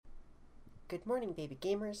Good morning, baby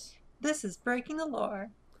gamers. This is Breaking the Lore,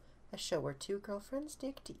 A show where two girlfriends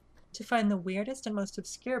dig deep. to find the weirdest and most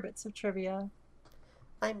obscure bits of trivia.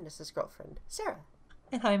 I'm Nissa's girlfriend, Sarah.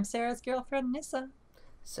 And I'm Sarah's girlfriend, Nissa.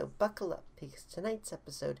 So buckle up, because tonight's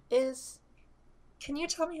episode is... Can you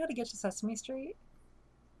tell me how to get to Sesame Street?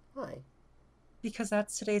 Why? Because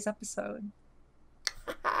that's today's episode.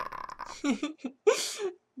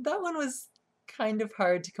 That one was kind of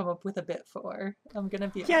hard to come up with a bit for, I'm gonna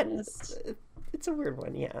be honest. It's a weird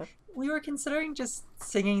one, yeah. We were considering just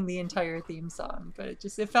singing the entire theme song, but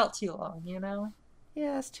it felt too long, you know?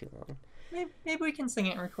 Yeah, it's too long. Maybe we can sing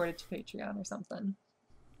it and record it to Patreon or something.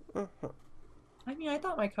 Uh-huh. I mean, I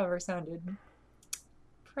thought my cover sounded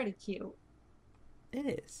pretty cute.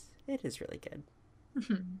 It is. It is really good.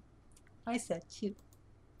 I said cute.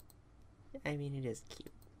 I mean, it is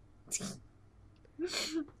cute.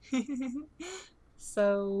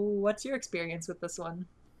 So, what's your experience with this one?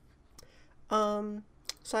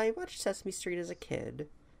 So I watched Sesame Street as a kid,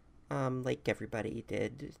 like everybody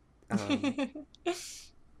did. And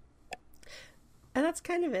that's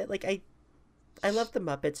kind of it. Like, I love the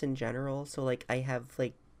Muppets in general, so, like, I have,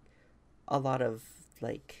 like, a lot of,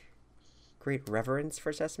 like, great reverence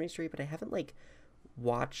for Sesame Street, but I haven't, like,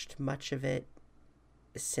 watched much of it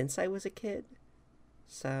since I was a kid.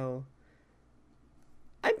 So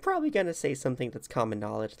I'm probably gonna say something that's common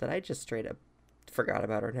knowledge that I just straight up forgot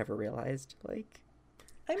about or never realized. Like,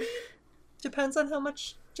 I mean, depends on how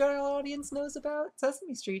much general audience knows about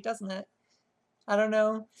Sesame Street, doesn't it? I don't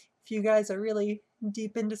know if you guys are really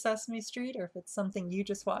deep into Sesame Street or if it's something you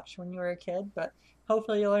just watched when you were a kid, but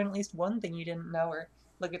hopefully you'll learn at least one thing you didn't know or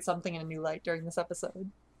look at something in a new light during this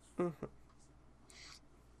episode. mm-hmm.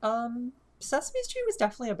 Sesame Street was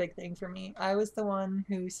definitely a big thing for me. I was the one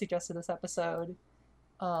who suggested this episode.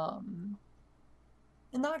 And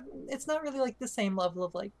it's not really like the same level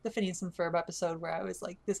of like the Phineas and Ferb episode where I was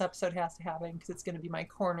like, this episode has to happen because it's going to be my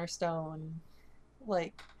cornerstone,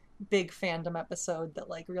 like big fandom episode that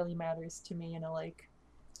like really matters to me in a like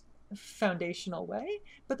foundational way.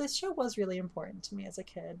 But this show was really important to me as a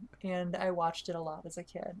kid, and I watched it a lot as a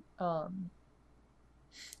kid.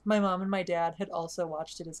 My mom and my dad had also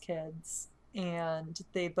watched it as kids, and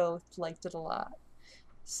they both liked it a lot.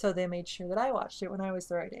 So they made sure that I watched it when I was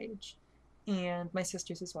the right age, and my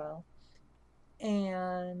sisters as well.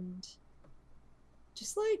 And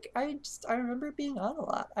just like I remember it being on a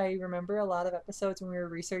lot. I remember a lot of episodes when we were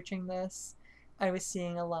researching this. I was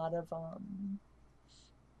seeing a lot of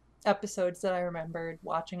episodes that I remembered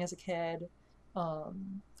watching as a kid. A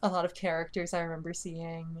lot of characters I remember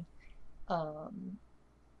seeing. And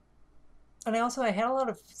I had a lot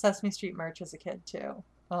of Sesame Street merch as a kid too.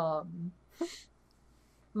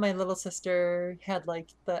 My little sister had like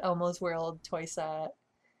the Elmo's World toy set,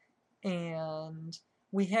 and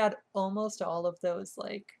we had almost all of those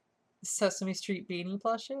like Sesame Street beanie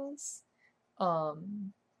plushes. I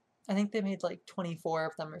think they made like 24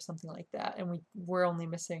 of them or something like that, and we were only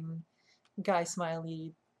missing Guy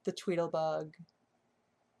Smiley, the Tweedlebug,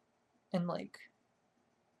 and like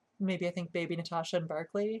maybe I think Baby Natasha and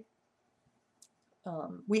Barkley.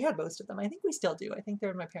 We had most of them. I think we still do. I think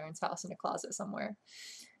they're in my parents' house in a closet somewhere.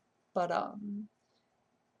 But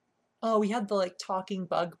oh, we had the like talking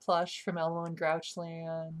bug plush from Elmo and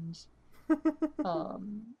Grouchland.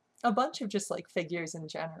 A bunch of just like figures in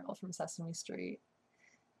general from Sesame Street.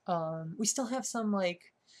 We still have some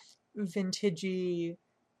like vintagey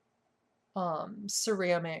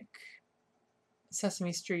ceramic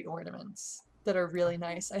Sesame Street ornaments that are really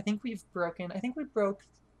nice. I think we broke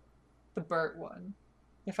the Bert one.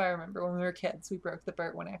 If I remember, when we were kids, we broke the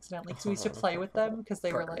Bert one accidentally because we used to play with them because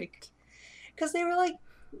they were like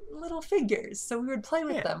little figures. So we would play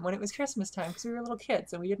with them when it was Christmas time because we were little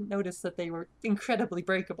kids and we didn't notice that they were incredibly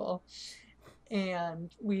breakable.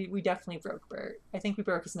 And we definitely broke Bert. I think we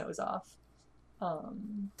broke his nose off. No,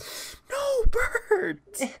 Bert!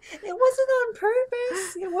 It wasn't on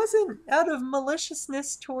purpose. It wasn't out of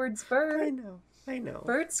maliciousness towards Bert. I know.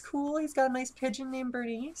 Bert's cool. He's got a nice pigeon named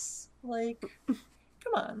Bernice. Like,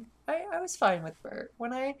 come on. I was fine with Bert.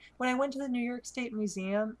 When I went to the New York State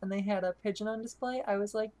Museum and they had a pigeon on display, I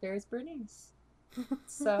was like, there's Bernice.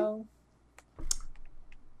 So,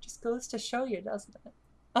 just goes to show you, doesn't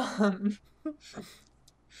it?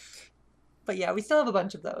 But yeah, we still have a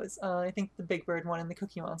bunch of those. I think the Big Bird one and the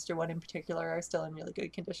Cookie Monster one in particular are still in really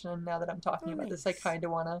good condition. And now that I'm talking about this, I kind of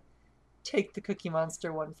want to take the Cookie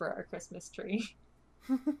Monster one for our Christmas tree.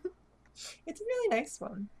 It's a really nice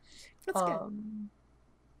one. That's good.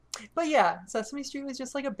 But yeah, Sesame Street was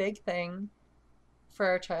just like a big thing for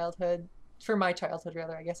our childhood. For my childhood,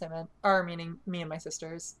 rather, I guess I meant. Our meaning me and my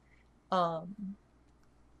sisters.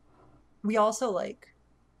 We also like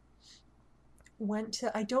went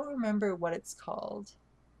to, I don't remember what it's called.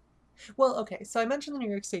 Well, okay, so I mentioned the New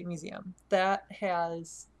York State Museum. That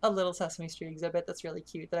has a little Sesame Street exhibit that's really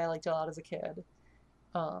cute that I liked a lot as a kid.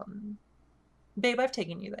 Um, Babe, I've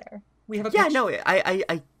taken you there. We have a Yeah, picture. no,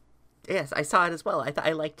 yes, I saw it as well.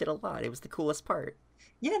 I liked it a lot. It was the coolest part.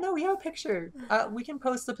 Yeah, no, we have a picture. We can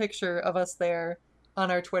post the picture of us there on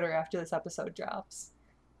our Twitter after this episode drops.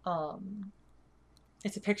 Um,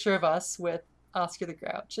 it's a picture of us with Oscar the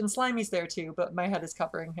Grouch, and Slimy's there too, but my head is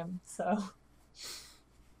covering him, so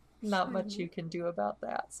not much you can do about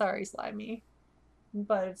that. Sorry, Slimy.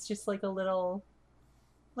 But it's just like a little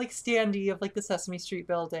like standee of like the Sesame Street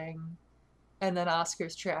building, and then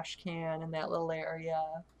Oscar's trash can in that little area,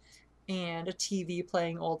 and a TV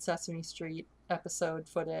playing old Sesame Street episode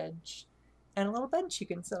footage, and a little bench you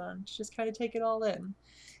can sit on to just kind of take it all in.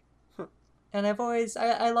 And I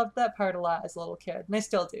loved that part a lot as a little kid, and I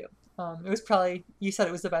still do. It was probably, you said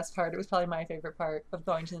it was the best part. It was probably my favorite part of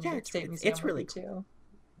going to the New Yeah, York State Museum it's with really you cool. too.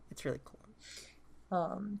 It's really cool.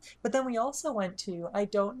 But then we also went to, I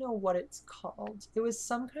don't know what it's called. It was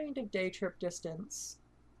some kind of day trip distance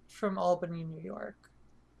from Albany, New York.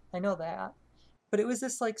 I know that. But it was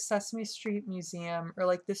this like Sesame Street museum or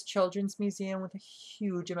like this children's museum with a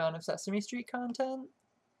huge amount of Sesame Street content.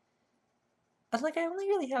 And like I only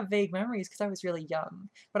really have vague memories because I was really young.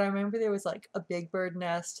 But I remember there was like a Big Bird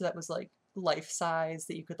nest that was like life size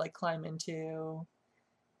that you could like climb into.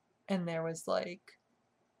 And there was like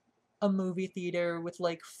a movie theater with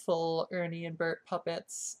like full Ernie and Bert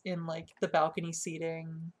puppets in like the balcony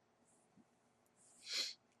seating.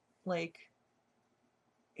 Like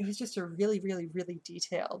it was just a really, really, really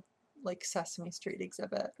detailed like Sesame Street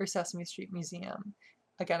exhibit or Sesame Street museum.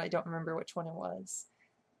 Again, I don't remember which one it was.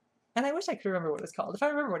 And I wish I could remember what it was called. If I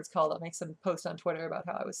remember what it's called, I'll make some post on Twitter about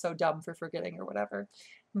how I was so dumb for forgetting or whatever.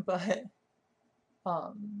 But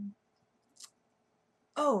um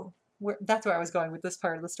oh, that's where I was going with this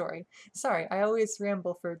part of the story. Sorry, I always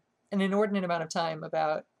ramble for an inordinate amount of time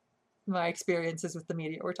about my experiences with the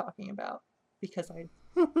media we're talking about because I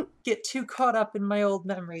get too caught up in my old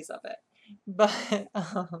memories of it. But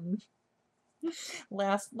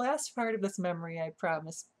last part of this memory, I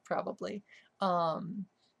promise, probably. Um,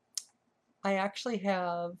 I actually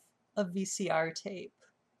have a VCR tape.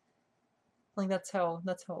 Like that's how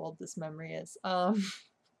old this memory is. I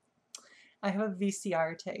have a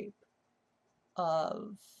VCR tape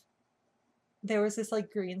of there was this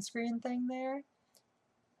like green screen thing there,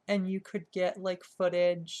 and you could get like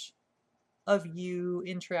footage of you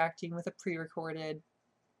interacting with a pre-recorded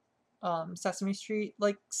Sesame Street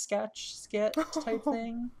like skit type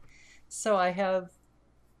thing. So I have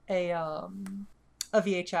a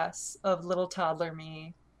VHS of little toddler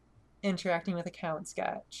me interacting with a Count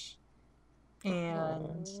sketch,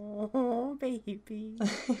 and Oh, baby.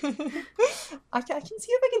 I can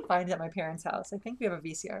see if I can find it at my parents' house. I think we have a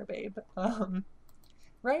VCR, babe.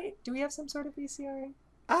 Right? Do we have some sort of VCR?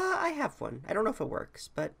 I have one. I don't know if it works,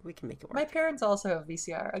 but we can make it My work. parents also have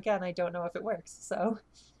VCR. Again, I don't know if it works. So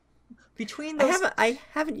between I those, haven't I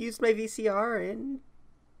haven't used my VCR in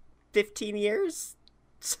 15 years.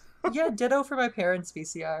 yeah, ditto for my parents'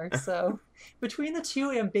 VCR. So between the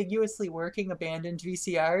two ambiguously working abandoned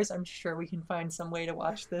VCRs, I'm sure we can find some way to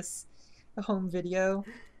watch this home video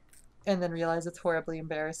and then realize it's horribly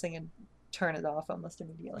embarrassing and turn it off almost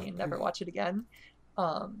immediately and never watch it again.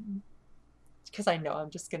 Um, because I know I'm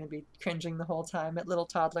just going to be cringing the whole time at little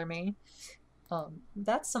toddler me.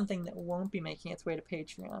 That's something that won't be making its way to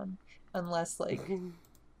Patreon unless like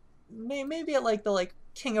maybe at like the like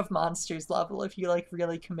King of Monsters level if you like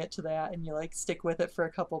really commit to that and you like stick with it for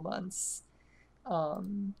a couple months.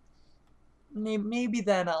 Um, maybe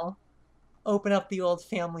then I'll open up the old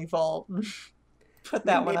family vault and put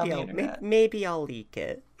that one on Maybe the I'll internet. maybe I'll leak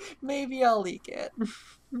it. Maybe I'll leak it.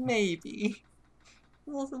 Maybe.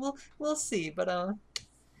 We'll see, but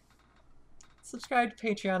subscribe to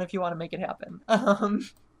Patreon if you want to make it happen.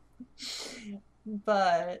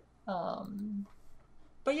 But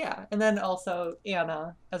but yeah, and then also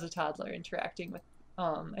Anna as a toddler interacting with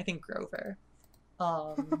I think Grover.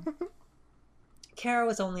 Um Kara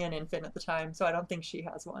was only an infant at the time, so I don't think she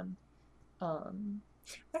has one. Um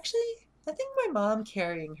Actually, I think my mom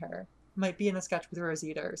carrying her might be in a sketch with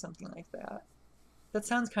Rosita or something like that. That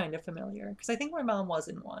sounds kind of familiar because I think my mom was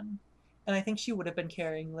in one, and I think she would have been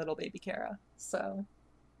carrying little baby Kara. So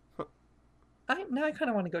I kind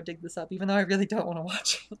of want to go dig this up, even though I really don't want to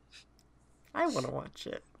watch it. I want to watch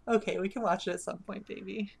it. Okay, we can watch it at some point,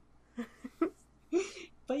 baby.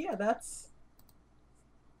 But yeah, that's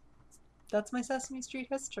my Sesame Street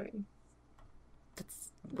history.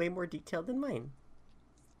 That's way more detailed than mine.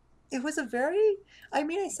 it was a very, I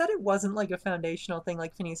mean, I said it wasn't like a foundational thing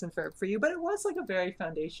like Phineas and Ferb for you, but it was like a very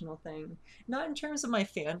foundational thing. Not in terms of my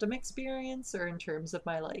fandom experience or in terms of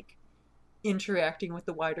my like interacting with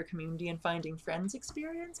the wider community and finding friends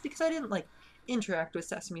experience, because I didn't like interact with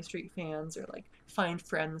Sesame Street fans or like find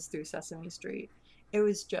friends through Sesame Street. It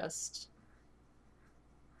was just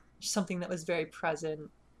something that was very present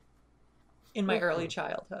in my early Hmm.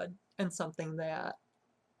 childhood and something that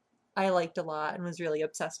I liked a lot and was really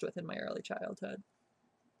obsessed with in my early childhood.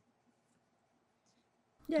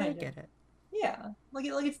 Yeah, I Kind of. get it. Yeah. Like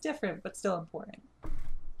it's different but still important.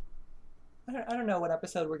 I don't know what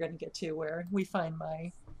episode we're going to get to where we find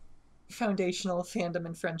my foundational fandom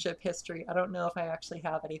and friendship history. I don't know if I actually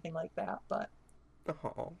have anything like that, but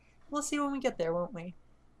Oh. we'll see when we get there, won't we?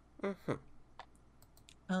 Hmm.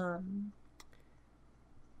 Um,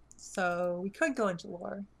 so we could go into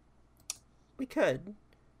lore. We could,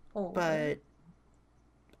 Or but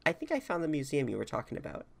I think I found the museum you were talking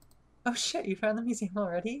about. oh shit, you found the museum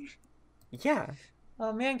already? Yeah.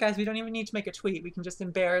 Oh man, guys, we don't even need to make a tweet. We can just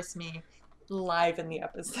embarrass me live in the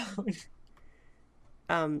episode.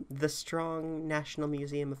 The Strong National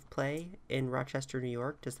Museum of Play in Rochester, New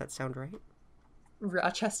York. Does that sound right?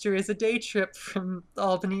 Rochester is a day trip from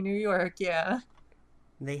Albany, New York. Yeah.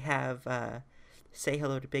 They have Say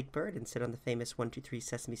Hello to Big Bird and sit on the famous 123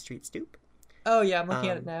 Sesame Street stoop. Oh yeah, I'm looking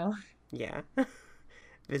at it Um, now. yeah.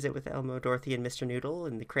 Visit with Elmo, Dorothy, and Mr. Noodle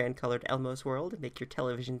in the crayon-colored Elmo's world and make your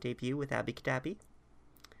television debut with Abby Cadabby.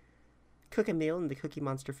 Cook a meal in the Cookie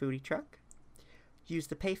Monster foodie truck. Use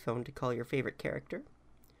the payphone to call your favorite character.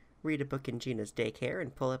 Read a book in Gina's daycare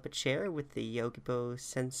and pull up a chair with the Yogibo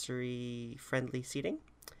sensory-friendly seating.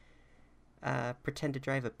 Pretend to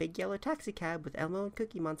drive a big yellow taxi cab with Elmo and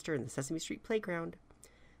Cookie Monster in the Sesame Street playground.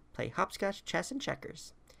 Play hopscotch, chess, and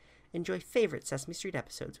checkers. Enjoy favorite Sesame Street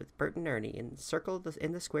episodes with Bert and Ernie in Circle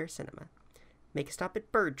in the Square Cinema. Make a stop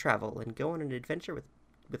at Bird Travel and go on an adventure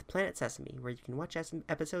with Planet Sesame, where you can watch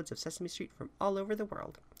episodes of Sesame Street from all over the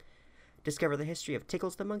world. Discover the history of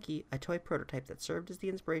Tickles the Monkey, a toy prototype that served as the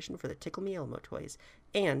inspiration for the Tickle Me Elmo toys,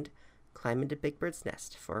 and climb into Big Bird's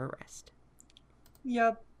nest for a rest.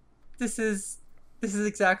 Yep. This is this is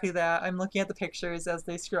exactly that. I'm looking at the pictures as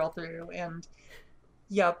they scroll through, and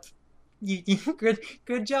yep. You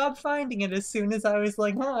good job finding it as soon as I was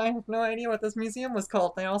like, oh, I have no idea what this museum was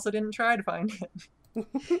called. And I also didn't try to find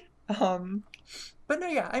it. Um, but no,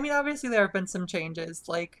 yeah. I mean, obviously there have been some changes.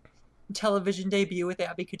 Like television debut with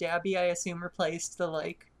Abby Cadabby, I assume replaced the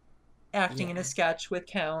like acting in a Yeah. sketch with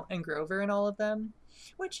Count and Grover and all of them.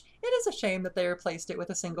 Which it is a shame that they replaced it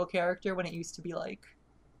with a single character when it used to be like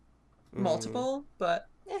Mm. multiple. But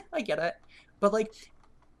I get it. But like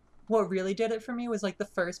what really did it for me was like the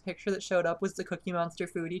first picture that showed up was the Cookie Monster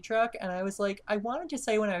foodie truck, and I was like, I wanted to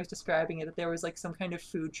say when I was describing it that there was like some kind of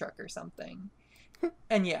food truck or something.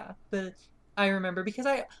 And yeah, the I remember because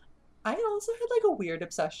I also had like a weird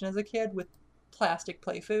obsession as a kid with plastic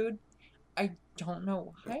play food. I don't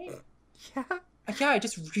know why. Yeah. Yeah, I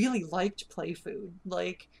just really liked play food.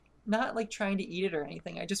 Like not like trying to eat it or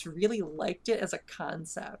anything. I just really liked it as a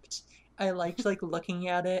concept. I liked like looking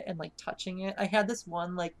at it and like touching it. I had this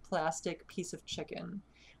one like plastic piece of chicken.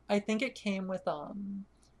 I think it came with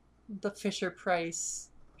the Fisher Price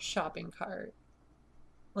shopping cart,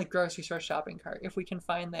 like grocery store shopping cart. If we can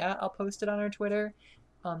find that, I'll post it on our Twitter.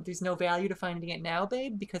 There's no value to finding it now,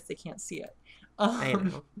 babe, because they can't see it. I Um,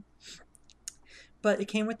 know. but it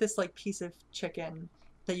came with this like piece of chicken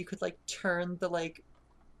that you could like turn the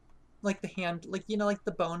hand, like you know, like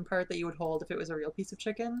the bone part that you would hold if it was a real piece of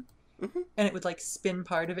chicken, Hmm. and it would like spin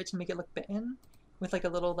part of it to make it look bitten, with like a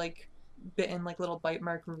little like bitten like little bite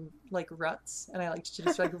mark like ruts, and I liked to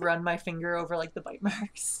just like run my finger over like the bite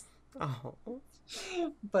marks. Oh.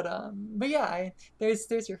 But yeah, there's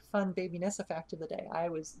your fun baby Nissa fact of the day. I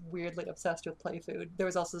was weirdly obsessed with play food. There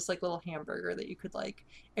was also this like little hamburger that you could like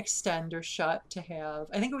extend or shut to have.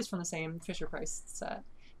 I think it was from the same Fisher Price set.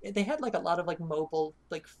 They had like a lot of like mobile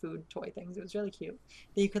like food toy things. It was really cute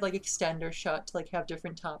that you could like extend or shut to like have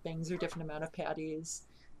different toppings or different amount of patties.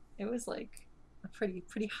 It was like a pretty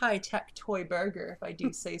high tech toy burger, if I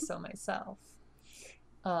do say so myself.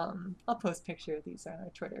 I'll post a picture of these on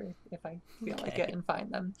our Twitter if I feel like it Okay. and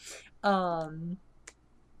find them. Um,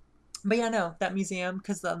 but yeah, no, that museum,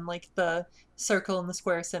 because then like the Circle in the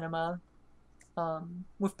Square Cinema,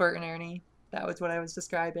 with Bert and Ernie, that was what I was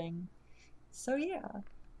describing. So yeah,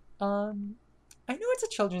 um, I know it's a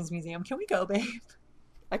children's museum. Can we go, babe?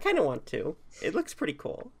 I kind of want to. It looks pretty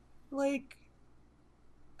cool. Like,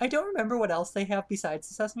 I don't remember what else they have besides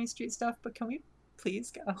the Sesame Street stuff, but can we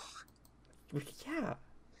please go? Yeah.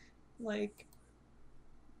 Like,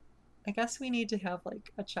 I guess we need to have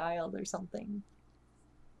like a child or something.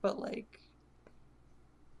 But like,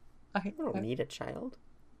 I don't I need a child.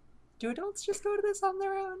 do adults just go to this on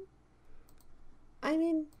their own? I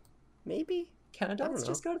mean, maybe. Can I don't adults know.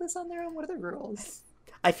 just go to this on their own? What are the rules?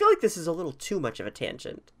 I feel like this is a little too much of a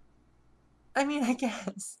tangent. I mean, I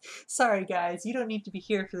guess. Sorry, guys, you don't need to be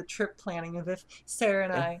here for the trip planning of if Sarah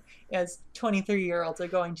and Eh, I, as 23-year-olds, are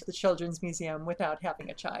going to the Children's Museum without having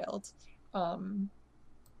a child. Um,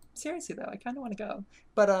 Seriously, though, I kind of want to go.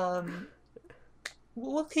 But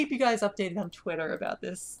we'll keep you guys updated on Twitter about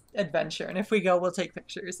this adventure. And if we go, we'll take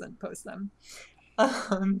pictures and post them.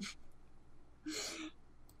 Um,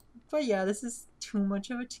 but yeah, this is too much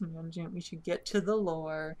of a tangent. We should get to the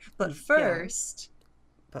lore. But yeah. first,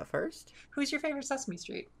 But first, who's your favorite Sesame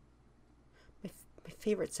Street? my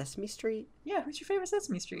favorite Sesame Street. Yeah, who's your favorite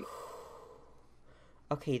Sesame Street?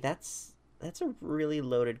 Okay, that's a really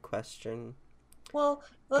loaded question. Well,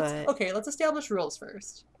 But let's establish rules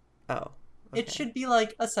first. oh, It okay. should be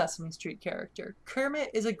like a Sesame Street character. Kermit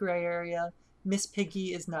is a gray area. Miss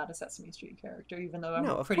Piggy is not a Sesame Street character, even though I'm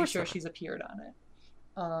No, of pretty course sure not. she's appeared on it.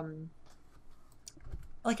 Um,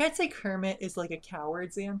 like I'd say Kermit is like a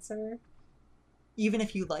coward's answer, even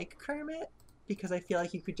if you like Kermit, because I feel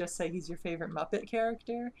like you could just say he's your favorite Muppet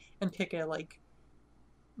character and pick a like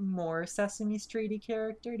more Sesame Streety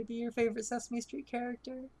character to be your favorite Sesame Street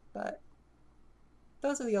character. But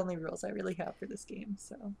those are the only rules I really have for this game.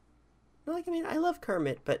 So No, like I mean, I love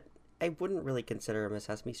Kermit, but I wouldn't really consider him a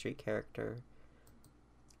Sesame Street character.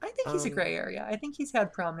 I think he's a Um, gray area. I think he's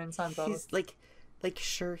had prominence on both. he's like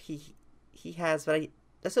sure he has, but I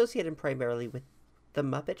associate him primarily with the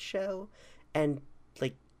Muppet Show, and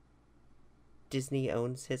like Disney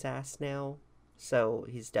owns his ass now, so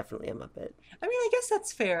he's definitely a Muppet. I mean, I guess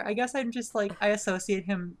that's fair. I guess I'm just like I associate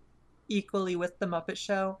him equally with the Muppet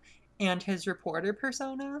Show and his reporter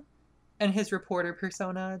persona. And his reporter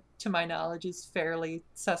persona, to my knowledge, is fairly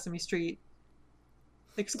Sesame Street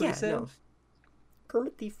Yeah, no, exclusive.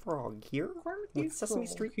 Kermit the Frog here Kermit the with Sesame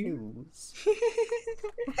Frog Street here. News.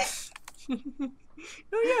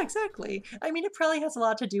 Oh yeah, exactly. I mean, it probably has a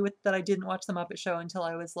lot to do with that I didn't watch The Muppet Show until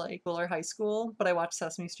I was like middle or high school, but I watched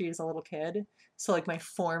Sesame Street as a little kid. So like my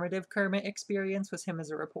formative Kermit experience was him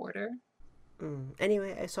as a reporter.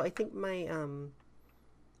 Anyway, so I think my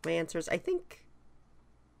answers. I think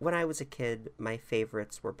when I was a kid, my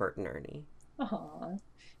favorites were Bert and Ernie. Aw,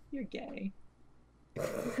 you're gay.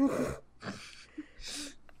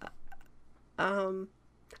 um,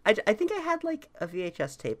 I think I had like a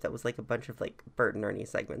VHS tape that was like a bunch of like Bert and Ernie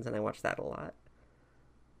segments, and I watched that a lot.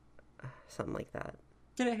 Something like that.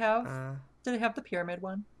 Did it have Uh, did it have the pyramid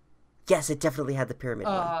one? yes, it definitely had the pyramid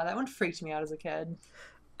one. That one freaked me out as a kid.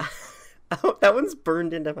 Oh, that one's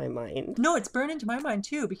burned into my mind. No, it's burned into my mind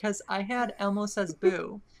too because I had Elmo Says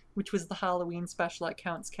Boo, which was the Halloween special at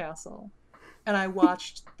Count's Castle. And I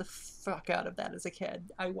watched the fuck out of that as a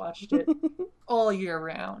kid. I watched it all year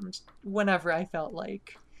round, whenever I felt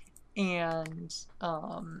like. And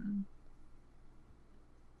and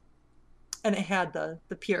it had the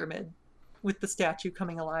pyramid with the statue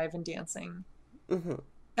coming alive and dancing. hmm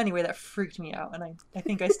Anyway, that freaked me out, and I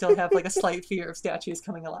think I still have like a slight fear of statues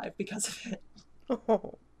coming alive because of it.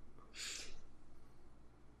 Oh,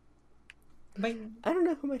 But I don't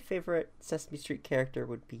know who my favorite Sesame Street character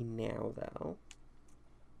would be now, though.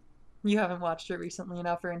 you haven't watched it recently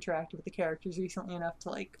enough or interacted with the characters recently enough to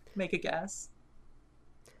like make a guess.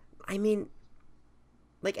 I mean,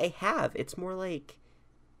 like I have. It's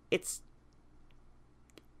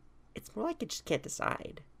it's more like I just can't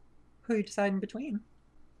decide. Who you deciding between?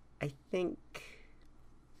 I think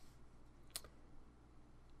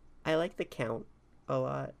I like the Count a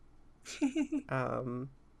lot. Um,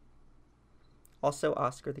 Also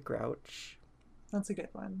Oscar the Grouch. That's a good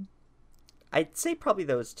one. I'd say probably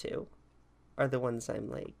those two are the ones I'm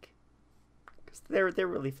like, because they're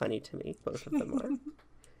really funny to me. Both of them are.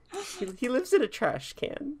 He lives in a trash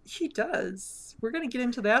can. He does. We're going to get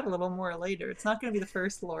into that a little more later. It's not going to be the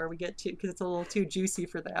first lore we get to because it's a little too juicy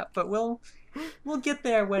for that, but we'll get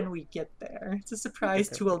there when we get there. It's a surprise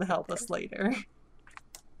tool to help us later.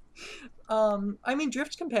 I mean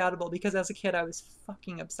drift compatible because as a kid I was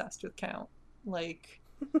fucking obsessed with Count. Like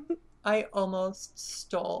I almost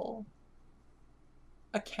stole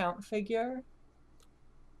a Count figure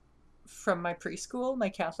from my preschool, my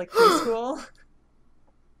Catholic preschool.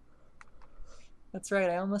 That's right,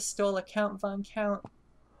 I almost stole a Count Von Count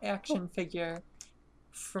action figure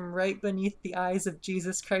from right beneath the eyes of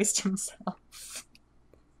Jesus Christ himself.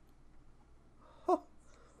 Oh,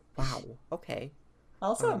 wow. Okay.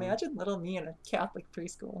 Also, imagine little me in a Catholic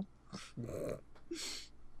preschool.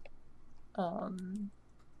 Um,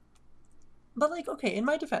 But like, okay, in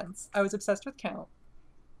my defense, I was obsessed with Count.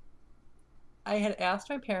 I had asked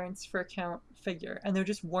my parents for a Count figure, and there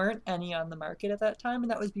just weren't any on the market at that time,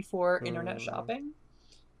 and that was before internet Mm. shopping.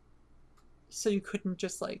 So you couldn't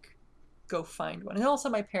just like go find one. And also,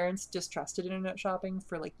 my parents distrusted internet shopping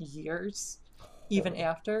for like years, even Oh.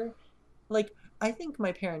 after. Like, I think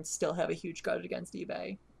my parents still have a huge grudge against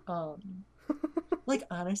eBay. Um, like,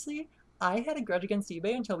 honestly, I had a grudge against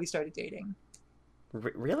eBay until we started dating.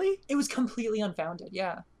 Really? It was completely unfounded,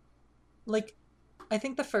 yeah. Like, I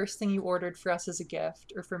think the first thing you ordered for us as a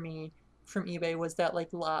gift, or for me, from eBay was that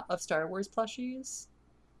like lot of Star Wars plushies.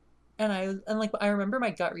 And like I remember my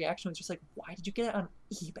gut reaction was just like, why did you get it on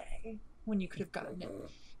eBay when you could have gotten it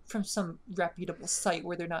from some reputable site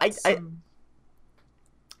where they're not I, I some.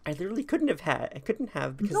 I literally couldn't have had. I couldn't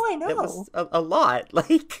have No, because I that know. was a lot.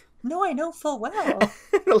 Like, No, I know full well.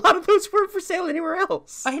 a lot of those weren't for sale anywhere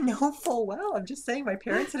else. I know full well. I'm just saying my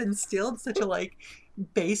parents had instilled such a like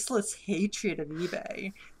baseless hatred of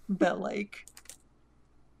eBay that like,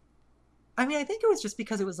 I mean, I think it was just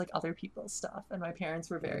because it was like other people's stuff and my parents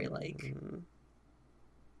were very like Mm.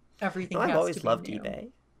 No, everything I've has to always be loved new. eBay.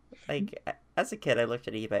 Like as a kid, I looked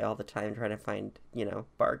at eBay all the time trying to find,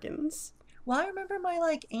 bargains. Well, I remember my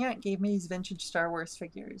like aunt gave me these vintage Star Wars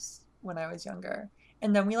figures when I was younger.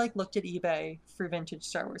 And then we like looked at eBay for vintage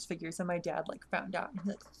Star Wars figures and my dad like found out and he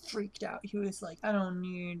like freaked out. He was like, I don't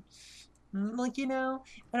need like, I don't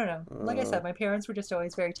know. Like I Mm, said, my parents were just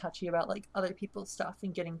always very touchy about like other people's stuff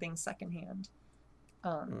and getting things secondhand.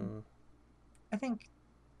 Um mm. I think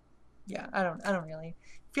yeah, I don't really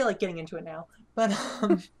feel like getting into it now. But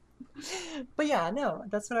but yeah, no,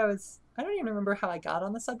 that's what I don't even remember how I got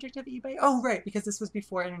on the subject of eBay. Oh, right, because this was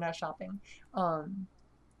before internet shopping. Um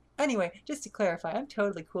anyway, just to clarify, I'm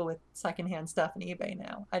totally cool with secondhand stuff on eBay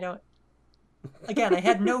now. I don't again, I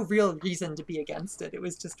had no real reason to be against it. It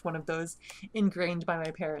was just one of those ingrained by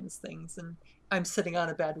my parents things and I'm sitting on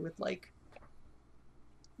a bed with like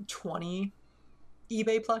 20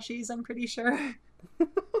 eBay plushies, I'm pretty sure.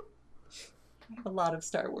 A lot of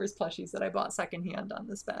Star Wars plushies that I bought secondhand on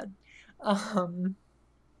this bed. Um,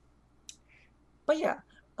 but yeah,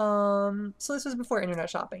 so this was before internet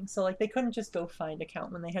shopping, so like they couldn't just go find a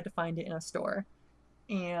count when they had to find it in a store,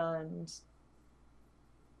 and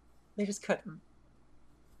they just couldn't.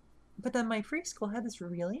 But then my preschool had this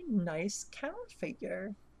really nice count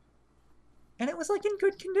figure, and it was like in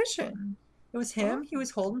good condition. It was him. Oh. He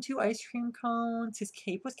was holding two ice cream cones. His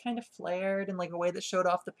cape was kind of flared in like a way that showed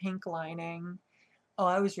off the pink lining. Oh,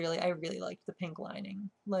 I really liked the pink lining.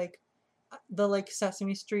 Like the like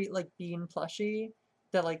Sesame Street like bean plushie,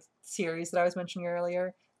 the like series that I was mentioning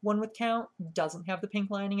earlier. One with Count doesn't have the pink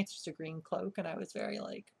lining, it's just a green cloak, and I was very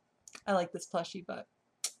like, I like this plushie, but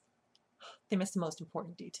they missed the most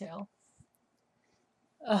important detail.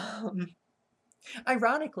 Um,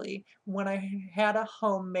 Ironically, when I had a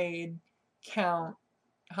homemade Count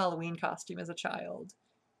Halloween costume as a child,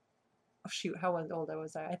 oh shoot, how old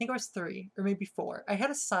was I? I think I was 3 or maybe 4. I had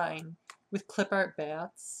a sign with clip art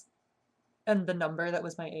bats and the number that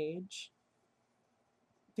was my age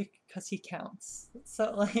because he counts.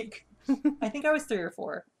 So like, I think I was 3 or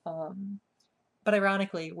 4. But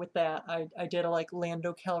ironically, with that, I did a like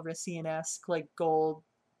Lando Calrissian esque like gold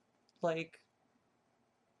like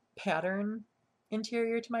pattern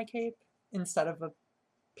interior to my cape instead of a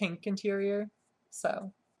pink interior.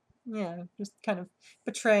 So yeah, just kind of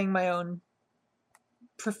betraying my own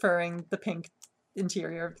preferring the pink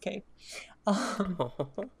interior of the cape. Um,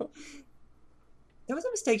 it was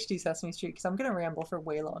a mistake to do Sesame Street because I'm gonna ramble for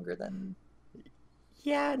way longer than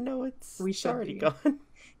Yeah, no, it's we it's should already be. gone.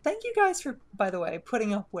 Thank you guys for, by the way,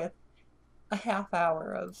 putting up with a half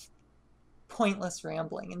hour of pointless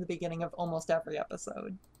rambling in the beginning of almost every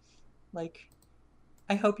episode. Like,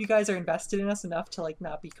 I hope you guys are invested in us enough to like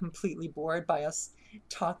not be completely bored by us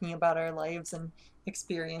talking about our lives and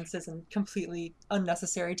experiences and completely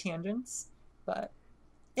unnecessary tangents. But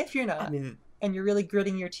if you're I not, mean, and you're really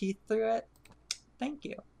gritting your teeth through it, thank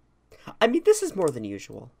you. this is more than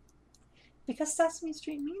usual. Because Sesame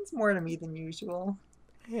Street means more to me than usual.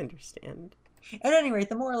 I understand. At any rate,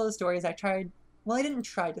 the moral of the story is I tried. Well, I didn't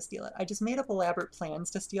try to steal it. I just made up elaborate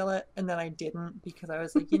plans to steal it, and then I didn't because I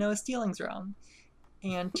was like, stealing's wrong.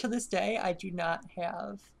 And to this day, I do not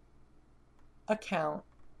have a count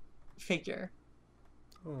figure.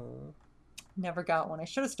 Oh. Never got one. I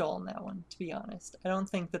should have stolen that one, to be honest. I don't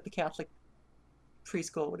think that the Catholic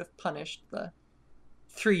preschool would have punished the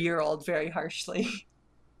 3-year-old very harshly.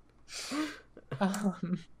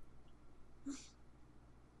 um,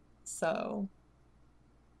 so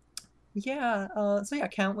yeah, so yeah,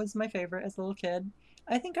 Count was my favorite as a little kid.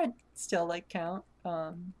 I think I'd still like Count.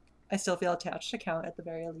 I still feel attached to Count at the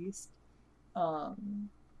very least. Um,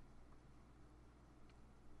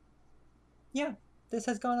 yeah, this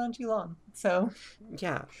has gone on too long. So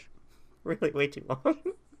Yeah, really way too long.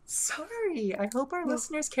 sorry. I hope our No,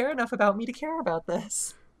 listeners care enough about me to care about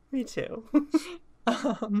this. me too.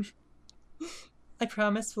 Um, I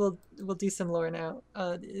promise we'll do some lore now.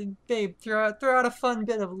 Babe, throw out a fun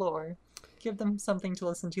bit of lore. Give them something to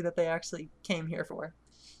listen to that they actually came here for.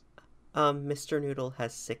 Mr. Noodle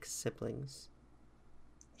has 6 siblings.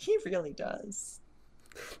 He really does.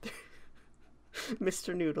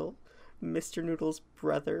 Mr. Noodle, Mr. Noodle's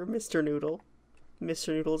brother, Mr. Noodle, Mr.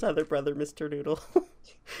 Noodle's other brother, Mr. Noodle,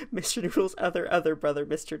 Mr. Noodle's other brother,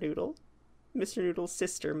 Mr. Noodle, Mr. Noodle's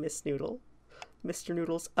sister, Miss Noodle, Mr.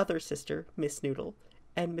 Noodle's other sister, Miss Noodle,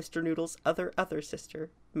 and Mr. Noodle's other sister,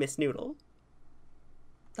 Miss Noodle.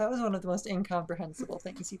 That was one of the most incomprehensible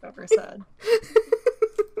things you've ever said.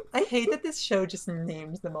 I hate that this show just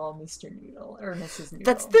names them all Mr. Noodle or Mrs. Noodle.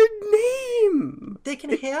 That's their name! They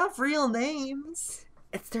can have real names.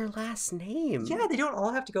 It's their last name. Yeah, they don't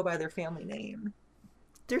all have to go by their family name.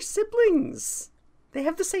 They're siblings. They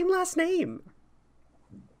have the same last name.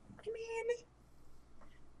 I mean,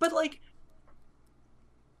 but like,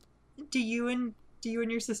 do you and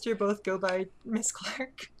your sister both go by Miss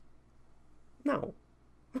Clark? No.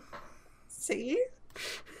 See?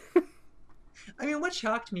 I mean, what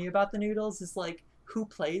shocked me about the Noodles is like who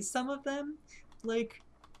plays some of them. Like,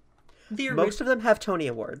 Most of them have Tony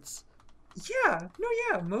Awards. Yeah, no,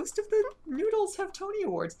 yeah, most of the Noodles have Tony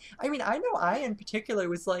Awards. I mean, I know I in particular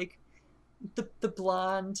was like the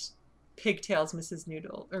blonde pigtails Mrs.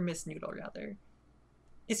 Noodle, or Miss Noodle rather,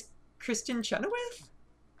 is Kristen Chenoweth.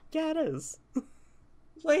 Yeah, it is.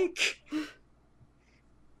 Like,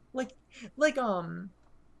 like, like, on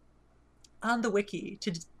the wiki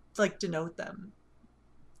to like denote them,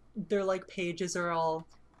 their like pages are all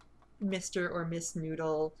Mr. or Miss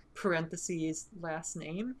Noodle parentheses last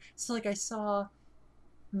name. So like I saw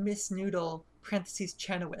Miss Noodle parentheses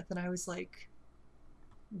Chenoweth, and I was like,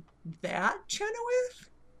 that Chenoweth?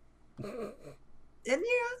 And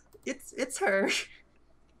yeah, it's her.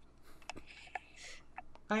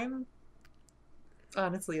 I'm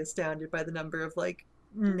honestly astounded by the number of like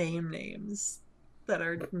names that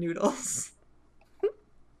are Noodles.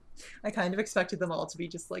 I kind of expected them all to be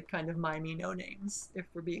just like kind of mimey no names, if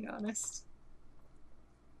we're being honest.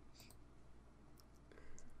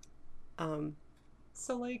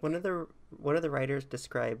 So like one of the writers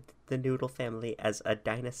described the Noodle family as a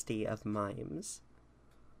dynasty of mimes.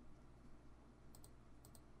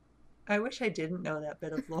 I wish I didn't know that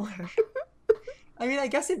bit of lore. I mean, I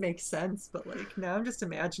guess it makes sense, but like now I'm just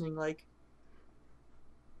imagining like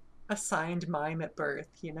assigned mime at birth,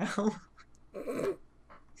 you know?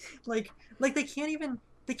 like they can't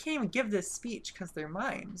even give this speech because they're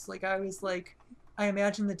mimes. Like I was like, I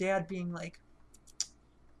imagine the dad being like,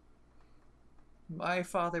 my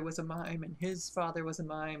father was a mime and his father was a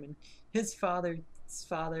mime and his father's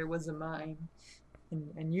father was a mime,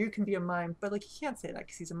 and you can be a mime, but like he can't say that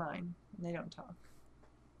because he's a mime and they don't talk.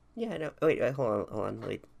 Yeah, no. Wait, hold on,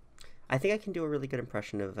 wait. I think I can do a really good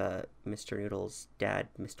impression of Mr. Noodle's dad,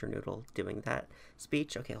 Mr. Noodle, doing that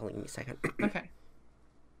speech. Okay, hold on, give me a second. Okay.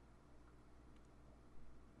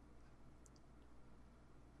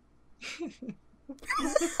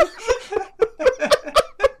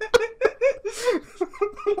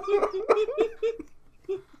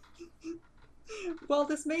 Well,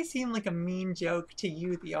 this may seem like a mean joke to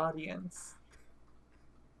you, the audience.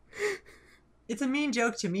 It's a mean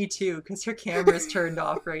joke to me too, because her camera's turned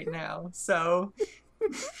off right now, so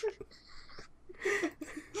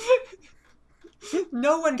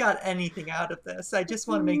no one got anything out of this. I just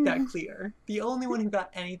want to make that clear. The only one who got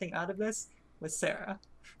anything out of this was Sarah.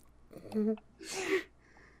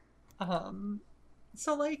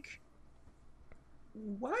 So like,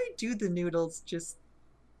 why do the Noodles just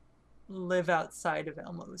live outside of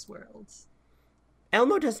Elmo's world?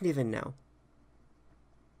 Elmo doesn't even know.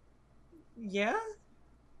 Yeah?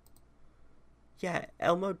 Yeah,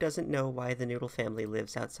 Elmo doesn't know why the Noodle family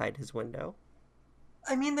lives outside his window.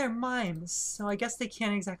 I mean, they're mimes, so I guess they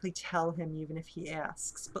can't exactly tell him even if he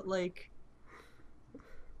asks, but like,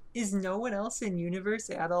 is no one else in universe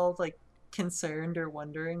at all like concerned or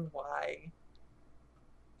wondering why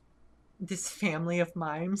this family of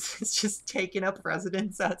mimes is just taking up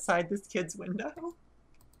residence outside this kid's window?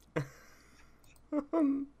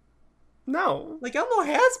 No. Like, Elmo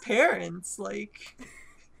has parents, like...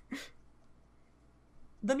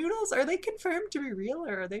 The Noodles, are they confirmed to be real,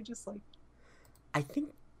 or are they just like... I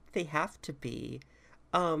think they have to be.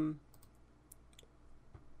 In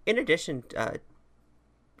addition,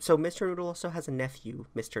 So Mr. Noodle also has a nephew,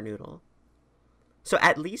 Mr. Noodle. So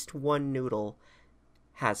at least one noodle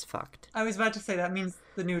has fucked. I was about to say that means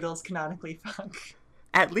the noodles canonically fuck.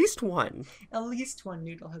 At least one. At least one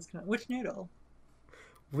noodle has Which noodle?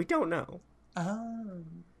 We don't know. Oh.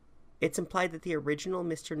 It's implied that the original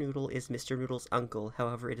Mr. Noodle is Mr. Noodle's uncle.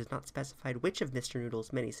 However, it is not specified which of Mr.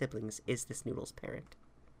 Noodle's many siblings is this noodle's parent.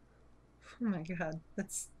 Oh my god.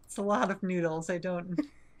 That's a lot of noodles. I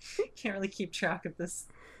can't really keep track of this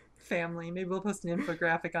family. Maybe we'll post an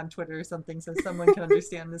infographic on Twitter or something so someone can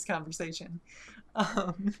understand this conversation.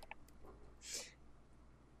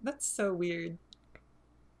 That's so weird.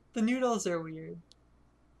 The noodles are weird.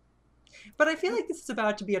 But I feel like this is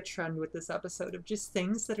about to be a trend with this episode of just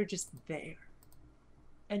things that are just there.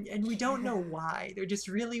 And we don't know why. They're just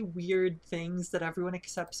really weird things that everyone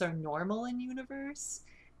accepts are normal in universe,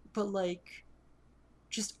 but like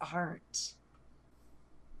just aren't.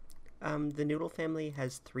 The Noodle family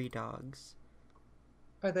has 3 dogs.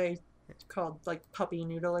 Are they called like Puppy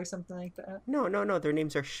Noodle or something like that? No. Their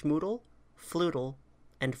names are Schmoodle, Floodle,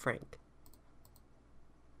 and Frank.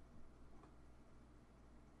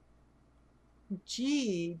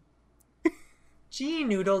 Gee,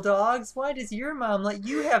 Noodle Dogs, why does your mom let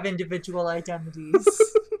you have individual identities?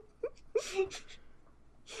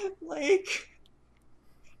 Like,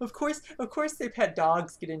 of course their pet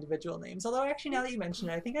dogs get individual names. Although, actually, now that you mention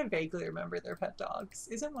it, I think I vaguely remember their pet dogs.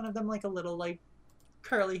 Isn't one of them like a little, like,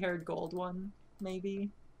 curly-haired gold one,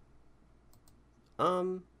 maybe?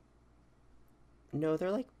 No,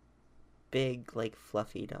 they're like big, like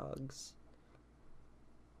fluffy dogs.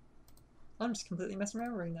 I'm just completely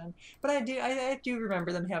misremembering them. But I do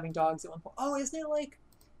remember them having dogs at one point. Oh, isn't it like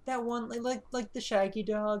that one, like the Shaggy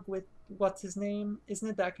dog with what's his name? Isn't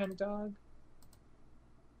it that kind of dog?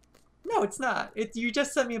 No, it's not. You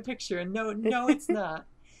just sent me a picture, and no, it's not.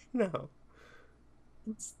 No.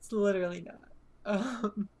 It's literally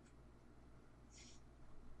not.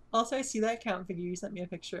 Also, I see that count figure you sent me a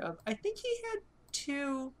picture of. I think he had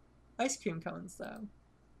 2 ice cream cones, though.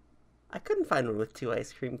 I couldn't find one with 2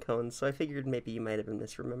 ice cream cones, so I figured maybe you might have been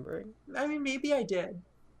misremembering. I mean, maybe I did.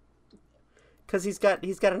 Because he's got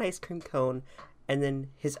an ice cream cone, and then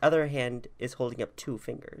his other hand is holding up 2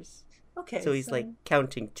 fingers. Okay. So he's like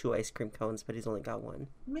counting 2 ice cream cones, but he's only got 1.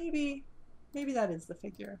 Maybe that is the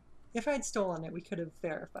figure. If I'd stolen it, we could have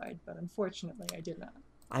verified, but unfortunately, I did not.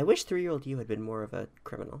 I wish 3-year-old you had been more of a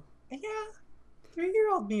criminal. Yeah.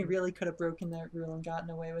 3-year-old me really could have broken that rule and gotten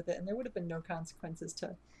away with it, and there would have been no consequences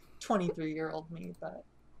to 23-year-old me, but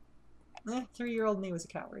 3-year-old me was a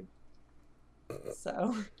coward.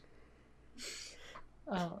 So,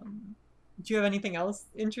 do you have anything else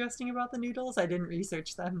interesting about the noodles? I didn't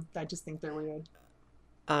research them. I just think they're weird.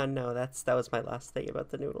 No, that was my last thing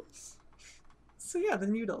about the noodles. So yeah, the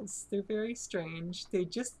noodles. They're very strange. They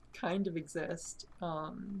just kind of exist.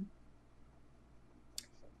 I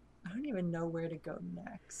don't even know where to go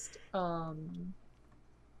next.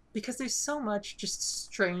 Because there's so much just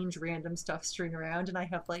strange random stuff strewn around, and I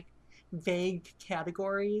have like vague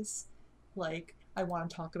categories. Like, I want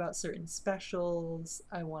to talk about certain specials,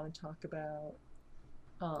 I want to talk about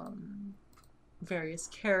various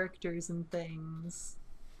characters and things.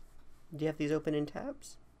 Do you have these open in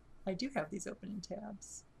tabs? I do have these open in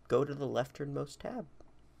tabs. Go to the lefternmost tab.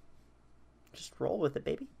 Just roll with it,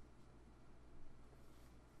 baby.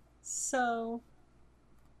 So,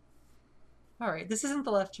 alright, this isn't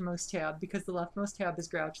the leftmost tab because the leftmost tab is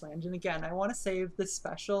Grouchland. And again, I want to save the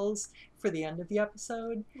specials for the end of the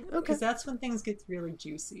episode. Okay. Because that's when things get really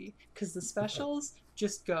juicy. Because the specials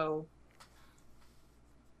just go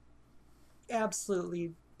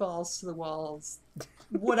absolutely balls to the walls.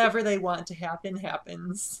 Whatever they want to happen,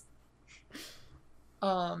 happens.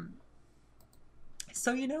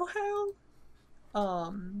 So you know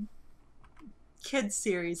how kids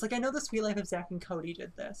series, like I know the Sweet Life of Zack and Cody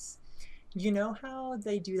did this. You know how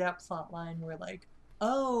they do that plot line where like,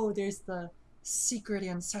 oh, there's the secret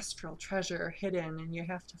ancestral treasure hidden and you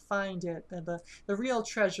have to find it. The real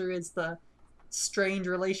treasure is the strange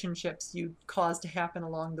relationships you cause to happen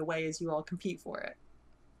along the way as you all compete for it.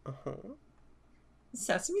 Uh-huh.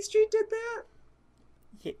 Sesame Street did that?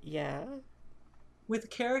 Yeah. With a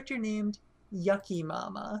character named Yucky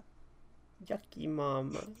Mama. Yucky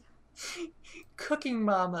Mama. Cooking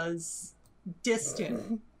Mama's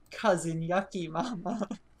distant cousin Yucky Mama.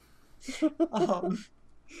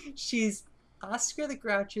 She's Oscar the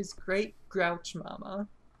Grouch's great Grouch Mama.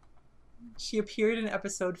 She appeared in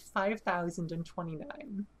episode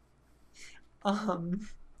 5029.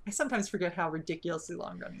 I sometimes forget how ridiculously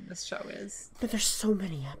long running this show is. But there's so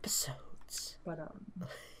many episodes. But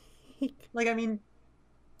like I mean,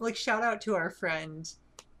 like shout out to our friend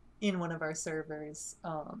in one of our servers,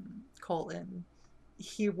 Colton,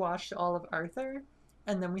 he watched all of Arthur,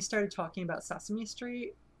 and then we started talking about Sesame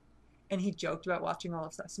Street, and he joked about watching all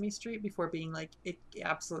of Sesame Street before being like, it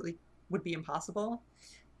absolutely would be impossible.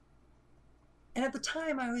 And at the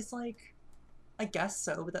time, I was like, I guess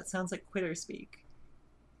so, but that sounds like quitter speak.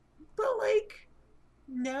 But like,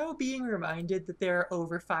 now being reminded that there are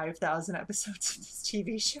over 5,000 episodes of this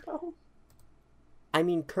TV show. I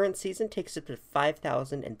mean, current season takes it to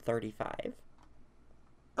 5,035.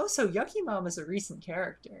 Oh, so Yucky Mama's a recent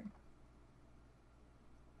character.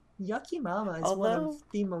 Yucky Mama is one of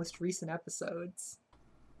the most recent episodes.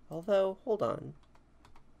 Although, hold on.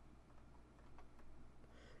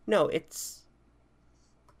 No, it's...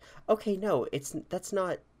 Okay, no, that's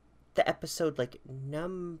not the episode, like,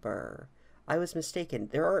 number. I was mistaken.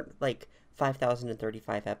 There aren't, like,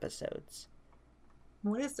 5,035 episodes.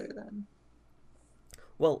 What is there, then?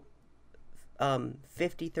 Well,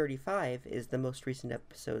 5035 is the most recent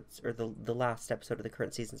episodes, or the last episode of the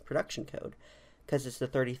current season's production code, because it's the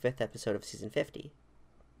 35th episode of season 50.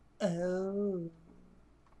 Oh.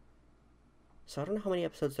 So I don't know how many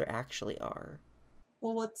episodes there actually are.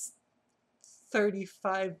 Well, what's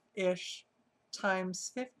 35-ish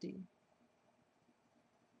times 50?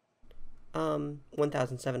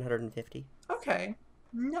 1,750. Okay.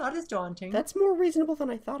 Not as daunting. That's more reasonable than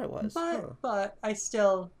I thought it was. But I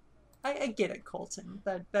still... I get it, Colton.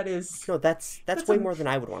 That is... No, that's way more than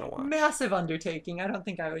I would want to watch. Massive undertaking. I don't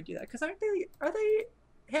think I would do that. Because are they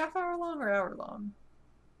half hour long or hour long?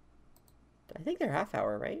 I think they're half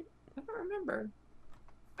hour, right? I don't remember.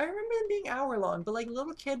 I remember them being hour long, but like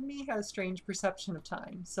little kid me has a strange perception of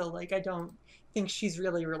time. So like I don't think she's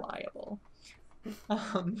really reliable.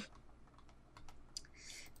 But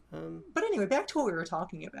anyway, back to what we were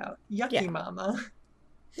talking about. Yucky Mama.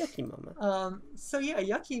 Yucky Mama. So yeah,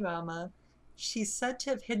 Yucky Mama, she's said to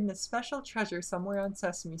have hidden a special treasure somewhere on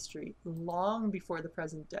Sesame Street long before the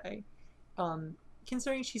present day.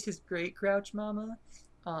 Considering she's his great Grouch Mama.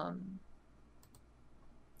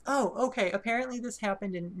 Oh, okay. Apparently this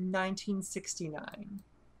happened in 1969.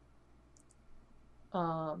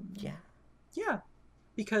 Yeah.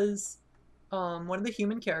 Because one of the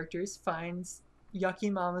human characters finds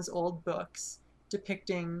Yucky Mama's old books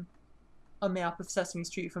depicting a map of Sesame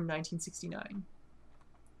Street from 1969.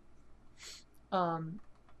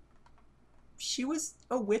 She was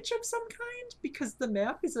a witch of some kind because the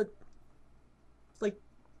map is a like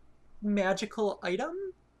magical item.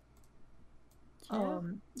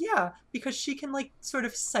 Yeah, because she can like sort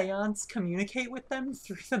of seance communicate with them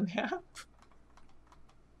through the map.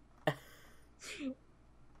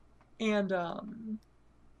 And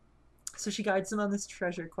so she guides them on this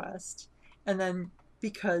treasure quest, and then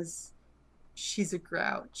because she's a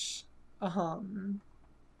Grouch, her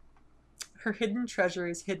hidden treasure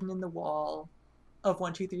is hidden in the wall of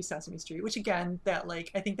 123 Sesame Street, which again, that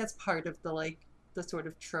like I think that's part of the like the sort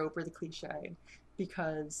of trope or the cliche,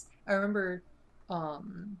 because I remember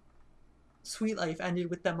Sweet Life ended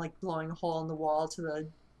with them like blowing a hole in the wall to the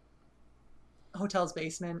hotel's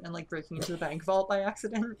basement and like breaking into the bank vault by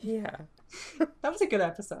accident. Yeah. That was a good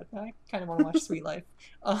episode. I kind of want to watch Sweet Life.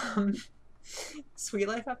 Sweet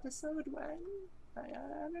Life episode when? I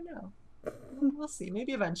don't know. We'll see.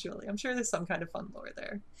 Maybe eventually. I'm sure there's some kind of fun lore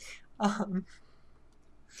there.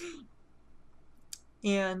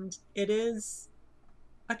 And it is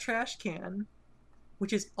a trash can,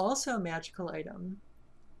 which is also a magical item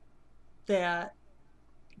that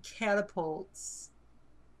catapults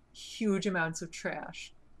huge amounts of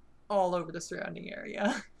trash all over the surrounding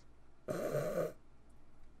area.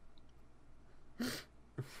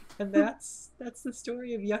 And that's the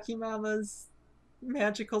story of Yucky Mama's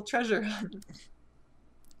magical treasure hunt.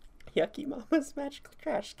 Yucky Mama's magical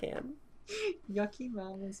trash can. Yucky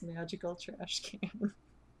Mama's magical trash can.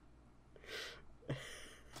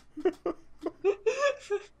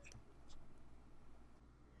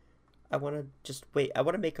 I want to just wait. I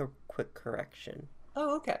want to make a quick correction.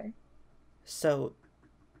 Oh, okay. So,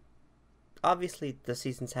 obviously, the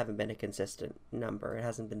seasons haven't been a consistent number. It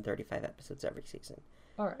hasn't been 35 episodes every season.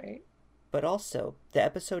 All right. But also, the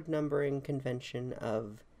episode numbering convention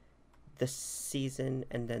of the season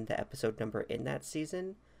and then the episode number in that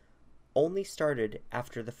season only started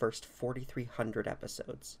after the first 4,300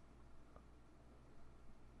 episodes.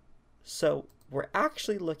 So, we're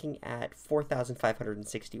actually looking at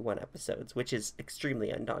 4,561 episodes, which is extremely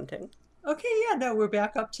undaunting. Okay, yeah, no, we're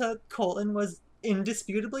back up to Colton was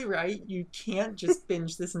indisputably right. You can't just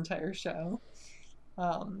binge this entire show.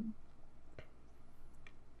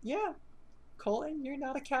 Yeah, Colton, you're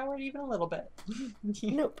not a coward even a little bit.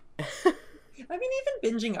 Nope. I mean,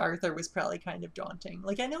 even binging Arthur was probably kind of daunting.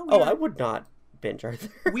 Like, I know Oh, I would not binge Arthur.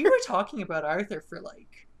 we were talking about Arthur for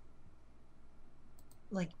like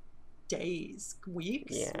days,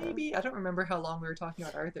 weeks, Yeah. maybe. I don't remember how long we were talking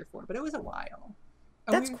about Arthur for, but it was a while.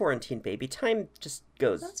 And That's quarantine, baby. Time just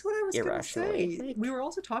goes That's what I was gonna irrationally. say. Like, We were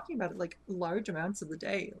also talking about it like large amounts of the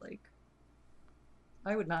day. Like,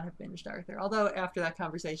 I would not have binged Arthur. Although after that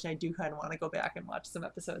conversation, I do kind of want to go back and watch some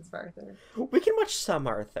episodes of Arthur. we can watch some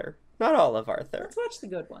Arthur, not all of Arthur. Let's watch the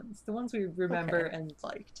good ones, the ones we remember Okay. and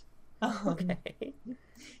liked. Okay.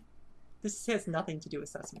 This has nothing to do with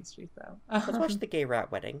Sesame Street, though. Let's watch the Gay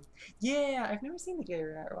Rat Wedding. Yeah, I've never seen the Gay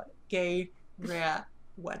Rat Wedding. Gay Rat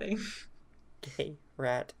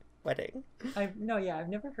Wedding. I've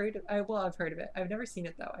never heard of. I've heard of it. I've never seen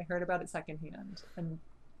it though. I heard about it secondhand, and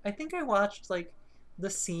I think I watched like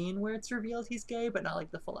the scene where it's revealed he's gay, but not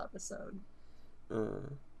like the full episode.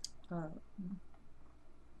 Mm. Um,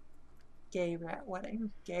 Gay Rat Wedding.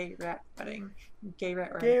 Gay Rat Wedding. Gay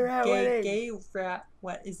Rat Wedding. Gay Rat Wedding. Gay Rat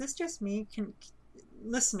What? Is this just me?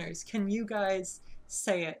 Listeners, can you guys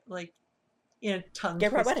say it like in a tongue Gay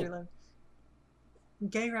Rat twister? Wedding.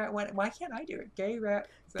 Gay Rat Wedding. Why can't I do it? Gay Rat.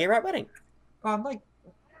 Gay Rat Wedding. Oh,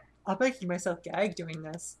 I'm making myself gag doing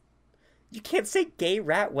this. You can't say Gay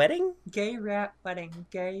Rat Wedding? Gay Rat Wedding.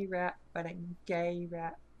 Gay Rat Wedding. Gay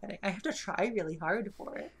Rat Wedding. I have to try really hard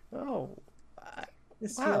for it. Oh.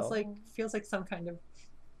 This Wow. feels like some kind of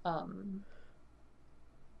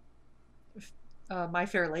My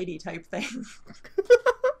Fair Lady type thing.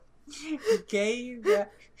 Gay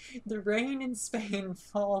rat. The rain in Spain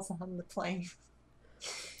falls on the plain.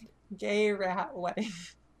 Gay Rat Wedding.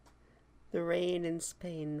 The rain in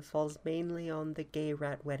Spain falls mainly on the Gay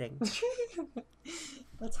Rat Wedding.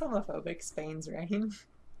 That's homophobic, Spain's rain.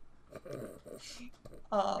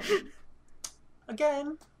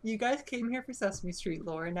 Again, you guys came here for Sesame Street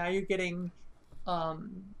lore, and now you're getting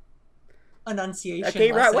enunciation A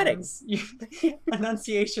gay rat wedding. lessons.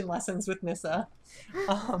 Enunciation lessons with Nissa.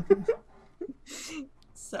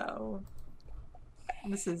 So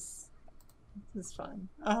this is fun.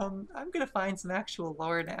 I'm gonna find some actual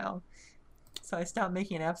lore now, so I stop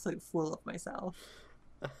making an absolute fool of myself.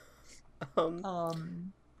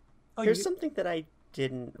 Here's something that I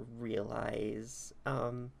didn't realize.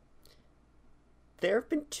 There have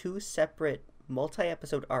been 2 separate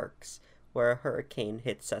multi-episode arcs where a hurricane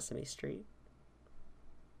hits Sesame Street.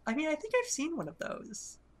 I mean, I think I've seen one of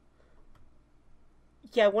those.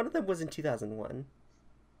 Yeah, one of them was in 2001.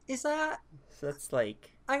 Is that... So that's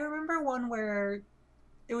like... I remember one where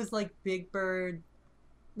it was like Big Bird,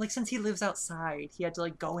 like since he lives outside, he had to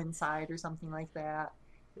like go inside or something like that.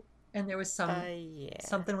 And there was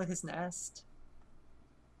something with his nest.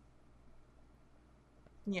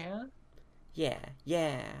 Yeah? Yeah.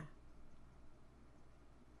 Yeah,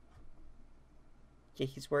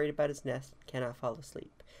 he's worried about his nest and cannot fall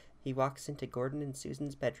asleep. He walks into Gordon and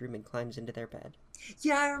Susan's bedroom and climbs into their bed.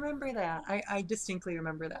 Yeah, I remember that. I distinctly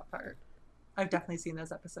remember that part. I've definitely seen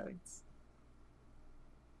those episodes.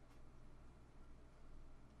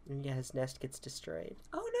 And yeah, his nest gets destroyed.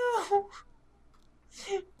 Oh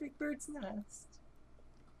no! Big Bird's nest.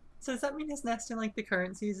 So does that mean his nest in like the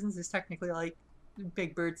current seasons is technically like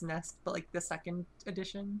Big Bird's nest, but like the second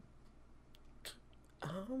edition?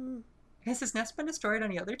 Has his nest been destroyed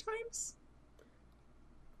any other times?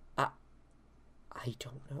 I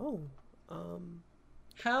don't know.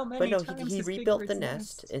 How many but no, times he has Big rebuilt the Bird's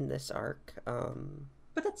nest in this arc.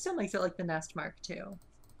 But that still makes it like the Nest Mark too.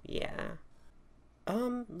 Yeah.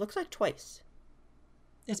 Looks like twice.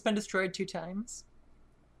 It's been destroyed 2 times.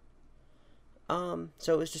 So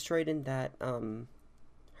it was destroyed in that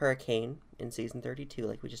hurricane in season 32,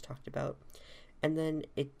 like we just talked about, and then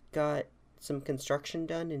it got some construction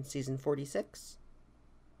done in season 46.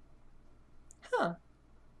 Huh.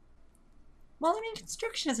 Well, I mean,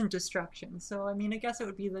 construction isn't destruction, so I mean, I guess it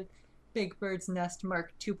would be the Big Bird's Nest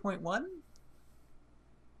Mark 2.1.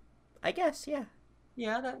 I guess, yeah.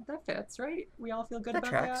 Yeah, that fits, right? We all feel good That about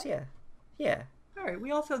tracks, that? yeah. Yeah. Alright,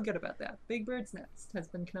 we all feel good about that. Big Bird's Nest has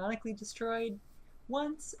been canonically destroyed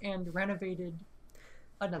once and renovated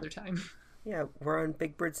another time. Yeah, we're on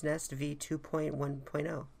Big Bird's Nest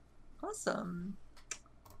V2.1.0. Awesome.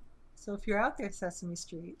 So if you're out there, Sesame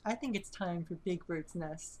Street, I think it's time for Big Bird's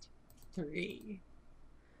Nest 3.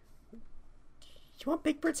 You want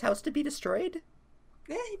Big Bird's house to be destroyed?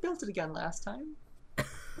 Yeah, he built it again last time.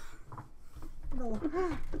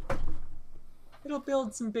 It'll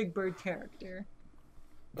build some Big Bird character.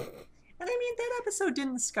 And I mean, that episode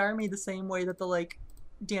didn't scar me the same way that the, like,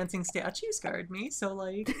 dancing statue scarred me. So,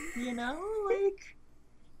 like, you know, like,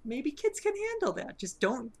 maybe kids can handle that. Just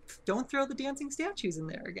don't throw the dancing statues in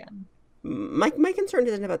there again. My concern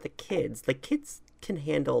isn't about the kids. Like, kids can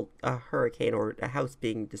handle a hurricane or a house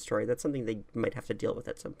being destroyed. That's something they might have to deal with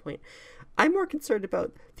at some point. I'm more concerned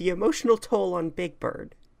about the emotional toll on Big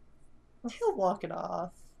Bird. He'll walk it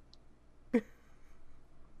off.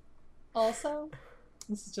 Also,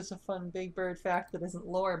 this is just a fun Big Bird fact that isn't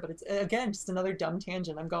lore, but it's again just another dumb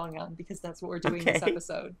tangent I'm going on because that's what we're doing this Okay.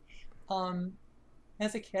 episode. Um,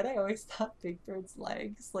 as a kid, I always thought Big Bird's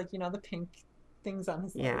legs, like the pink things on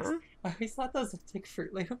his legs, Yeah. I always thought those looked like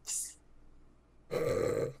Fruit Loops.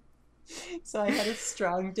 So I had a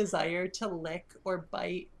strong desire to lick or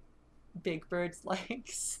bite Big Bird's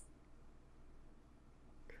legs,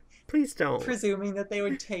 Please don't. presuming that they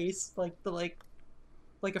would taste like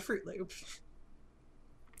a Fruit Loop.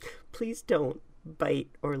 Please don't bite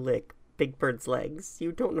or lick Big Bird's legs.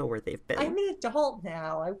 You don't know where they've I'm been. an adult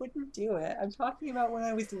now. I wouldn't do it. I'm talking about when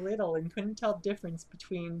I was little and couldn't tell the difference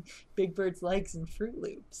between Big Bird's legs and Fruit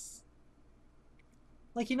Loops.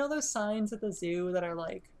 Like, those signs at the zoo that are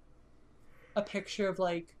like a picture of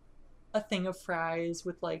like a thing of fries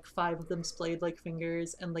with like five of them splayed like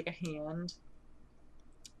fingers and like a hand,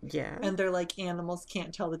 Yeah. and they're like animals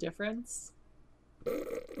can't tell the difference.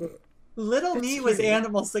 Little That's me was funny.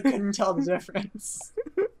 animals that couldn't tell the difference.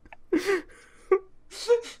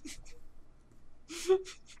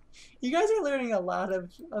 You guys are learning a lot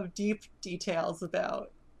of deep details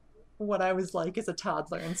about what I was like as a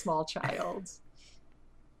toddler and small child.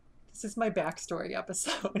 This is my backstory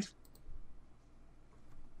episode.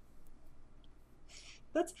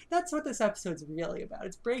 That's what this episode's really about.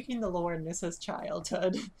 It's breaking the lore in Nissa's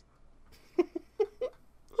childhood.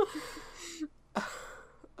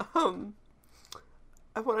 um,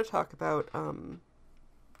 I want to talk about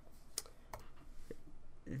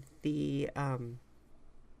the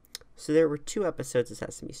So there were two episodes of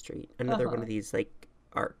Sesame Street. Another one Uh-huh. of these like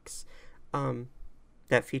arcs, um,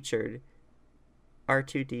 that featured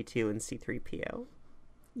R2D2 and C3PO.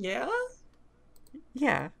 Yeah?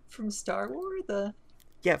 Yeah, From Star Wars? The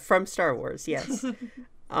yeah, from Star Wars. Yes.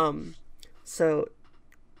 Um, so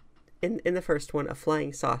in the first one, a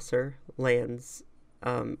flying saucer lands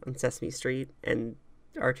on Sesame Street, and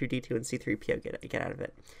R2D2 and C3PO get out of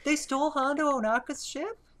it. They stole Hondo Onaka's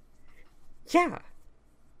ship? Yeah.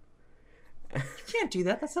 You can't do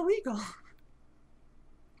that. That's illegal.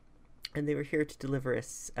 And they were here to deliver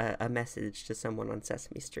a message to someone on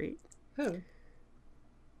Sesame Street. Who?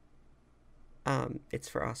 It's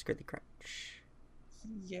for Oscar the Grouch.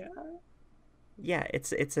 Yeah. Yeah,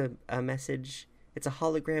 it's a message. It's a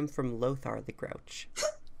hologram from Lothar the Grouch.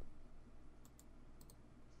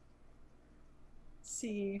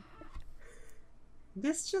 See,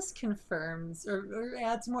 this just confirms or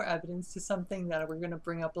adds more evidence to something that we're going to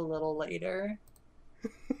bring up a little later.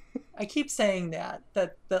 I keep saying that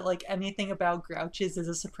like anything about Grouches is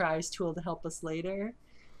a surprise tool to help us later,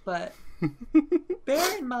 but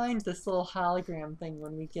bear in mind this little hologram thing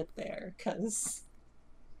when we get there, because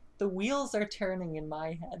the wheels are turning in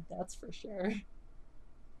my head, that's for sure.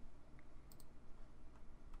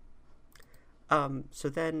 So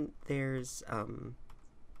then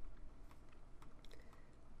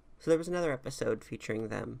so there was another episode featuring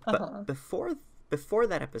them, Uh-huh. but before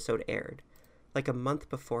that episode aired, like a month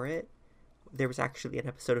before it, there was actually an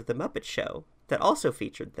episode of The Muppet Show that also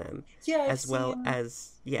featured them, Yeah, as well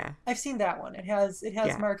as I've seen that one. It has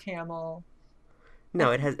Yeah. Mark Hamill.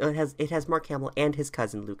 no, it has Mark Hamill and his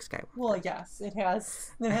cousin Luke Skywalker. Well, yes, it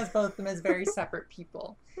has both of them as very separate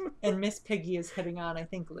people. And Miss Piggy is hitting on, I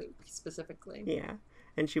think, Luke specifically. Yeah,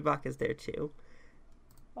 and Chewbacca's there too.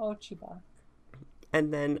 Oh, Chewbacca.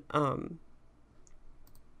 And then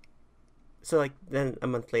so like then a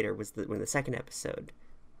month later was when the second episode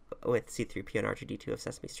with C3PO and R2D2 of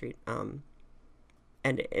Sesame Street. And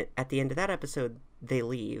at the end of that episode, they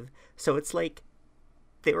leave. So it's like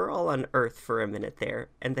they were all on Earth for a minute there,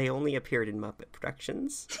 and they only appeared in Muppet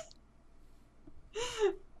Productions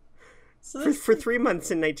So this, for 3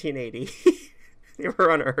 months in 1980. They were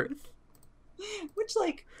on Earth. which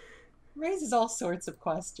like raises all sorts of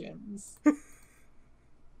questions.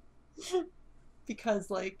 Because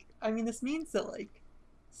like, I mean, this means that like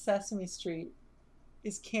Sesame Street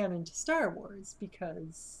is canon to Star Wars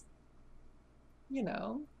because, you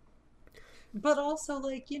know, but also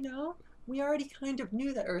like, we already kind of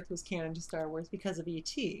knew that Earth was canon to Star Wars because of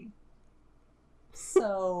E.T.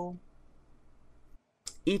 So,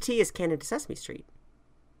 E.T. is canon to Sesame Street.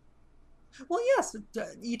 well, yes,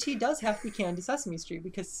 E.T. does have to be canon to Sesame Street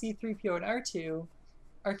because C-3PO and R2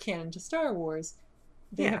 are canon to Star Wars.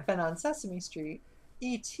 They Yeah. have been on Sesame Street.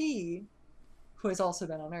 E.T., who has also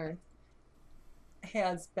been on Earth,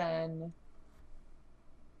 has been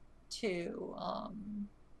to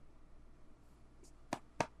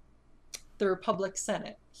the Republic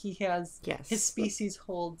Senate. He has his Yes. species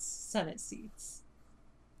holds Senate seats.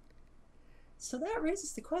 So that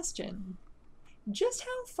raises the question: just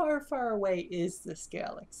how far away is this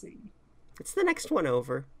galaxy? It's the next one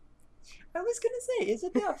over. I was gonna say, is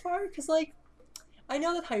it that far? Because like, I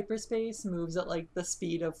know that hyperspace moves at like the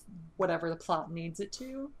speed of whatever the plot needs it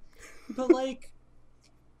to, but like,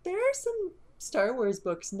 there are some Star Wars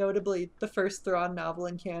books, notably the first Thrawn novel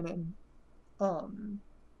in canon, um,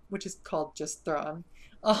 which is called just Thrawn,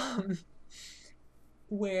 um,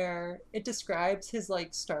 where it describes his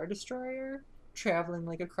like Star Destroyer traveling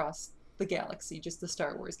like across the galaxy, just the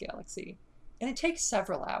Star Wars galaxy, and it takes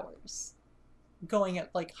several hours going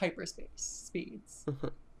at like hyperspace speeds,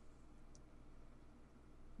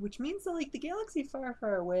 which means that like the galaxy far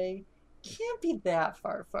away can't be that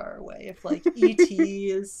far away if like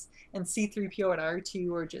ETs and C3PO and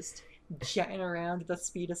R2 are just jetting around at the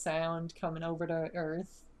speed of sound coming over to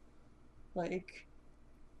Earth. Like,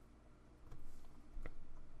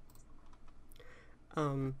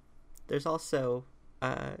 There's also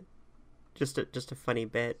just a funny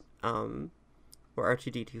bit where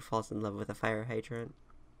R2D2 falls in love with a fire hydrant.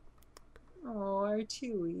 oh,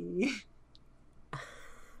 R2E.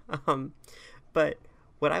 But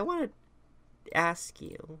what I want to ask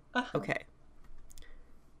you, Uh-huh. okay,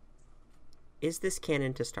 is this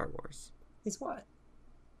canon to Star Wars? Is what?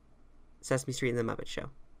 Sesame Street and the Muppet Show.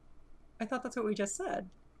 I thought that's what we just said.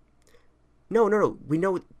 No. We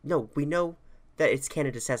know that it's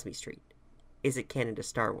canon to Sesame Street. Is it canon to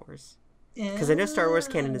Star Wars? Because I know Star Wars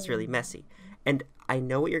canon is really messy. And I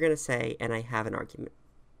know what you're going to say, and I have an argument.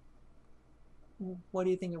 What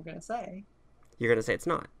do you think I'm going to say? You're going to say it's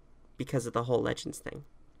not, because of the whole Legends thing.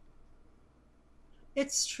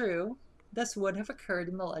 It's true. This would have occurred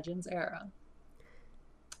in the Legends era.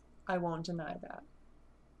 I won't deny that.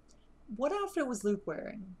 What outfit was Luke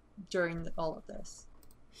wearing during all of this?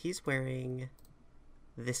 He's wearing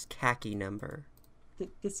this khaki number.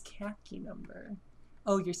 This khaki number.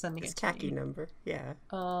 Oh, you're sending This it to khaki me. number, yeah.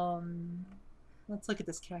 Let's look at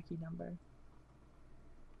this khaki number.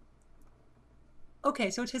 Okay,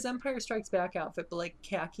 so it's his Empire Strikes Back outfit, but like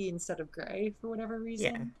khaki instead of gray for whatever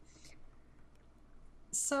reason. Yeah.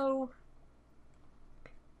 So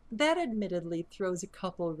that admittedly throws a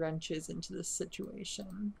couple wrenches into this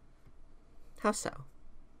situation. How so?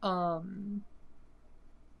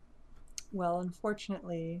 Well,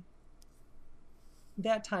 unfortunately,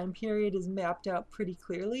 that time period is mapped out pretty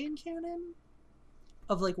clearly in canon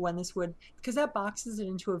of like when this would, because that boxes it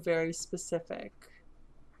into a very specific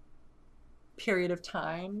period of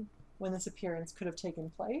time when this appearance could have taken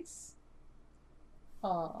place.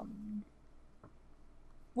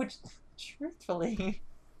 Which truthfully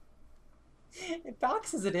it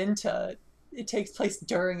boxes it into it takes place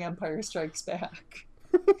during Empire Strikes Back.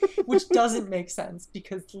 Which doesn't make sense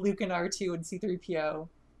because Luke and R2 and C3PO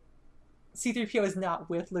is not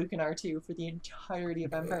with Luke and R2 for the entirety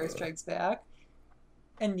of Empire Strikes Back,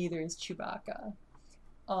 and neither is Chewbacca.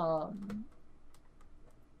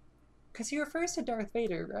 Because he refers to Darth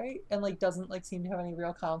Vader, right? And like doesn't like seem to have any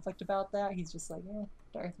real conflict about that. He's just like,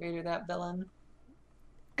 Darth Vader, that villain.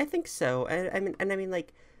 I think so. I mean,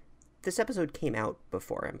 like, this episode came out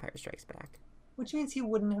before Empire Strikes Back. Which means he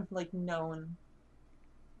wouldn't have like known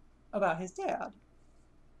about his dad.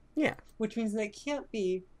 Yeah. Which means that it can't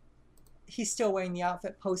be he's still wearing the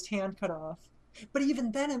outfit post hand cut off. But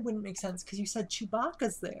even then it wouldn't make sense because you said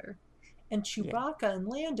Chewbacca's there. And Chewbacca and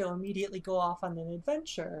Lando immediately go off on an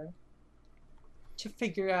adventure to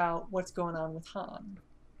figure out what's going on with Han.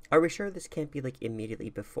 Are we sure this can't be like immediately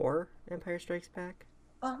before Empire Strikes Back?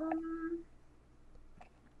 I'm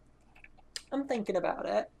thinking about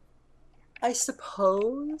it. I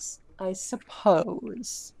suppose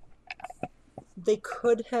they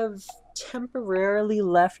could have temporarily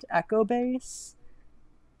left Echo Base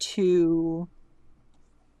to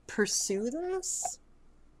pursue this.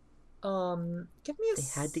 Give me a They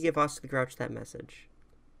had to give Oscar the Grouch that message.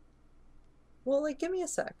 Well, like, give me a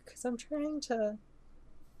sec, because I'm trying to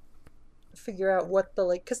figure out what the,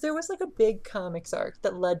 like, because there was, like, a big comics arc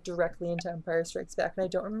that led directly into Empire Strikes Back, and I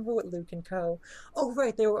don't remember what Luke and Co. Oh,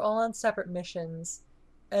 right, they were all on separate missions,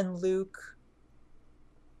 and Luke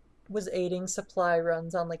was aiding supply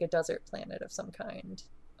runs on, like, a desert planet of some kind.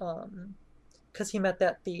 Because he met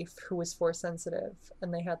that thief who was Force sensitive,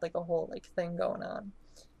 and they had, like, a whole, like, thing going on.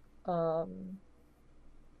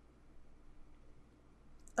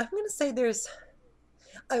 I'm gonna say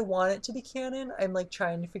I want it to be canon. I'm like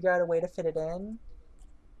trying to figure out a way to fit it in.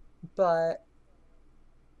 But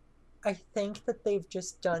I think that they've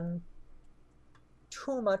just done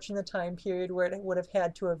too much in the time period where it would have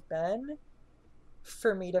had to have been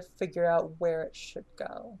for me to figure out where it should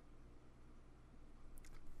go.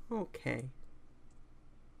 Okay.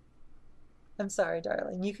 I'm sorry,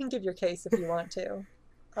 darling. You can give your case if you want to.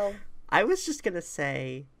 Oh, I was just gonna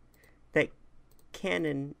say that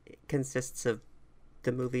canon consists of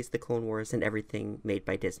the movies, the Clone Wars, and everything made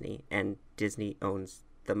by Disney, and Disney owns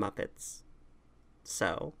the Muppets.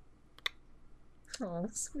 So, oh,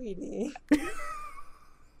 sweetie.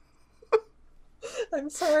 I'm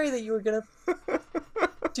sorry that you were gonna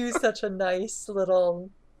do such a nice little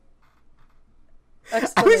I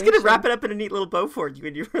was gonna explanation. wrap it up in a neat little bow for you,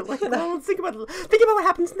 and you were like, "Well, let's think about what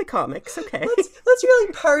happens in the comics." Okay. Let's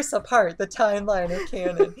really parse apart the timeline of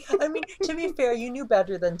canon. I mean, to be fair, you knew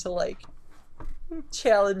better than to like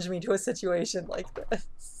challenge me to a situation like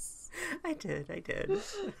this. I did.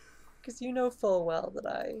 Because you know full well that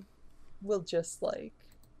I will just like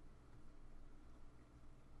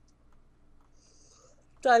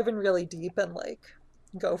dive in really deep and like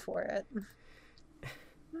go for it.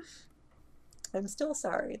 I'm still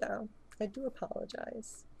sorry though. I do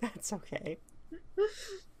apologize. That's okay.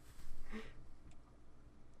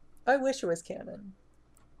 I wish it was canon.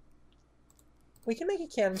 We can make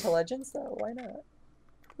it canon to Legends though. Why not?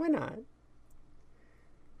 Why not?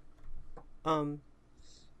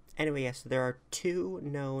 Anyway, yes, so there are 2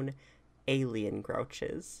 known alien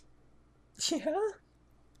Grouches. Yeah.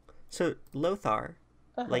 So Lothar,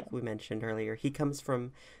 Uh-huh. like we mentioned earlier, he comes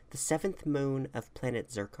from the 7th moon of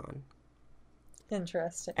planet Zircon.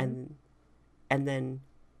 Interesting. And then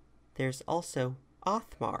there's also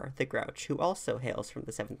Othmar the Grouch, who also hails from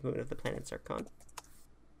the 7th moon of the planet Zircon.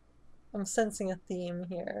 I'm sensing a theme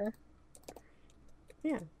here,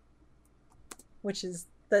 Yeah. which is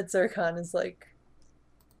that Zircon is like,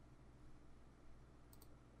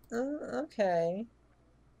 okay.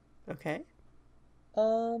 Okay.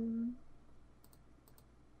 Um.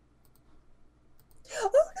 Oh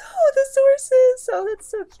no, the sources! Oh, that's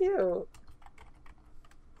so cute.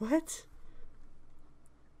 What?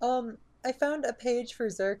 I found a page for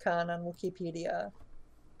Zircon on Wikipedia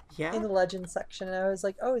Yeah? in the Legends section, and I was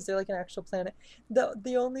like, oh, is there like an actual planet?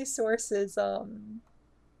 The only source is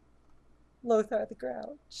Lothar the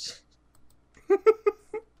Grouch.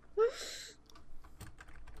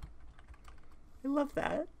 I love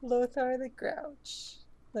that. Lothar the Grouch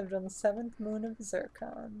lived on the 7th moon of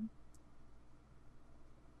Zircon.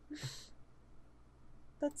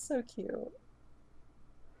 That's so cute.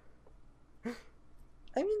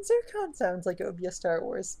 I mean, Zircon sounds like it would be a Star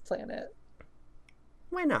Wars planet.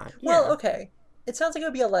 Why not? Well, Yeah. okay. It sounds like it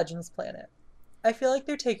would be a Legends planet. I feel like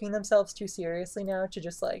they're taking themselves too seriously now to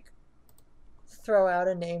just like throw out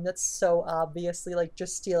a name that's so obviously like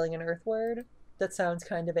just stealing an Earth word that sounds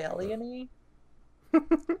kind of alien-y.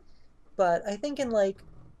 But I think in like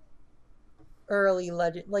early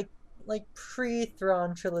legend, like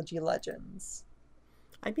pre-Thrawn trilogy Legends.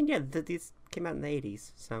 I mean, yeah, these came out in the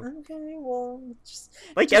 80s, so Okay, well,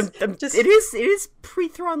 like just it is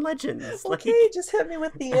pre-Thrawn Legends. okay. Like, Just hit me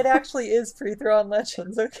with the. It actually is pre-Thrawn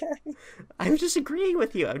Legends. Okay, I'm just agreeing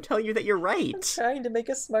with you. I'm telling you that you're I'm right. trying to make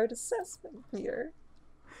a smart assessment here.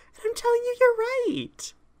 I'm telling you you're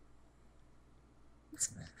right.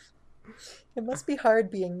 It must be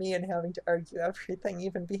hard being me and having to argue everything,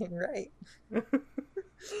 even being right.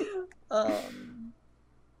 Um.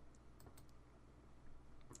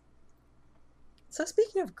 So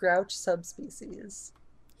speaking of grouch subspecies,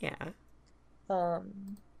 Yeah.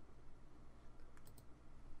 um,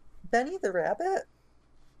 Benny the Rabbit.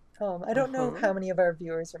 I don't know Uh-huh. how many of our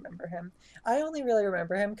viewers remember him. I only really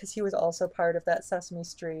remember him because he was also part of that Sesame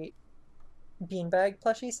Street beanbag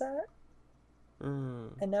plushie set.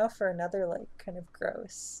 Mm. And now for another like kind of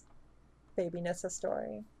gross baby Nissa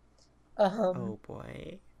story. Oh Um,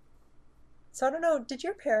 boy. so I don't know, did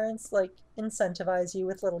your parents like incentivize you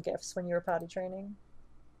with little gifts when you were potty training?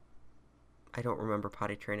 I don't remember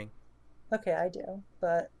potty training. Okay, I do,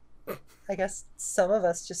 but I guess some of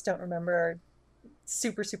us just don't remember our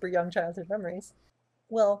super, super young childhood memories.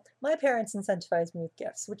 Well, my parents incentivized me with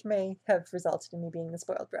gifts, which may have resulted in me being the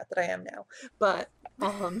spoiled brat that I am now. But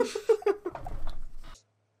um,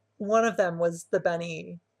 one of them was the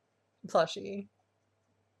Benny plushie.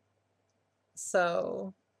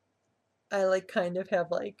 So I like kind of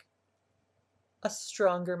have like a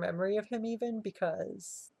stronger memory of him even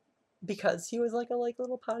because he was like a like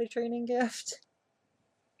little potty training gift.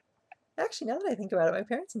 Actually, now that I think about it, my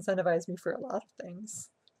parents incentivized me for a lot of things.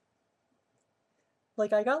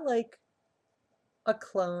 Like I got like a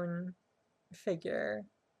clone figure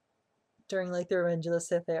during like the Revenge of the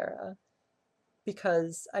Sith era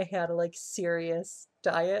because I had a like serious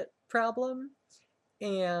diet problem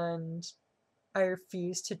and I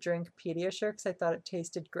refused to drink Pediasure because I thought it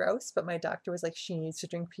tasted gross, but my doctor was like, she needs to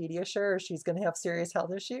drink Pediasure or she's going to have serious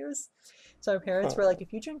health issues. So my parents were like, Oh.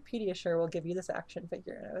 if you drink Pediasure, we'll give you this action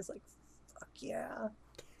figure. And I was like, fuck yeah.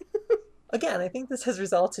 Again, I think this has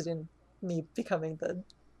resulted in me becoming the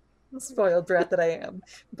spoiled brat that I am,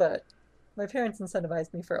 but my parents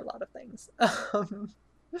incentivized me for a lot of things.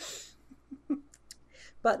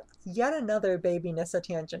 But yet another baby Nissa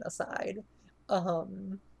tangent aside,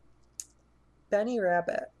 um, Benny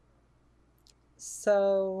Rabbit.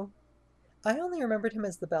 So I only remembered him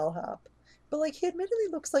as the bellhop, but like he admittedly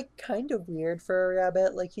looks like kind of weird for a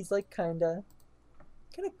rabbit. Like he's like kind of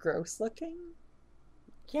gross looking.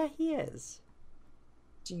 Yeah, he is.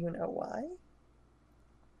 Do you know why?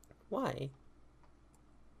 Why?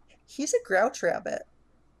 He's a grouch rabbit.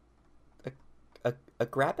 A, a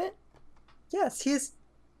grabbit? Yes, he's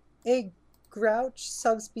a grouch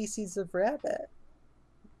subspecies of rabbit.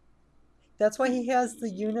 That's why he has the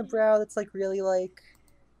unibrow that's like really like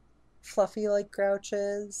fluffy like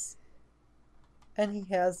grouches. And he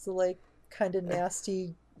has the like kind of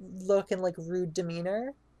nasty look and like rude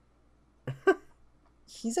demeanor.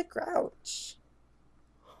 He's a grouch.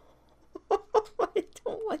 I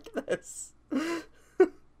don't like this.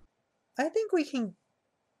 I think we can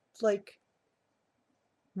like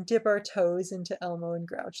dip our toes into Elmo and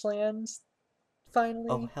Grouchland Oh,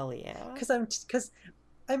 finally. hell yeah. Because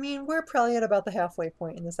I mean we're probably at about the halfway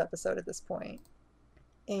point in this episode at this point,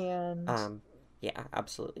 and Um, yeah,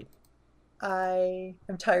 absolutely. I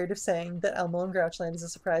am tired of saying that Elmo and Grouchland is a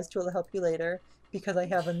surprise tool to help you later because I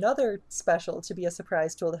have another special to be a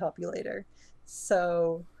surprise tool to help you later.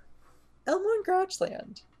 So Elmo and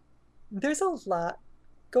Grouchland, there's a lot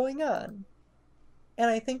going on. And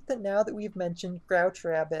I think that now that we've mentioned Grouch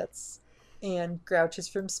Rabbits and Grouches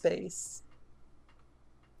from Space,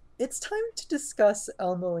 it's time to discuss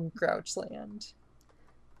Elmo and Grouchland.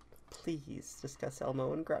 Please discuss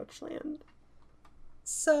Elmo and Grouchland.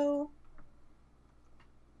 So,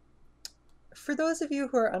 for those of you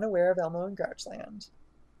who are unaware of Elmo and Grouchland,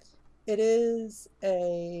 it is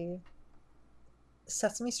a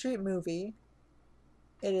Sesame Street movie.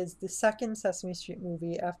 It is the second Sesame Street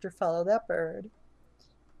movie after Follow That Bird,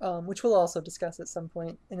 which we'll also discuss at some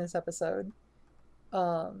point in this episode.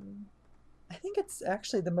 I think it's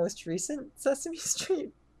actually the most recent Sesame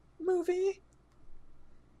Street movie.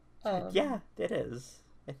 Yeah, it is,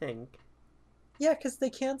 I think. Yeah, because they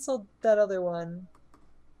canceled that other one,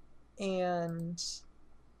 and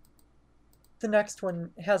the next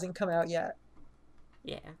one hasn't come out yet.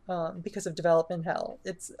 Yeah. Because of development hell.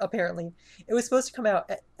 It's apparently it was supposed to come out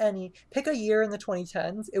at pick a year in the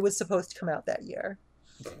 2010s. It was supposed to come out that year.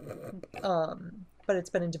 But it's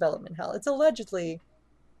been in development hell. It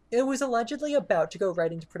was allegedly about to go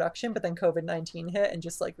right into production, but then COVID-19 hit and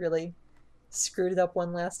just like really screwed it up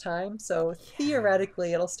one last time. So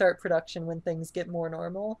theoretically, it'll start production when things get more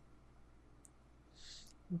normal.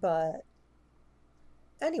 But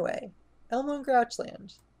anyway, Elmo and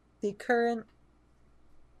Grouchland, the current,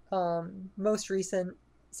 most recent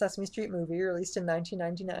Sesame Street movie released in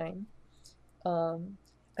 1999.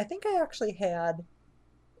 I think I actually had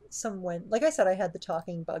like I said, I had the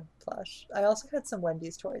talking bug plush. I also had some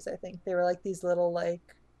Wendy's toys, I think. They were like these little like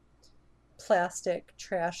plastic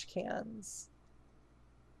trash cans.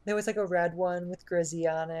 There was like a red one with Grizzy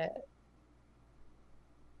on it.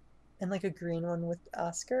 And like a green one with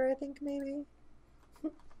Oscar, I think maybe.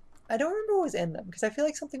 I don't remember what was in them because I feel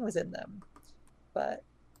like something was in them. But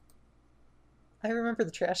I remember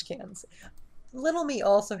the trash cans. Little me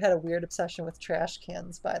also had a weird obsession with trash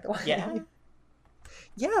cans, by the way. Yeah?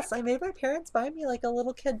 Yes, I made my parents buy me like a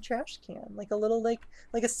little kid trash can, like a little like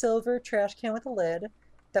a silver trash can with a lid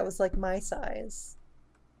that was like my size.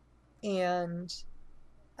 And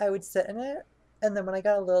I would sit in it, and then when I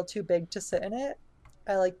got a little too big to sit in it,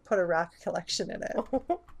 I like put a rock collection in it.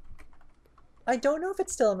 I don't know if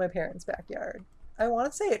it's still in my parents' backyard. I want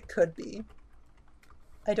to say it could be.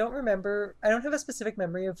 I don't remember. I don't have a specific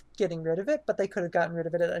memory of getting rid of it, but they could have gotten rid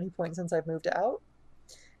of it at any point since I've moved out.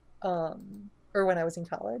 Or when I was in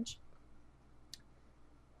college.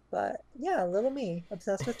 But yeah, little me,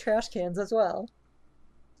 obsessed with trash cans as well.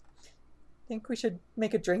 I think we should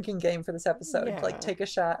make a drinking game for this episode. Yeah. Like take a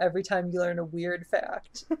shot every time you learn a weird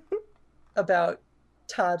fact about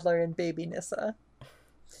toddler and baby Nissa.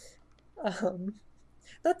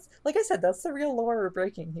 That's like I said, that's the real lore we're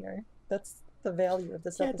breaking here. That's the value of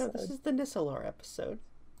this episode. No, this is the Nissa lore episode.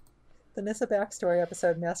 The Nissa backstory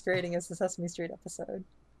episode masquerading as the Sesame Street episode.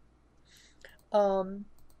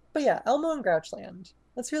 But yeah, Elmo and Grouchland.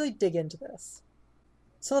 Let's really dig into this.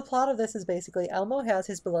 So the plot of this is basically Elmo has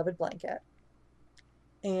his beloved blanket,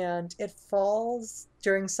 and it falls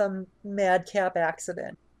during some madcap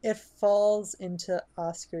accident. It falls into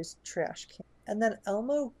Oscar's trash can. And then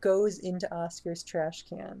Elmo goes into Oscar's trash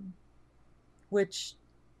can, which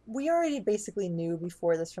we already basically knew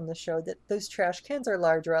before this from the show that those trash cans are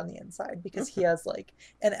larger on the inside because he Mhm. has like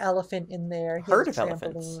an elephant in there, he has a Herd of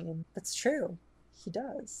elephants. trampoline. That's true. He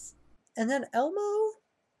does. And then Elmo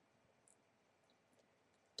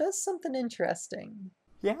does something interesting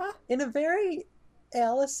Yeah? in a very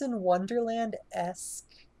Alice in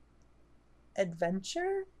Wonderland-esque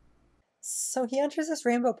adventure. So he enters this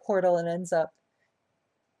rainbow portal and ends up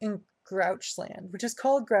in Grouchland, which is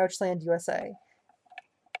called Grouchland, USA.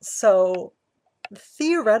 So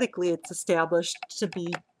theoretically, it's established to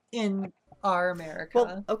be in our Well,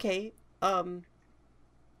 America. okay.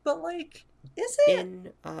 But, like, is it?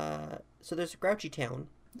 In so there's Grouchy Town.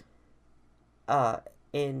 Uh,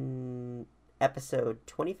 in episode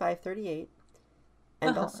 2538, Uh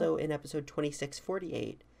and huh. also in episode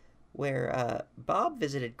 2648, where Bob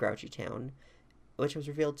visited Grouchy Town, which was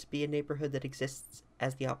revealed to be a neighborhood that exists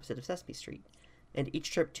as the opposite of Sesame Street. And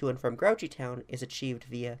each trip to and from Grouchy Town is achieved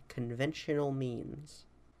via conventional means.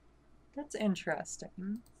 That's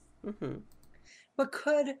interesting. Mm-hmm. But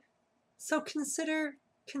could. So consider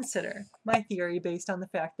my theory based on the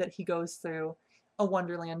fact that he goes through a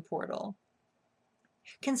Wonderland portal.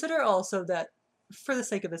 Consider also that, for the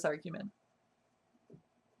sake of this argument,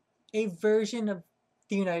 a version of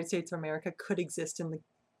the United States of America could exist in the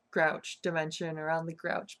Grouch dimension or on the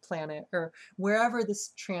Grouch planet or wherever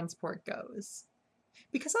this transport goes.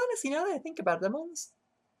 Because honestly, now that I think about it, I'm almost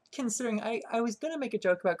considering I was gonna make a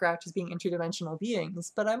joke about Grouches being interdimensional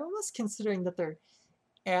beings, but I'm almost considering that they're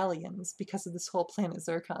aliens because of this whole planet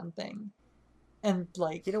Zircon thing. And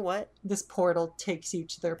like You know what? this portal takes you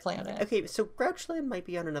to their planet. Okay, so Grouchland might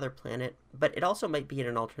be on another planet, but it also might be in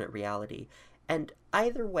an alternate reality. And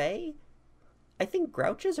either way, I think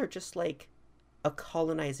grouches are just like a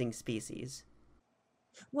colonizing species.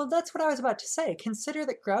 Well, that's what I was about to say. Consider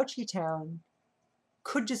that Grouchy Town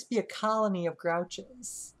could just be a colony of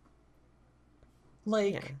grouches. Yeah.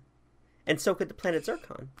 Like, And so could the planet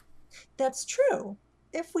Zircon. that's true.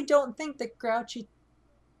 If we don't think that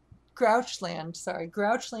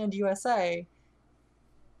Grouchland, USA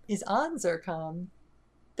is on Zircon,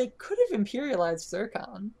 they could have imperialized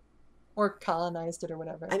Zircon or colonized it or I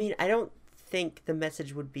whatever. mean, I don't think the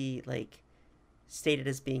message would be like stated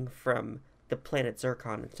as being from the planet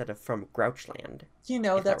Zircon instead of from Grouchland, You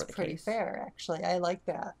know, if that that's were the pretty case. fair, actually. I like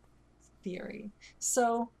that theory.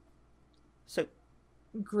 So, So,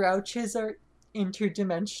 grouches are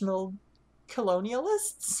interdimensional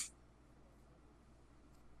colonialists?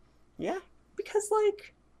 yeah. Because,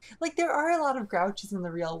 like there are a lot of grouches in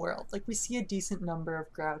the real world. Like, we see a decent number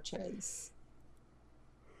of grouches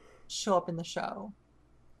show up in the show.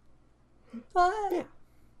 But Yeah.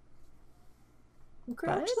 But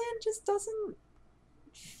Grouchland just doesn't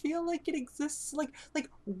feel like it exists. Like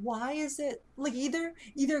why is it like either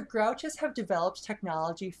grouches have developed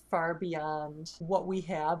technology far beyond what we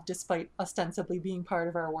have despite ostensibly being part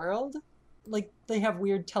of our world, like they have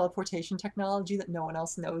weird teleportation technology that no one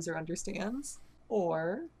else knows or understands,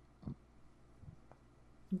 or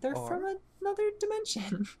they're from or another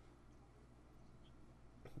dimension.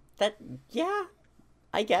 that yeah,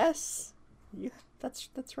 I guess. Yeah, that's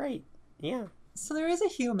right. Yeah. So there is a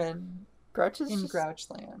human Grouch is in just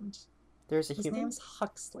Grouchland. there's a His human name's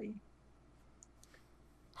Huxley.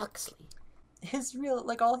 Huxley. His real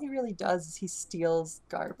like all he really does is he steals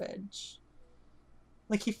garbage.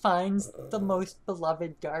 Like he finds the most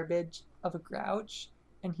beloved garbage of a grouch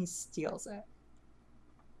and he steals it.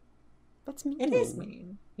 That's It is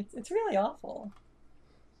mean. mean. It's really awful.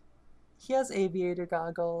 He has aviator I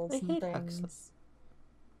goggles and hate Huxley. things.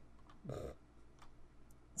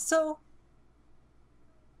 So,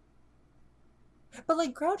 but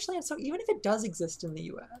like Grouchland, so even if it does exist in the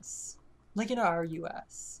US, like in our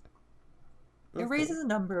US, it Mm-hmm. raises a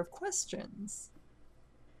number of questions.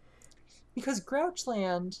 Because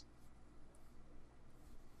Grouchland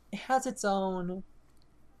has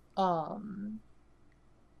um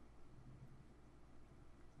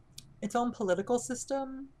its own political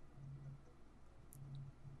system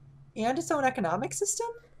and its own economic system.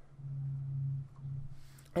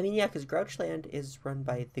 I mean, yeah, because Grouchland is run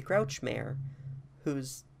by the Grouch Mayor,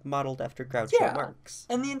 who's modeled after Groucho Yeah. Marx.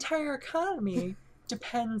 And the entire economy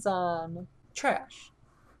depends on trash.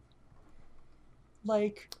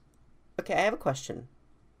 Like, Okay, I have a question.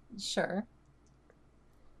 sure.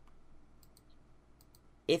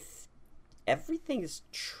 If everything is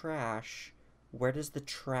trash, where does the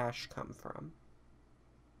trash come from?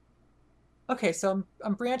 Okay, so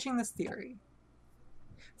I'm branching this theory.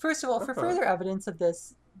 First of all, for Uh-huh. further evidence of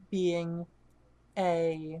this being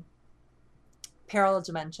a parallel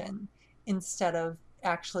dimension instead of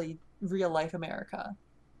actually real life America,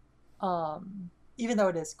 even though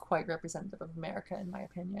it is quite representative of America, in my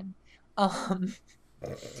opinion. Um,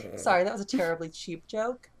 sorry, that was a terribly cheap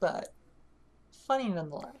joke, but funny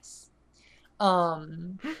nonetheless.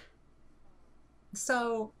 Um,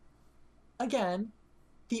 so, again,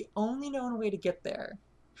 the only known way to get there,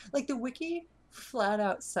 like the wiki flat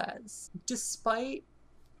out says, despite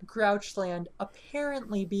Grouchland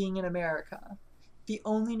apparently being in America, the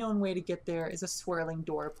only known way to get there is a swirling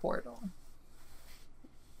door portal.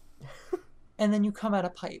 And then you come out a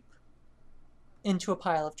pipe into a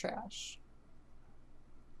pile of trash.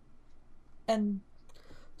 And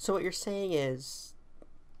So what you're saying is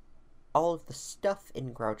all of the stuff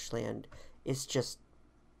in Grouchland is just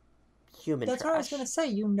human that's what I was going to trash.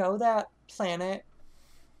 say. You know that planet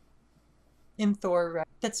in Thor, right?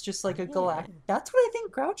 That's just Oh like a yeah. galactic. That's what I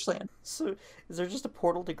think Grouchland. So is there just a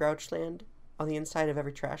portal to Grouchland on the inside of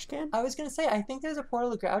every trash can? I was going to say, I think there's a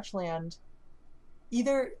portal to Grouchland.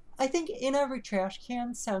 Either, I think in every trash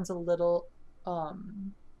can sounds a little,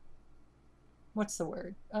 what's the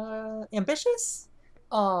word? Ambitious?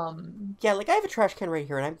 Yeah, like I have a trash can right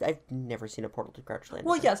here, and I've never seen a portal to Grouchland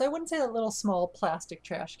Well, in it. yes, I wouldn't say that little small plastic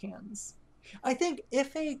trash cans. I think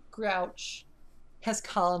if a grouch has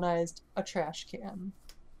colonized a trash can,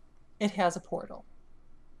 it has a portal.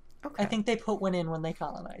 I Okay. think they put one in when they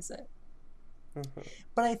colonize it. Hmm.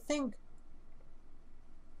 But I think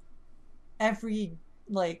every,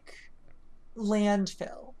 like,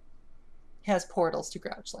 landfill has portals to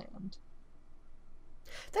Grouchland.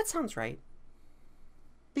 That sounds right.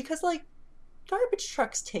 Because, like, garbage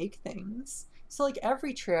trucks take things. So, like,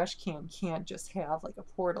 every trash can can't just have, like, a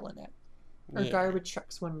portal in it, or Yeah. garbage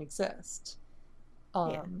trucks wouldn't exist.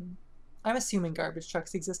 Yeah. Um, I'm assuming garbage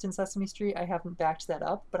trucks exist in Sesame Street. I haven't backed that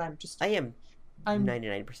up, but I am I'm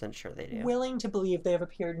 99% sure they do. willing to believe they have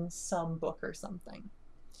appeared in some book or something.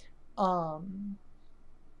 Um,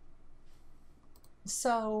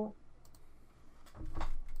 so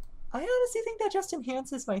I honestly think that just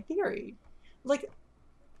enhances my theory. Like,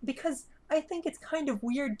 because I think it's kind of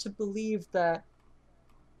weird to believe that,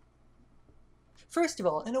 first of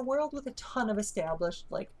all, in a world with a ton of established,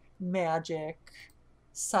 like, magic,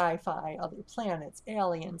 sci fi, other planets,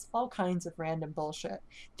 aliens, all kinds of random bullshit,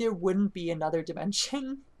 there wouldn't be another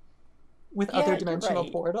dimension with other Yeah, you're dimensional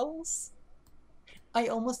right. portals. I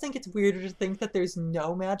almost think it's weirder to think that there's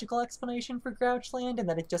no magical explanation for Grouchland and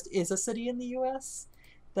that it just is a city in the US.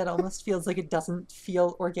 That almost feels like it doesn't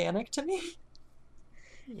feel organic to me.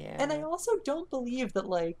 And I Yeah. also don't believe that,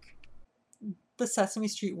 like, the Sesame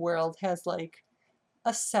Street world has, like,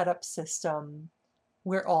 a setup system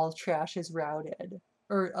where all trash is routed,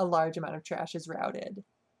 or a large amount of trash is routed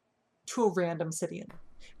to a random city.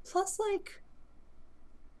 Plus, like,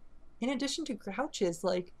 in addition to grouches,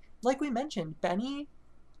 like we mentioned, Benny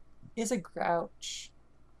is a grouch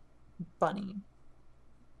bunny.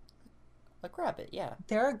 Like rabbit, yeah.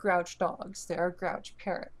 There are grouch dogs. There are grouch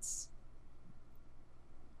parrots.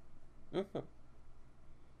 Hmm.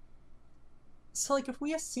 So, like, if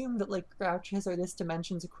we assume that, like, grouches are this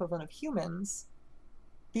dimension's equivalent of humans,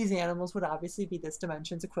 these animals would obviously be this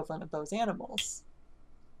dimension's equivalent of those animals.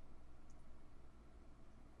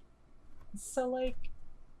 So, like,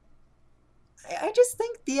 I just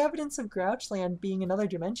think the evidence of Grouchland being another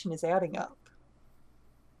dimension is adding up.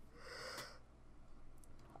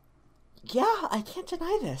 Yeah, I can't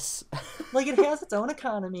deny this. Like, it has its own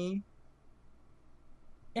economy.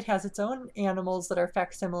 It has its own animals that are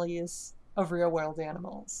facsimiles of real world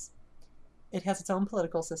animals. It has its own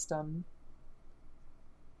political system.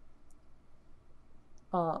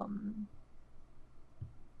 Um,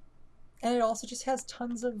 and it also just has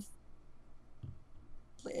tons of.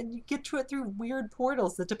 And you get to it through weird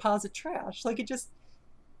portals that deposit trash. Like, it just.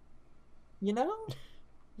 You know?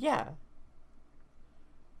 Yeah.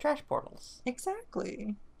 Trash portals.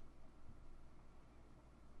 Exactly.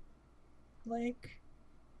 Like.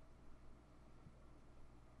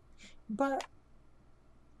 But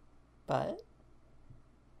But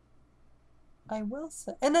I will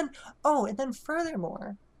say. And then. Oh, and then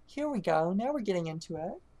furthermore. Here we go. Now we're getting into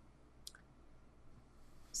it.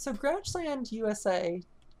 So, Grouchland, USA,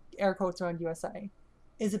 air quotes around USA,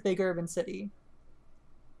 is a big urban city.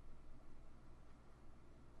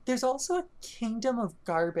 There's also a kingdom of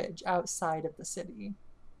garbage outside of the city.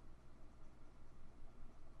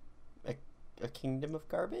 a, a kingdom of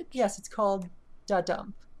garbage? Yes, it's called Da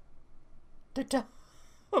Dump. The dump.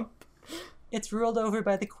 It's ruled over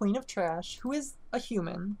by the Queen of Trash, who is a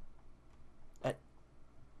human. Uh,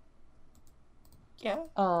 Yeah.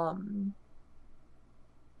 Um,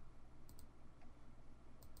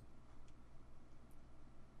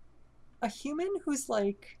 a human who's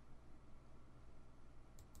like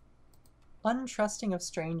untrusting of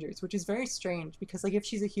strangers, which is very strange because like if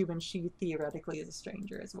she's a human, she theoretically is a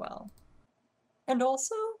stranger as well. And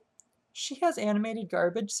also, she has animated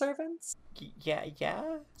garbage servants. Yeah,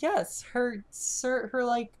 yeah. Yes, her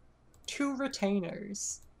like two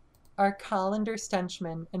retainers are colander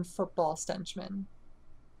stenchmen and football stenchmen.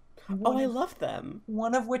 Oh, One I of love them.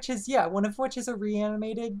 one of which is yeah, one of which is a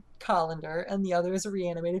reanimated colander and the other is a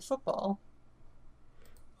reanimated football.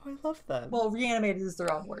 Oh, I love them. Well, reanimated is the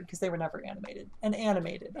wrong word because they were never animated. And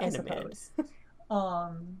animated, I Animated. suppose.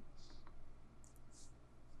 Um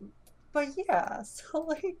but yeah, so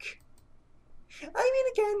like I mean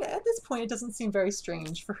again, at this point it doesn't seem very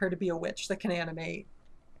strange for her to be a witch that can animate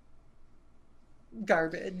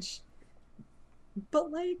garbage.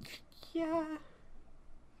 But like Yeah.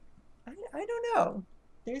 I don't know.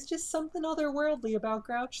 There's just something otherworldly about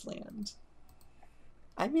Grouchland.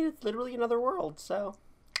 I mean, it's literally another world, so.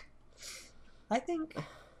 I think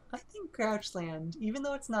I think Grouchland, even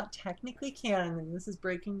though it's not technically canon, and this is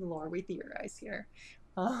breaking the lore we theorize here,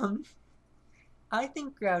 um, I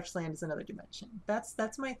think Grouchland is another dimension. That's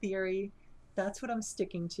my theory. That's what I'm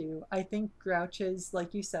sticking to. I think grouches,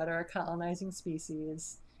 like you said, are a colonizing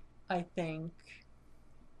species. I think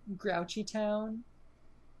Grouchy Town.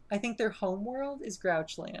 I think their homeworld is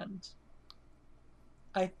Grouchland.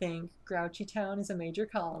 I think Grouchy Town is a major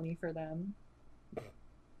colony for them.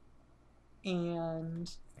 And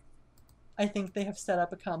I think they have set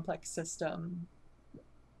up a complex system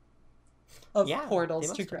of Yeah, they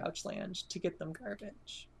portals to must have. Grouchland to get them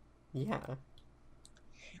garbage. Yeah.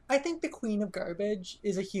 I think the Queen of Garbage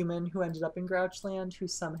is a human who ended up in Grouchland who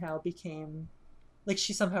somehow became, like,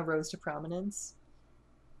 she somehow rose to prominence.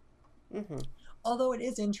 Mm-hmm. Although it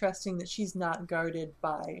is interesting that she's not guarded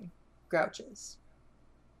by grouches.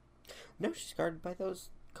 No, she's guarded by those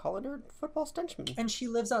collared football stenchmen. And she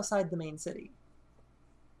lives outside the main city.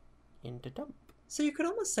 In the dump. So you could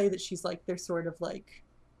almost say that she's like their sort of like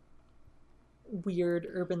weird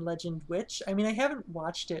urban legend witch. I mean, I haven't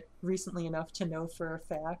watched it recently enough to know for a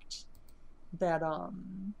fact that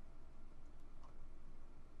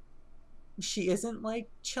she isn't like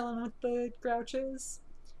chilling with the grouches,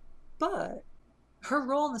 but her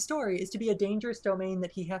role in the story is to be a dangerous domain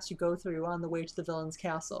that he has to go through on the way to the villain's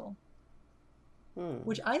castle,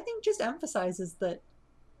 which I think just emphasizes that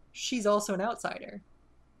she's also an outsider.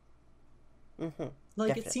 Mm-hmm. Like,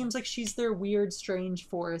 Definitely. it seems like she's their weird, strange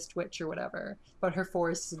forest witch or whatever, but her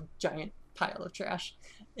forest is a giant pile of trash.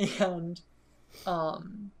 And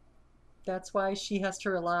that's why she has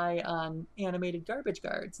to rely on animated garbage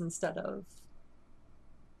guards instead of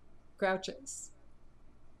grouches.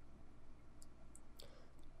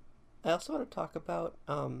 I also want to talk about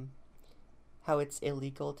how it's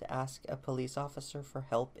illegal to ask a police officer for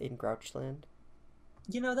help in Grouchland.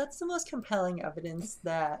 You know, that's the most compelling evidence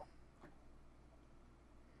that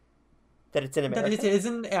That it's in that it America? is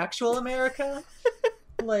in actual America.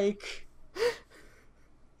 Like,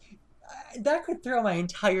 that could throw my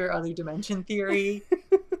entire other dimension theory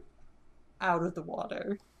out of the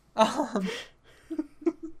water. Um,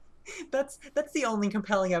 that's the only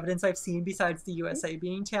compelling evidence I've seen besides the USA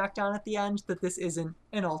being tacked on at the end that this isn't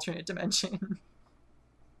an alternate dimension.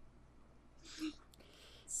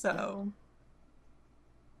 So,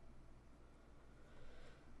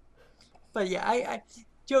 but yeah, I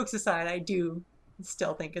jokes aside, I do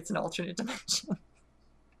still think it's an alternate dimension.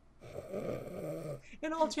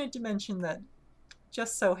 An alternate dimension that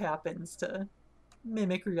just so happens to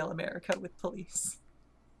mimic real America with police.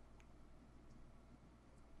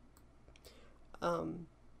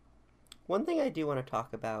 One thing I do want to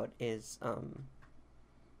talk about is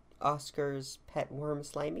Oscar's pet worm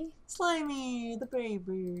Slimy. Slimy, the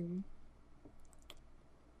baby.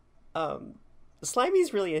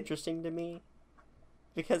 Slimy's really interesting to me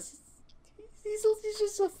because he's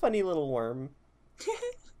just a funny little worm.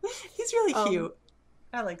 He's really cute.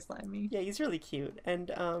 I like Slimy. Yeah, he's really cute,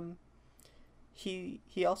 and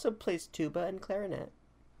he also plays tuba and clarinet,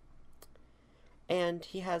 and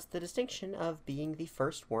he has the distinction of being the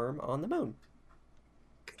first worm on the moon.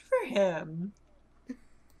 Good for him.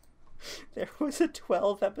 There was a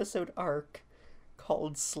 12-episode arc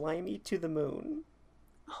called Slimy to the Moon,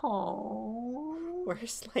 Aww. where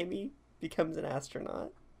Slimy becomes an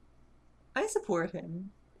astronaut. I support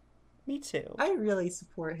him. Me too. I really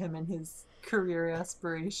support him in his career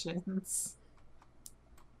aspirations.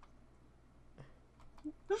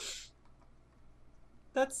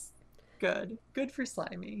 That's good. Good for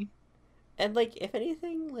Slimy. And like, if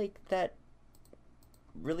anything, like that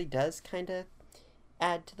really does kind of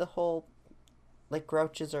add to the whole, like,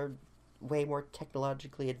 Grouches are way more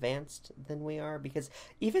technologically advanced than we are, because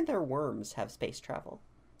even their worms have space travel.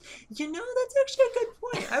 That's actually a good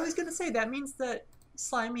point. I was gonna say that means that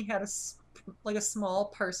Slimy had like a small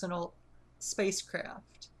personal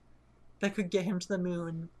spacecraft that could get him to the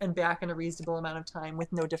moon and back in a reasonable amount of time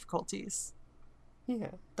with no difficulties.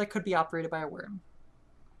 Yeah. That could be operated by a worm.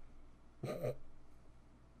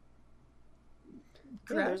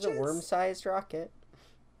 Yeah, there's a Grouches? worm-sized rocket.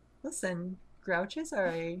 Listen, Grouches are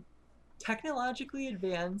a technologically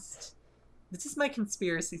advanced. This is my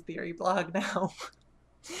conspiracy theory blog now.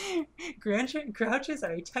 Grouches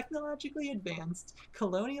are a technologically advanced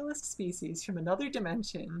colonialist species from another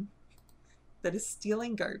dimension that is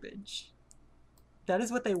stealing garbage. That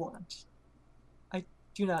is what they want. I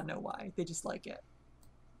do not know why. They just like it.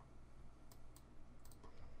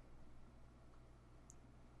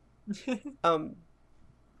 Um,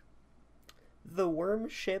 the worm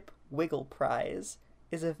ship Wiggle Prize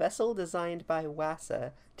is a vessel designed by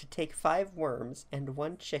WASA to take 5 worms and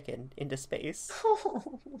 1 chicken into space.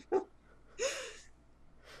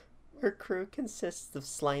 Her crew consists of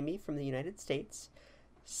Slimy from the United States,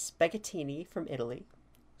 Spaghettini from Italy,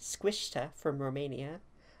 Squishta from Romania,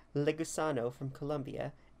 Legusano from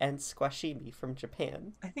Colombia, and Squashimi from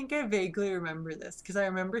Japan. I think I vaguely remember this because I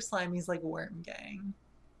remember Slimy's like worm gang.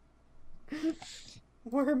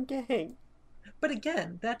 Worm gang. But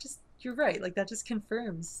again, that just, you're right, like that just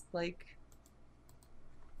confirms like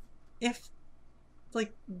if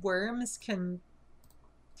like worms can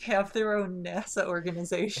have their own NASA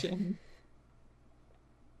organization,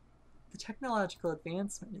 the technological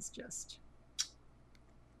advancement is just,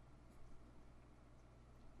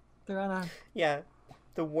 they're on a, Yeah,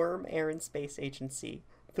 the Worm Air and Space Agency,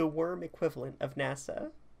 the worm equivalent of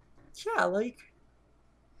NASA. yeah, like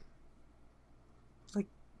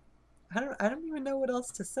I don't even know what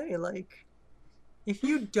else to say. Like if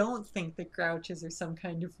you don't think that grouches are some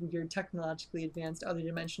kind of weird technologically advanced other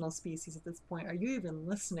dimensional species at this point, are you even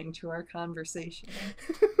listening to our conversation?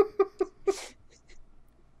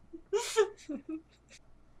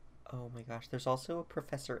 Oh my gosh, there's also a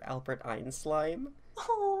Professor Albert Einstein,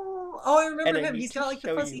 Oh, I and remember I him. need He's to got like the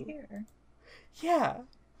show fuzzy you. hair. Yeah.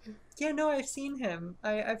 Yeah, no, I've seen him.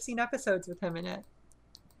 I've seen episodes with him in it.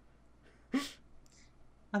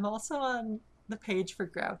 I'm also on the page for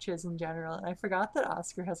grouches in general, and I forgot that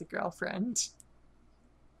Oscar has a girlfriend,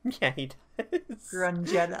 Yeah, he does.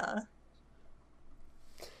 Grungetta.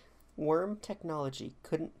 Worm technology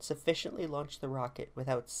couldn't sufficiently launch the rocket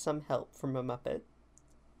without some help from a Muppet.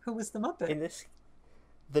 Who was the Muppet? In this,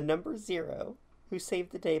 the number 0, who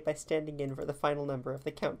saved the day by standing in for the final number of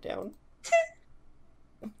the countdown.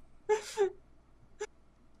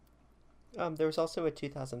 There was also a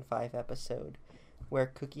 2005 episode where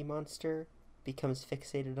Cookie Monster becomes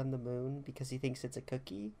fixated on the moon because he thinks it's a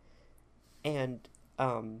cookie, and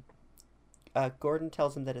um, Gordon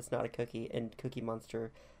tells him that it's not a cookie, and Cookie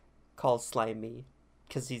Monster calls Slimy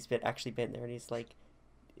because he's actually been there, and he's like,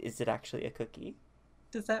 "Is it actually a cookie?"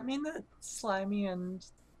 Does that mean that Slimy and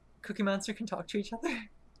Cookie Monster can talk to each other?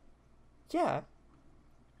 Yeah.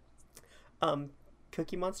 Um,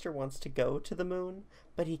 Cookie Monster wants to go to the moon,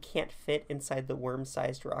 but he can't fit inside the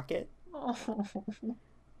worm-sized rocket, Oh,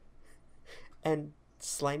 and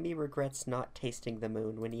Slimy regrets not tasting the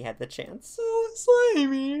moon when he had the chance. oh,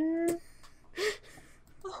 Slimy.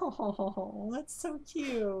 Oh, that's so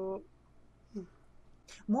cute.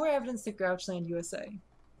 More evidence that Grouchland, USA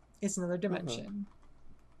is another Mm-hmm. dimension.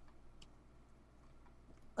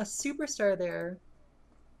 A superstar there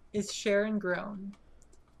is Sharon Groan,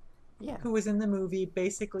 Yeah. who was in the movie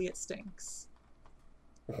Basically It Stinks,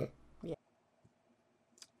 Yeah.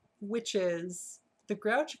 which is the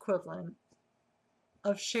Grouch equivalent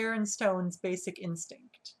of Sharon Stone's Basic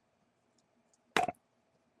Instinct.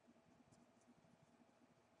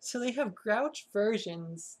 So they have Grouch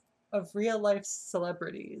versions of real life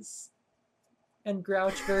celebrities and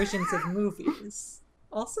Grouch versions of movies.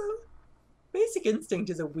 Also, Basic Instinct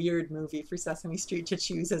is a weird movie for Sesame Street to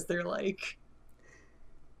choose as their like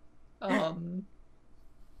um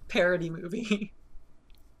parody movie.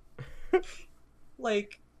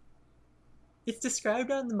 Like it's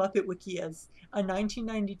described on the Muppet Wiki as a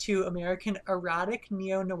 1992 American erotic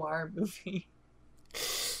neo-noir movie.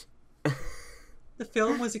 The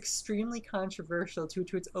film was extremely controversial due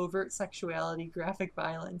to its overt sexuality, graphic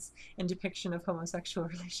violence, and depiction of homosexual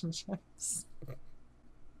relationships.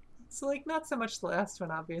 So, like, not so much the last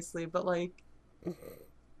one, obviously, but like,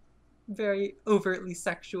 very overtly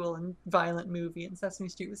sexual and violent movie. And Sesame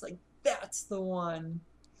Street was like, that's the one.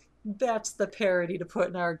 That's the parody to put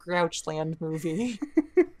in our Grouchland movie.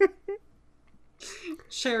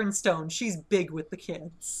 Sharon Stone, she's big with the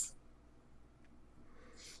kids.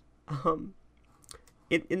 Um,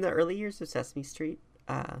 in the early years of Sesame Street,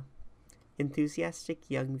 uh, enthusiastic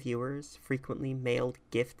young viewers frequently mailed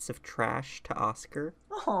gifts of trash to Oscar,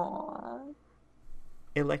 Aww.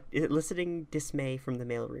 eliciting dismay from the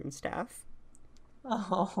mailroom staff.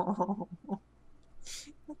 Oh.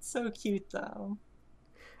 That's so cute, though.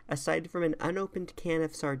 Aside from an unopened can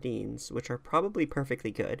of sardines, which are probably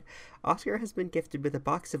perfectly good, Oscar has been gifted with a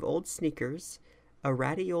box of old sneakers, a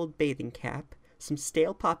ratty old bathing cap, some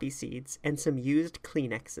stale poppy seeds, and some used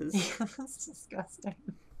Kleenexes. That's disgusting.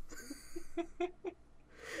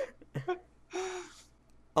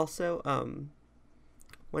 Also,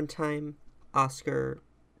 one time Oscar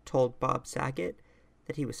told Bob Saget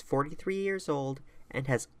that he was 43 years old and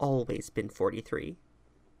has always been 43.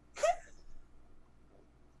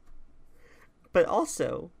 But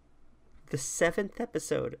also, the 7th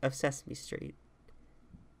episode of Sesame Street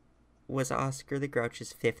was Oscar the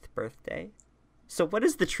Grouch's 5th birthday. So what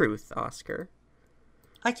is the truth, Oscar?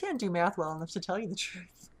 I can't do math well enough to tell you the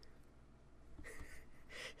truth.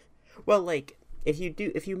 Well, like, if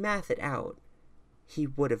you math it out, he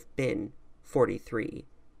would have been 43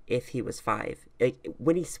 if he was 5. Like,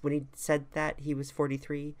 when he said that he was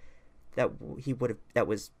 43, that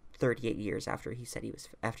was 38 years after he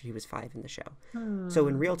was 5 in the show. So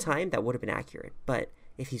in real time, that would have been accurate. But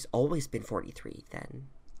if he's always been 43, then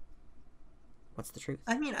what's the truth?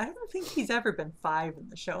 I mean, I don't think he's ever been 5 in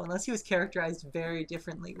the show, unless he was characterized very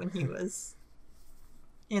differently when he was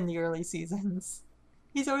in the early seasons.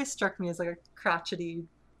 He's always struck me as like a crotchety,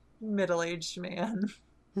 middle-aged man.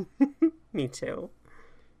 Me too.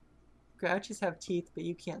 Grouches have teeth, but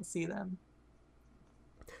you can't see them.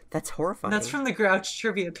 That's horrifying. That's from the Grouch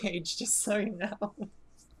trivia page, just so you know.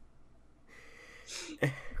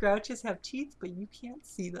 Grouches have teeth, but you can't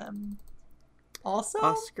see them. Also,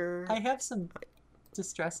 Oscar. I have some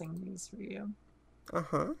distressing news for you.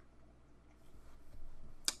 Uh-huh.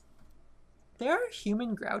 There are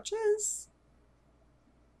human Grouches?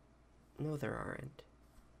 No, there aren't.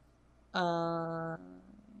 Yeah,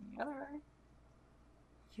 there are.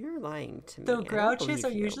 You're lying to me. Though I don't Grouches believe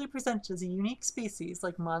are you. usually presented as a unique species,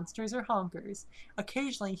 like monsters or honkers,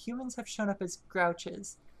 occasionally humans have shown up as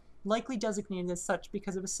Grouches, likely designated as such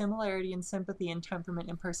because of a similarity in sympathy and temperament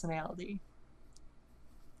and personality.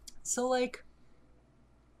 So, like,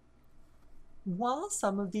 while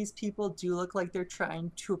some of these people do look like they're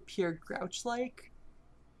trying to appear Grouch-like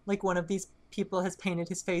one of these people has painted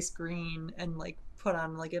his face green and, like, put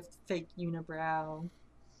on, like, a fake unibrow.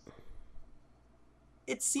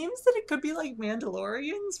 It seems that it could be like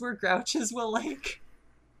Mandalorians, where Grouches will, like,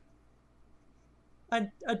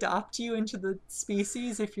 adopt you into the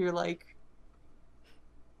species if you're, like,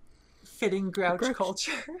 fitting Grouch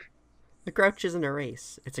culture. The Grouch isn't a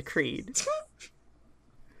race. It's a creed.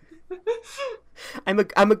 I'm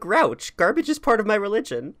a Grouch. Garbage is part of my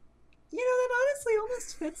religion. You know, that honestly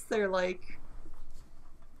almost fits their, like,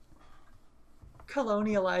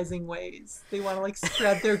 colonializing ways. They want to, like,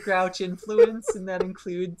 spread their Grouch influence, and that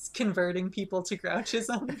includes converting people to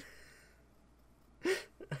Grouchism.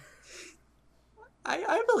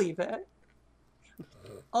 I believe it.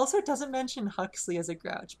 Also, it doesn't mention Huxley as a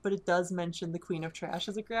Grouch, but it does mention the Queen of Trash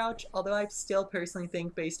as a Grouch, although I still personally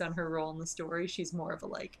think, based on her role in the story, she's more of a,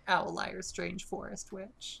 like, outlier strange forest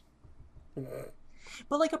witch.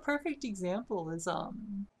 But, like, a perfect example is,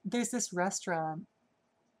 there's this restaurant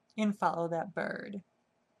in Follow That Bird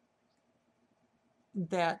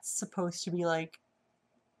that's supposed to be, like,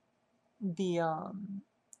 the,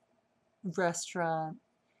 restaurant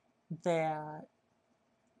that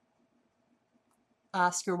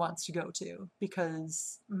Oscar wants to go to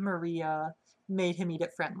because Maria made him eat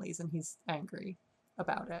at Friendly's and he's angry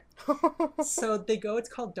about it. So they go, it's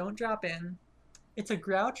called Don't Drop In. It's a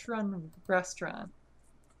Grouch-run restaurant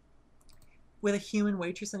with a human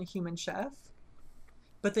waitress and a human chef,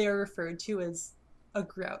 but they are referred to as a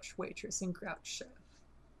Grouch waitress and Grouch chef.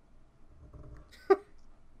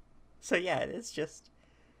 So yeah, it's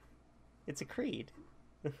a creed.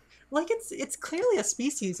 Like, it's clearly a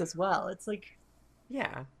species as well. It's like,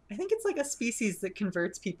 yeah, I think it's like a species that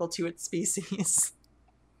converts people to its species.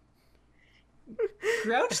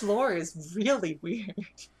 Grouch lore is really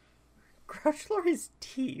weird. Grouch lore is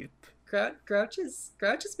deep. Grouch is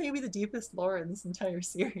maybe the deepest lore in this entire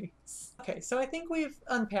series. Okay, so I think we've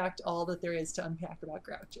unpacked all that there is to unpack about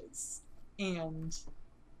Grouches, and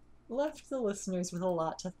left the listeners with a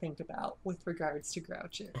lot to think about with regards to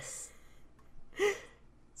Grouches.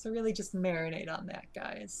 So really just marinate on that,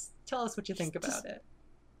 guys. Tell us what you think about it.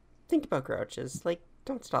 Think about Grouches. Like,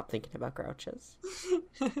 don't stop thinking about Grouches.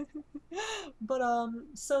 But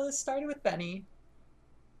so this started with Benny,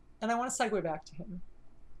 and I want to segue back to him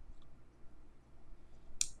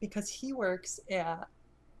because he works at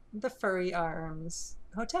the Furry Arms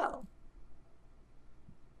Hotel.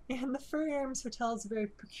 And the Furry Arms Hotel is a very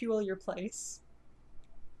peculiar place.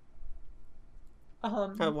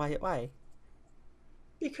 Why? Why?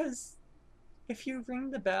 Because if you ring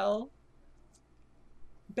the bell,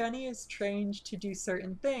 Benny is trained to do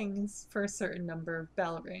certain things for a certain number of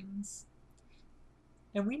bell rings.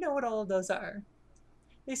 And we know what all of those are.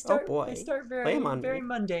 They start Lay 'em very on very me.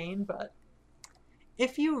 mundane, but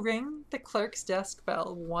if you ring the clerk's desk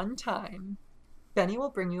bell one time, Benny will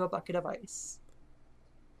bring you a bucket of ice.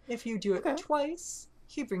 If you do it Okay. twice,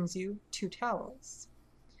 he brings you 2 towels.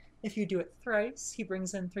 If you do it thrice, he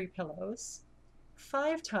brings in 3 pillows.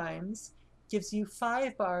 5 times gives you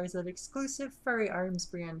 5 bars of exclusive Furry Arms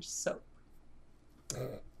brand soap.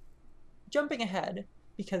 Jumping ahead,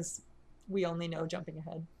 because we only know jumping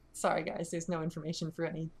ahead. Sorry guys, there's no information for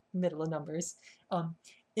any middle of numbers.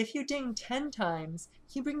 If you ding 10 times,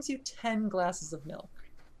 he brings you 10 glasses of milk.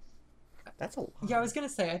 That's a lot. Yeah, I was gonna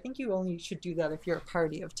say, I think you only should do that if you're a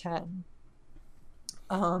party of 10.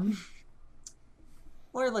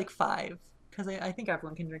 Or like 5, because I think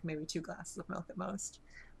everyone can drink maybe 2 glasses of milk at most.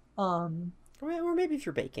 Or maybe if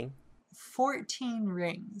you're baking. 14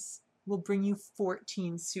 rings will bring you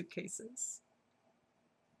 14 suitcases.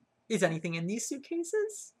 Is anything in these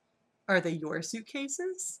suitcases? Are they your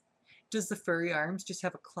suitcases? Does the Furry Arms just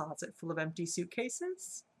have a closet full of empty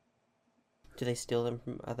suitcases? Do they steal them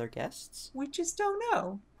from other guests? We just don't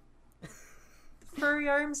know. Furry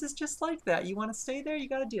Arms is just like that. You want to stay there, you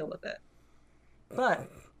got to deal with it.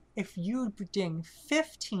 But if you ding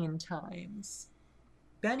 15 times,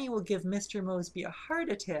 Benny will give Mr. Mosby a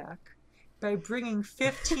heart attack by bringing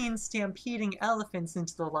 15 stampeding elephants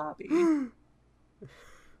into the lobby.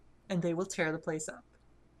 And they will tear the place up.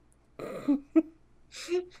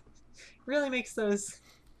 Really makes those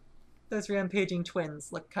rampaging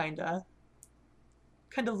twins look kinda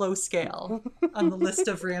low scale on the list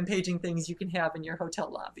of rampaging things you can have in your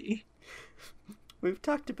hotel lobby. We've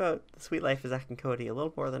talked about The Sweet Life of Zack and Cody a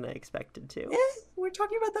little more than I expected to. We're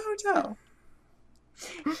talking about the hotel.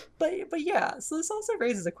 But yeah, so this also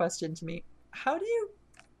raises a question to me. How do you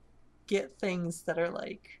get things that are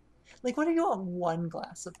like what if you want 1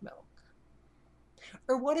 glass of milk?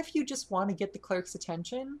 Or what if you just want to get the clerk's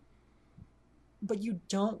attention, but you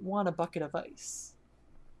don't want a bucket of ice?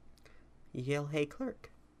 You yell, "Hey,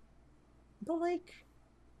 clerk." But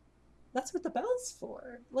that's what the bell's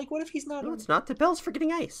for. What if he's not? No, it's not. The bell's for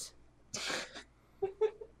getting ice.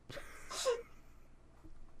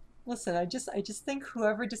 Listen, I just think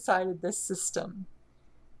whoever decided this system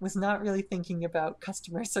was not really thinking about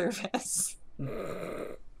customer service.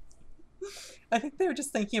 I think they were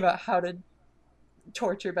just thinking about how to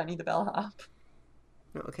torture Benny the bellhop.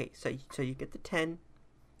 Okay, so you get the 10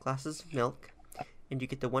 glasses of milk, and you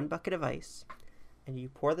get the 1 bucket of ice, and you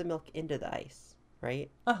pour the milk into the ice, right?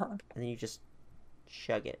 Uh-huh. And then you just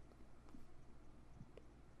chug it.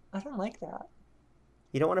 I don't like that.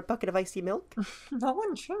 You don't want a bucket of icy milk? No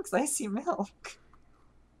one drinks icy milk.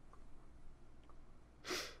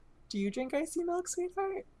 Do you drink icy milk,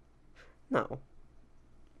 sweetheart? No.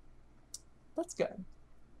 That's good.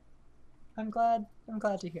 I'm glad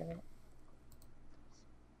to hear it.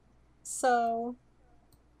 So,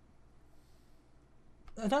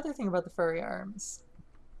 another thing about the Furry Arms.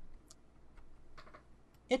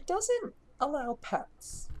 It doesn't allow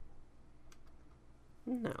pets.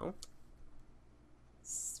 No.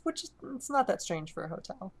 Which is, it's not that strange for a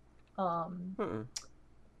hotel.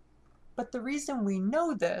 But the reason we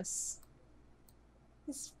know this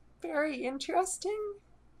is very interesting.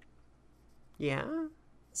 Yeah?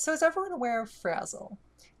 So is everyone aware of Frazzle?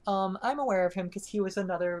 I'm aware of him because he was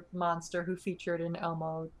another monster who featured in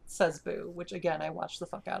Elmo Says Boo, which again I watched the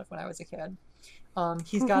fuck out of when I was a kid.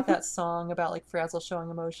 He's got that song about Frazzle showing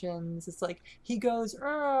emotions. It's he goes,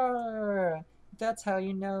 "Arr!" That's how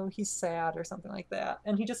you know he's sad or something like that.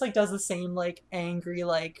 And he just does the same angry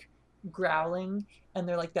growling, and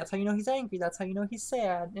they're that's how you know he's angry, that's how you know he's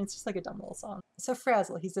sad. And it's just a dumb little song. So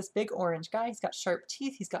Frazzle, he's this big orange guy, he's got sharp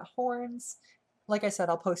teeth, he's got horns. Like I said,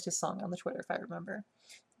 I'll post his song on the Twitter if I remember.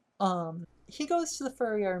 He goes to the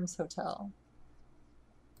Furry Arms Hotel,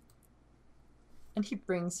 and he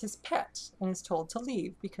brings his pet and is told to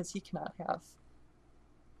leave because he cannot have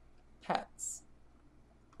pets.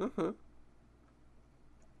 Mm-hmm.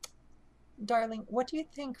 Darling, what do you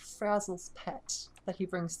think Frazzle's pet that he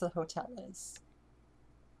brings to the hotel is?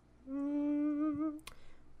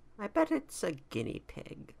 I bet it's a guinea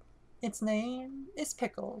pig. Its name is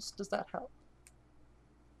Pickles. Does that help?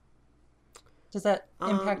 Does that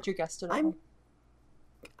Um, impact your guess at all? I'm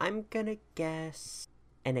I'm gonna guess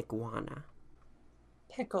an iguana.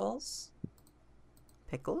 Pickles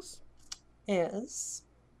Pickles is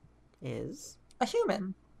is a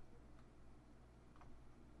human.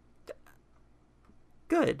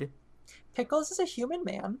 good. Pickles is a human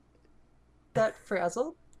man that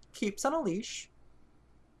Frazzle keeps on a leash.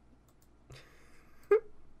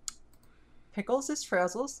 Pickles is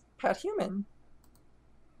Frazzle's pet human.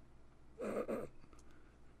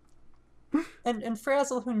 And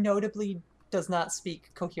Frazzle, who notably does not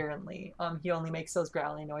speak coherently, he only makes those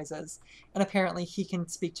growling noises. And apparently he can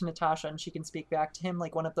speak to Natasha and she can speak back to him,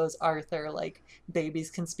 like one of those Arthur, like,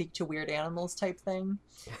 babies can speak to weird animals type thing.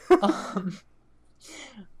 Um,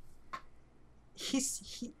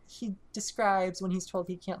 he describes when he's told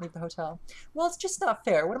he can't leave the hotel. Well, it's just not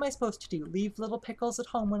fair. What am I supposed to do? Leave little Pickles at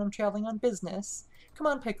home when I'm traveling on business? Come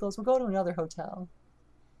on, Pickles, we'll go to another hotel.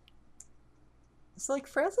 So like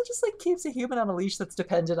Francis just like keeps a human on a leash that's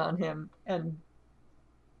dependent on him and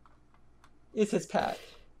is his pet.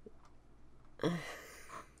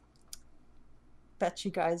 Bet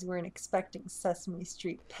you guys weren't expecting Sesame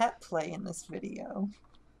Street pet play in this video.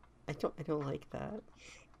 I don't like that.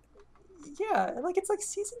 Yeah, like it's like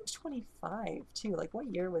season 25 too. Like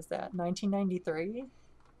what year was that? 1993?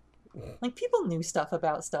 Like people knew stuff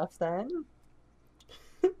about stuff then.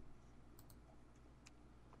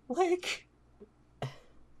 Like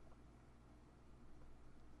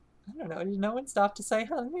I don't know, did no one stop to say,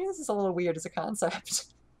 huh, maybe this is a little weird as a concept?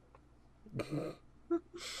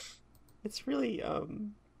 It's really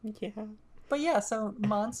yeah. But yeah, so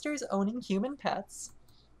monsters owning human pets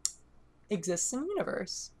exists in the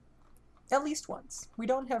universe. At least once. We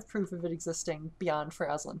don't have proof of it existing beyond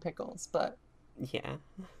Frazzle and Pickles, but Yeah.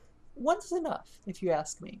 once is enough, if you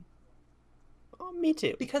ask me. Oh, me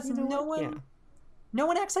too. Because You know what? Yeah. no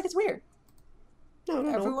one acts like it's weird. No, no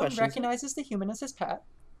one Everyone questions it. recognizes the human as his pet,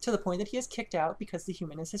 to the point that he is kicked out because the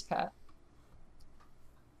human is his pet.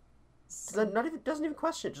 Not even doesn't even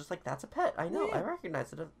question it. Just like that's a pet. I know. Yeah. I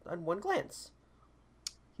recognize it on one glance.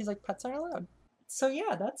 He's like, pets aren't allowed. So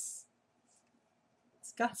yeah, it's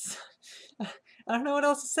got. I don't know what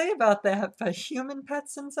else to say about that, but human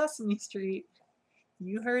pets in Sesame Street.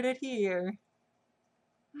 You heard it here.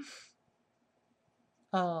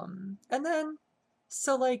 And then,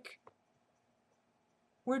 so like,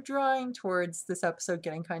 we're drawing towards this episode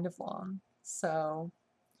getting kind of long. So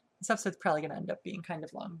this episode's probably going to end up being kind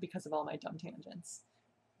of long because of all my dumb tangents.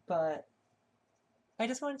 But I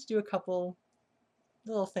just wanted to do a couple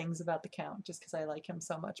little things about the Count just because I like him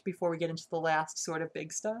so much before we get into the last sort of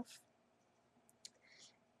big stuff.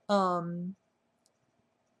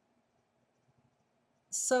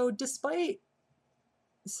 So despite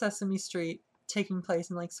Sesame Street taking place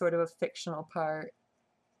in like sort of a fictional part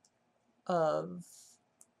of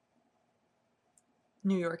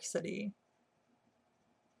New York City,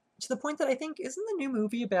 to the point that I think isn't the new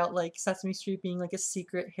movie about like Sesame Street being like a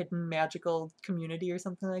secret hidden magical community or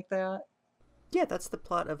something like that? Yeah, that's the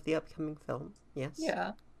plot of the upcoming film. Yes.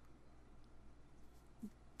 Yeah.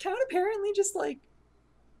 Count apparently just like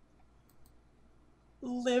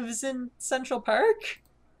lives in Central Park.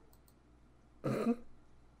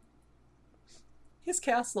 His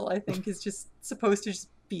castle, I think, is just supposed to just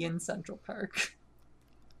be in Central Park.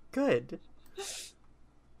 Good.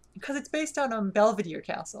 Because it's based on Belvedere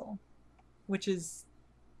Castle, which is,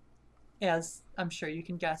 as I'm sure you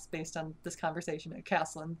can guess based on this conversation, a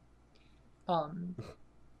castle in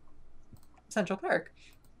Central Park.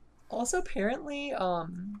 Also, apparently,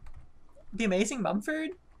 the Amazing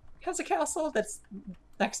Mumford has a castle that's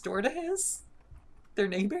next door to his. They're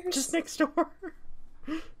neighbors. Just next door.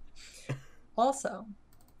 Also,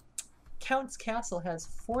 Count's castle has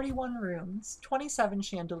 41 rooms, 27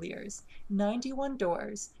 chandeliers, 91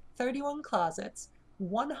 doors, 31 closets,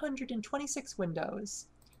 126 windows,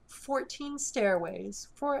 14 stairways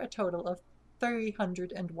for a total of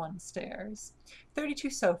 301 stairs, 32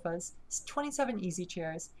 sofas, 27 easy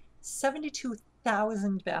chairs,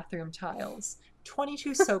 72,000 bathroom tiles,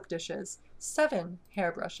 22 soap dishes, 7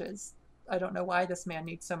 hairbrushes. I don't know why this man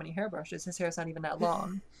needs so many hairbrushes. His hair's not even that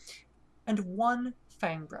long. And 1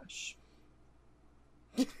 fang brush.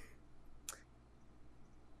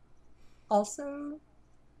 Also,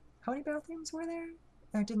 how many bathrooms were there?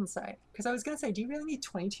 I didn't say. Because I was going to say, do you really need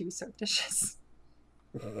 22 soap dishes?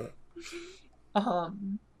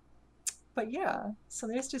 But yeah, so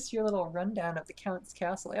there's just your little rundown of the Count's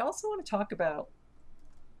castle. I also want to talk about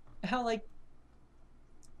how, like,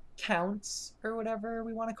 counts, or whatever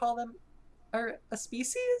we want to call them, are a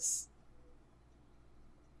species?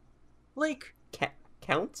 like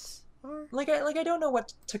Counts are? I don't know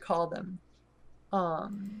what to call them,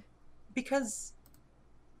 because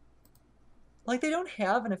like they don't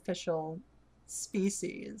have an official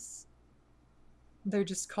species. They're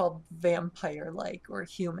just called vampire-like or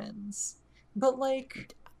humans. But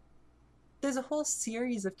like there's a whole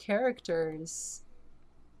series of characters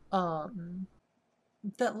um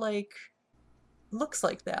that like looks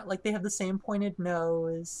like that. Like they have the same pointed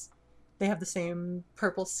nose, they have the same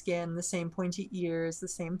purple skin, the same pointy ears, the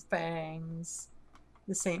same fangs,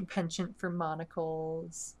 the same penchant for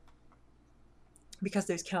monocles. Because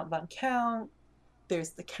there's Count Von Count,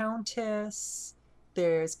 there's the Countess,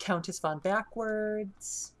 there's Countess Von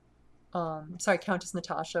Backwards. Sorry, Countess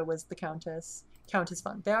Natasha was the Countess. Countess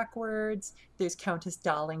Von Backwards. There's Countess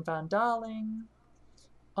Darling Von Darling.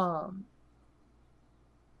 Um,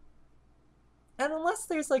 and unless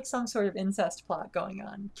there's like some sort of incest plot going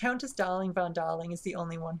on, Countess Darling Von Darling is the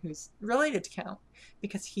only one who's related to Count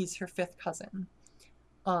because he's her fifth cousin.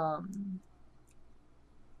 But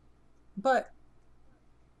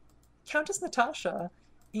Countess Natasha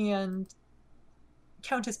and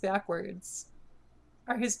Countess Backwards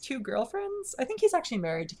are his two girlfriends. I think he's actually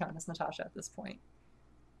married to Countess Natasha at this point.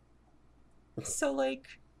 So, like,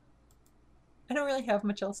 I don't really have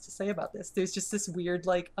much else to say about this. There's just this weird,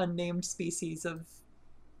 like, unnamed species of,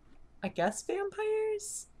 I guess,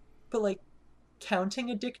 vampires? But, like, counting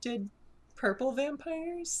addicted purple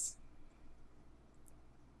vampires?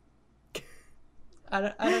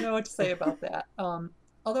 I don't know what to say about that.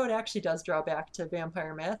 Although it actually does draw back to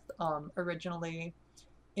vampire myth. Originally,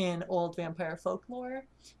 in old vampire folklore,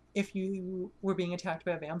 if you were being attacked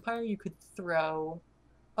by a vampire, you could throw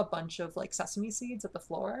a bunch of like sesame seeds at the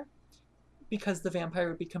floor because the vampire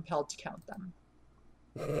would be compelled to count them.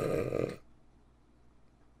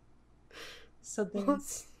 So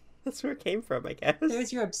that's where it came from, I guess.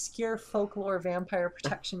 There's your obscure folklore vampire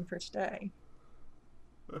protection for today.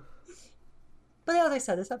 But as I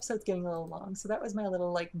said, this episode's getting a little long, so that was my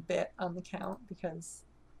little like bit on the Count because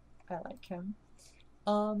I like him.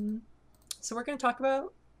 So we're going to talk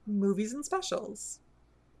about movies and specials.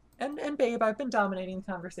 And babe, I've been dominating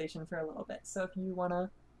the conversation for a little bit, so if you want to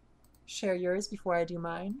share yours before I do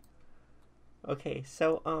mine. Okay,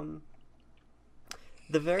 so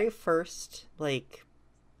the very first like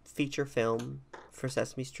feature film for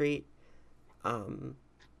Sesame Street,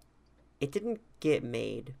 it didn't get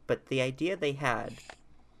made, but the idea they had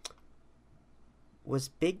was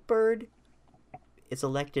Big Bird is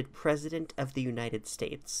elected President of the United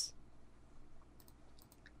States.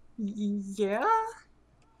 Yeah?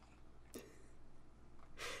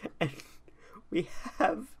 And we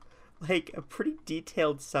have, like, a pretty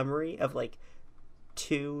detailed summary of, like,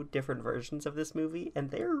 2 different versions of this movie, and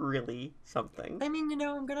they're really something. I mean, you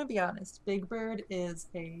know, I'm gonna be honest. Big Bird is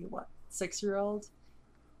a, 6-year-old?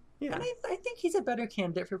 Yeah. And I think he's a better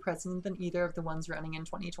candidate for president than either of the ones running in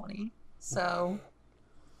 2020. So,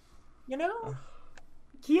 you know?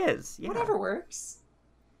 He is, yeah. Whatever works.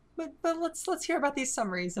 But let's hear about these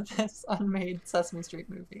summaries of this unmade Sesame Street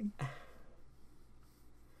movie.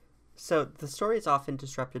 So, the story is often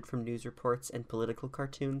disrupted from news reports and political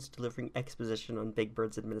cartoons delivering exposition on Big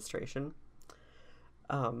Bird's administration.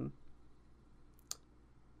 So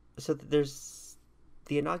there's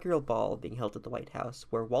the inaugural ball being held at the White House,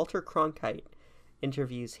 where Walter Cronkite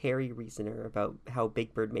interviews Harry Reasoner about how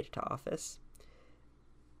Big Bird made it to office.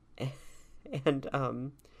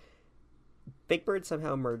 And Big Bird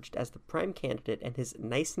somehow emerged as the prime candidate, and his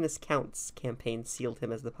Niceness Counts campaign sealed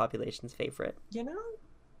him as the population's favorite. You know,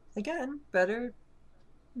 again, better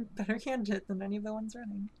candidate than any of the ones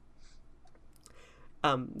running.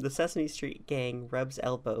 The Sesame Street gang rubs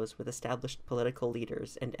elbows with established political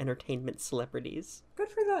leaders and entertainment celebrities. Good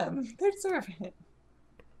for them. They deserve it.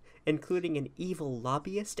 Including an evil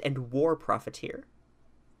lobbyist and war profiteer.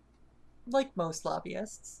 Like most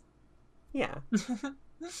lobbyists. Yeah.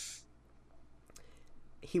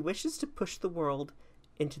 He wishes to push the world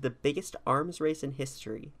into the biggest arms race in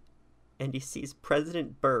history, and he sees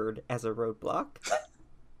President Bird as a roadblock.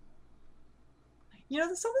 You know,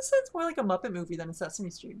 this almost sounds more like a Muppet movie than a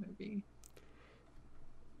Sesame Street movie.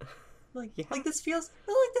 Like, Yeah. this feels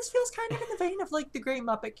kind of in the vein of like The Great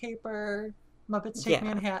Muppet Caper, Muppets Take Yeah.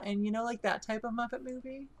 Manhattan, you know, like that type of Muppet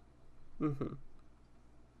movie. Mm-hmm.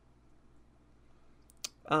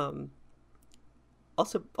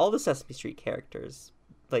 Also, all the Sesame Street characters,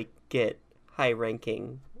 like, get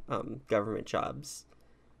high-ranking government jobs.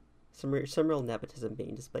 Some real nepotism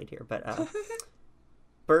being displayed here, but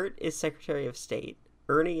Bert is Secretary of State,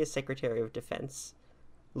 Ernie is Secretary of Defense,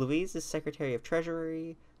 Louise is Secretary of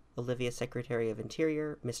Treasury, Olivia Secretary of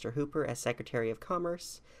Interior, Mr. Hooper as Secretary of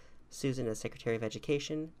Commerce, Susan as Secretary of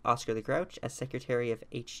Education, Oscar the Grouch as Secretary of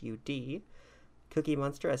HUD, Cookie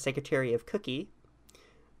Monster as Secretary of Cookie,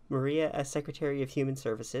 Maria as Secretary of Human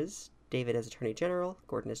Services, David as Attorney General,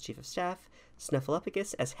 Gordon as Chief of Staff,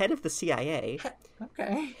 Snuffleupagus as Head of the CIA,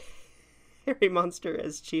 Okay. Harry Monster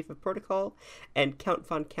as Chief of Protocol, and Count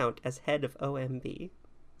Von Count as Head of OMB.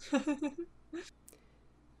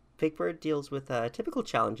 Big Bird deals with typical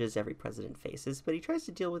challenges every president faces, but he tries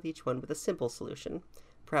to deal with each one with a simple solution.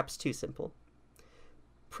 Perhaps too simple.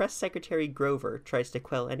 Press Secretary Grover tries to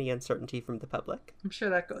quell any uncertainty from the public. I'm sure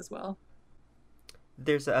that goes well.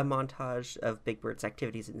 There's a montage of Big Bird's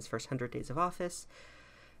activities in his first 100 days of office,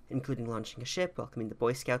 including launching a ship, welcoming the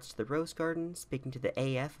Boy Scouts to the Rose Garden, speaking to the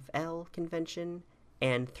AFL convention,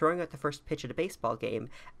 and throwing out the first pitch at a baseball game,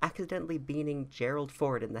 accidentally beaning Gerald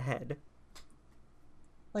Ford in the head.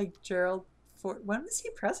 Like Gerald Ford. When was he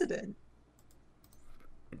president?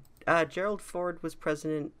 Gerald Ford was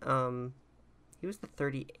president, he was the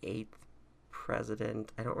 38th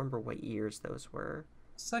president. I don't remember what years those were.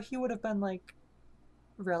 So he would have been like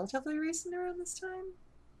relatively recent around this time?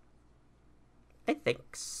 I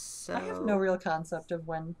think so. I have no real concept of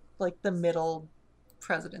when, like, the middle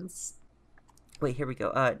presidents. Wait, here we go.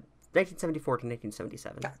 1974 to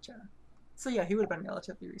 1977. Gotcha. So yeah, he would have been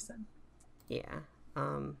relatively recent. Yeah.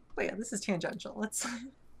 But yeah, this is tangential. Let's.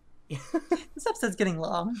 Yeah. This episode's getting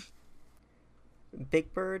long.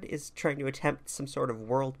 Big Bird is trying to attempt some sort of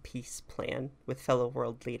world peace plan with fellow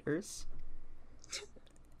world leaders.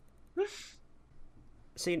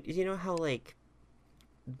 So you know how, like,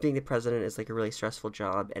 being the president is, like, a really stressful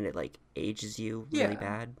job and it, like, ages you really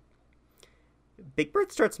bad? Big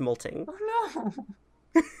Bird starts molting. Oh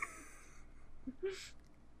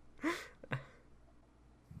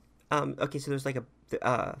no! Okay, so there's, like,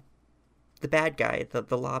 the bad guy,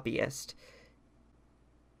 the lobbyist.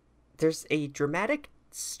 There's a dramatic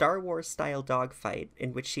Star Wars-style dogfight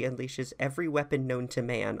in which she unleashes every weapon known to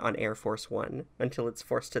man on Air Force One until it's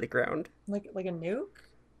forced to the ground. Like a nuke?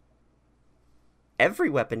 Every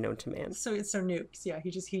weapon known to man. So nukes, yeah.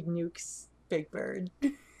 He nukes Big Bird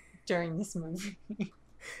during this movie.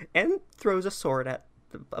 And throws a sword at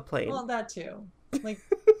a plane. Well, that too.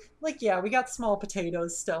 Like yeah, we got small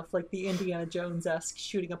potatoes stuff, like the Indiana Jones-esque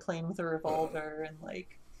shooting a plane with a revolver and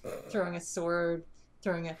like throwing a sword,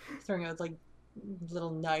 throwing a like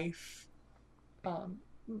little knife.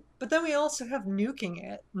 But then we also have nuking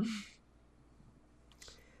it.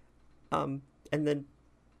 And then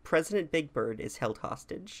President Big Bird is held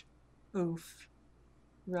hostage. Oof.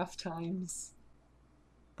 Rough times.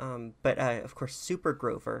 But of course, Super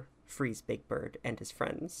Grover frees Big Bird and his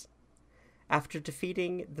friends after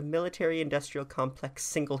defeating the military-industrial complex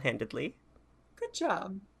single-handedly. Good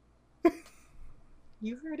job.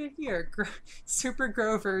 You heard it here. Super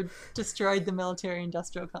Grover destroyed the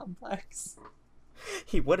military-industrial complex.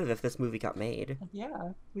 He would have if this movie got made. Yeah,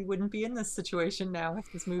 we wouldn't be in this situation now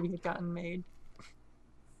if this movie had gotten made.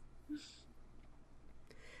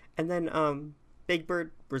 And then Big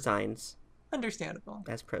Bird resigns. Understandable.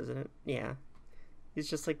 As president. Yeah. He's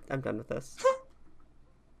just like, I'm done with this.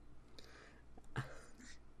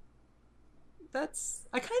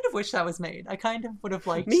 I kind of wish that was made. I kind of would have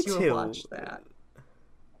liked Me to too. have watched that.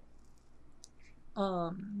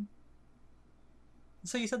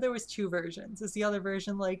 So you said there was two versions. Is the other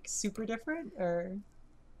version like super different or?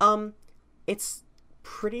 It's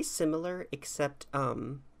pretty similar, except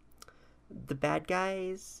the bad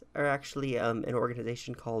guys are actually an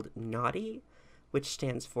organization called Naughty, which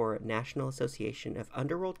stands for National Association of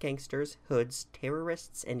Underworld Gangsters, Hoods,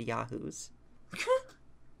 Terrorists, and Yahoos.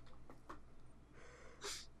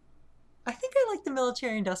 I think I like the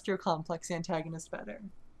military-industrial complex antagonist better.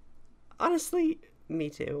 Honestly,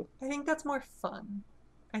 me too. I think that's more fun.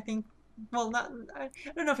 I think, well, I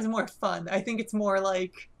don't know if it's more fun. I think it's more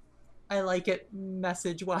like, I like it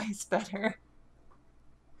message-wise better.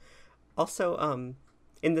 Also,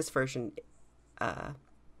 in this version,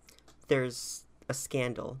 there's a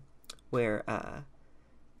scandal where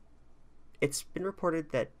it's been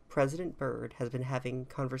reported that President Bird has been having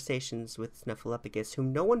conversations with Snuffleupagus,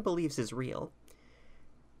 whom no one believes is real.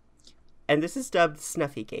 And this is dubbed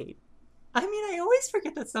Snuffygate. I mean, I always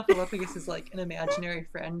forget that Snuffleupagus is like an imaginary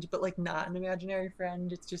friend, but like not an imaginary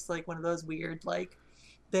friend. It's just like one of those weird, like,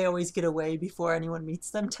 they always get away before anyone meets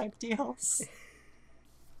them type deals.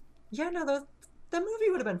 Yeah, no, the movie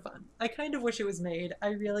would have been fun. I kind of wish it was made. I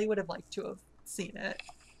really would have liked to have seen it.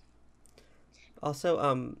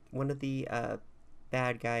 Also, one of the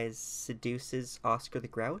bad guys seduces Oscar the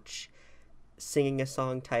Grouch, singing a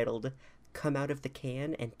song titled "Come Out of the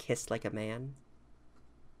Can and Kiss Like a Man."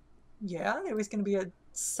 Yeah, there was going to be a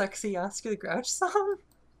sexy Oscar the Grouch song.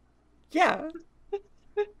 Yeah.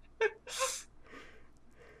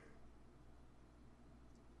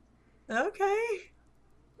 Okay.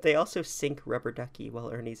 They also sink Rubber Ducky while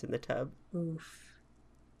Ernie's in the tub. Oof.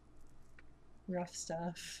 Rough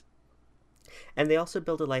stuff. And they also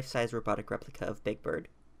build a life-size robotic replica of Big Bird.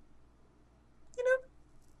 You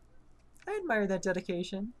know, I admire that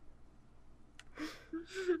dedication.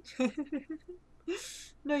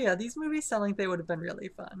 No, yeah, these movies sound like they would have been really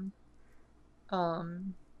fun.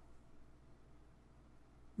 Um,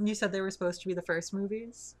 you said they were supposed to be the first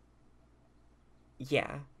movies?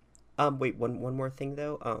 Yeah. Wait, one more thing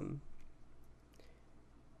though.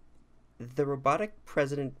 The robotic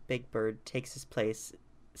President Big Bird takes his place,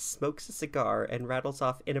 smokes a cigar, and rattles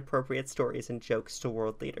off inappropriate stories and jokes to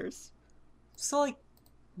world leaders. So, like,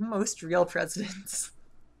 most real presidents,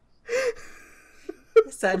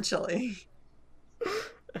 essentially.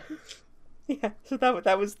 Yeah, so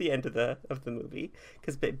that was the end of the movie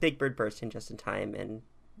because Big Bird burst in just in time and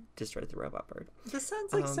destroyed the robot bird. This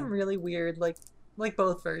sounds like some Um, really weird, like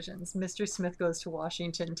both versions. Mr. Smith Goes to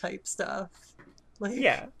Washington type stuff. Like,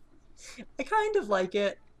 yeah, I kind of like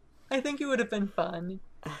it. I think it would have been fun,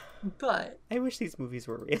 but I wish these movies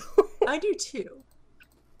were real. I do too.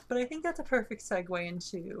 But I think that's a perfect segue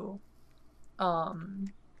into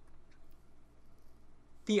um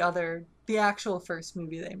the actual first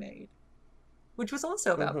movie they made, which was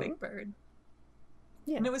also about Mm-hmm. Big Bird.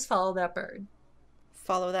 Yeah, And it was Follow That Bird.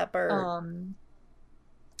 follow that bird. Um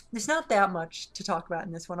there's not that much to talk about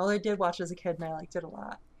in this one, although I did watch it as a kid and I liked it a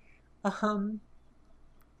lot. Um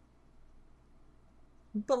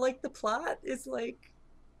but like the plot is weird,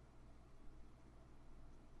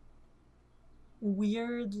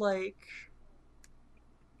 like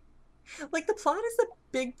the plot is that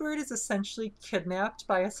Big Bird is essentially kidnapped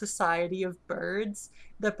by a society of birds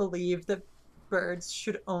that believe that birds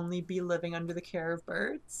should only be living under the care of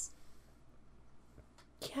birds.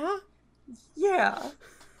 Yeah, Yeah.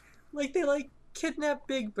 Like they kidnap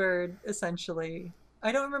Big Bird essentially.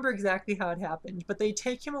 I don't remember exactly how it happened, but they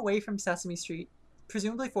take him away from Sesame Street,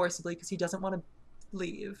 presumably forcibly because he doesn't want to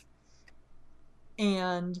leave,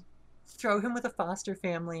 and throw him with a foster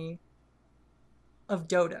family of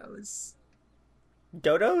dodos.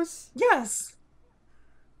 dodos. Yes.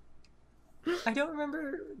 I don't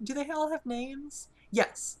remember. Do they all have names?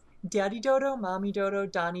 Yes. Daddy Dodo, Mommy Dodo,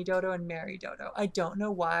 Donnie Dodo, and Mary Dodo. I don't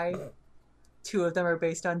know why two of them are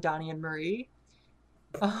based on Donnie and Marie.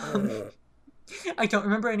 Um, I don't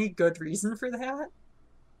remember any good reason for that.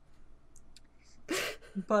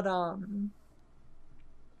 But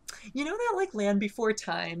you know that like Land Before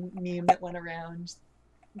Time meme that went around?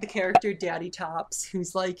 The character Daddy Tops,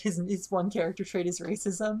 who's like his one character trait is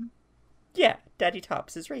racism. Yeah, Daddy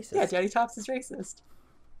Tops is Yeah, racist. Daddy Tops is racist.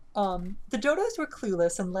 The dodos were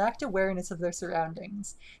clueless and lacked awareness of their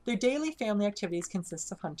surroundings. Their daily family activities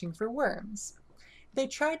consist of hunting for worms. They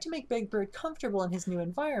tried to make Big Bird comfortable in his new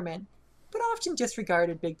environment, but often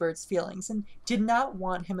disregarded Big Bird's feelings and did not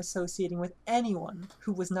want him associating with anyone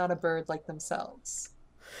who was not a bird like themselves.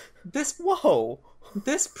 This Whoa.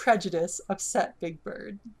 this prejudice upset Big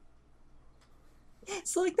Bird.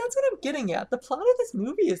 So like that's what I'm getting at. The plot of this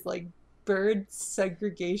movie is like bird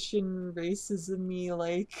segregation,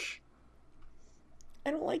 racism-y,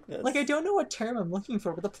 I don't like this. like I don't know what term I'm looking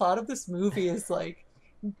for, but the plot of this movie is like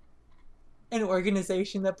an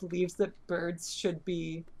organization that believes that birds should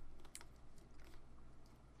be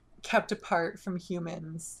kept apart from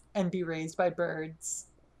humans and be raised by birds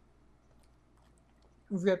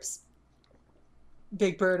rips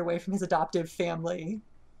Big Bird away from his adoptive family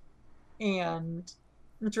and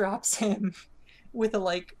drops him with a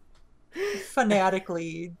like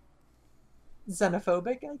fanatically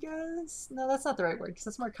xenophobic, I guess. No, that's not the right word because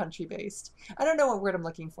that's more country based. I don't know what word I'm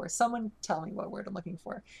looking for. Someone tell me what word I'm looking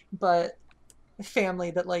for. But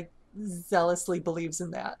family that like zealously believes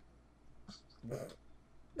in that.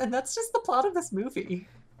 And that's just the plot of this movie.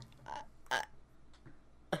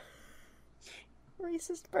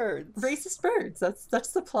 Racist birds. Racist birds.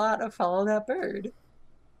 That's the plot of Follow That Bird.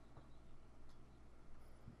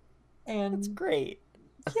 That's And great.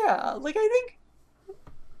 yeah, like I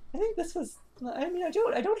think this was I mean I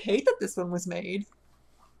don't hate that this one was made.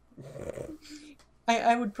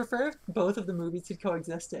 I would prefer if both of the movies had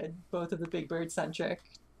coexisted, both of the Big Bird centric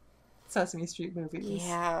Sesame Street movies.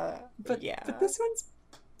 Yeah. But Yeah. this one's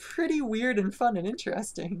pretty weird and fun and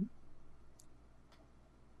interesting.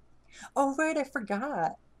 Oh right, I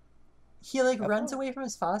forgot. He like runs Oh. away from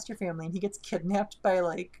his foster family and he gets kidnapped by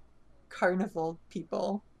like carnival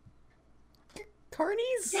people.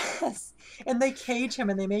 Carnies? Yes. And they cage him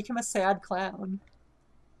and they make him a sad clown.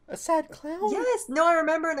 A sad clown? Yes, no, I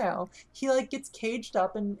remember now. He like gets caged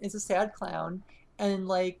up and is a sad clown, and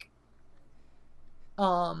like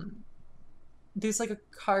um there's like a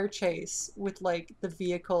car chase with like the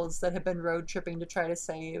vehicles that have been road tripping to try to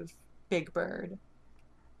save Big Bird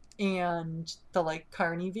and the like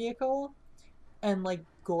Carney vehicle, and like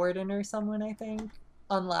Gordon or someone I think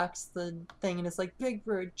unlocks the thing and is like, Big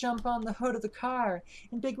Bird, jump on the hood of the car.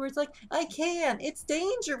 And Big Bird's like, I can't, it's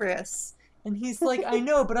dangerous. And he's like, I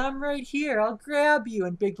know, but I'm right here, I'll grab you.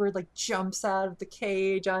 And Big Bird like jumps out of the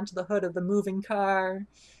cage onto the hood of the moving car.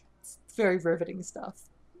 It's very riveting stuff.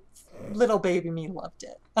 Little baby me loved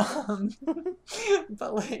it.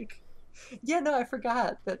 But like, yeah, no, I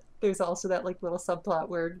forgot that there's also that like little subplot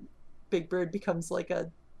where Big Bird becomes like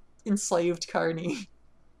a enslaved carny.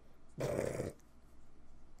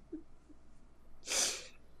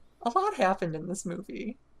 A lot happened in this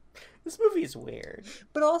movie. This movie is weird.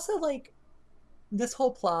 But also like this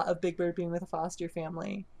whole plot of Big Bird being with a foster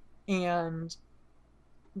family and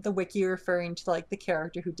the wiki referring to like the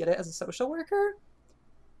character who did it as a social worker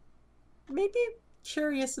made me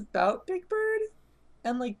curious about Big Bird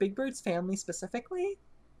and like Big Bird's family specifically.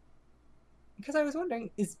 Because I was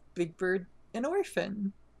wondering, is Big Bird an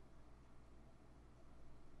orphan?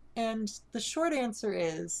 And the short answer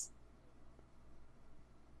is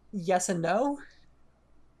yes and no.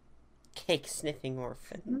 Cake sniffing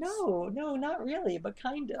orphans. No, no, not really, but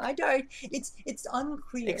kind of. It's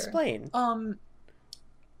unclear. Explain.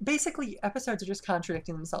 Basically, episodes are just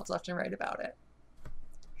contradicting themselves left and right about it.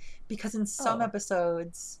 Because in some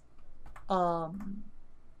episodes,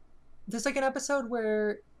 there's like an episode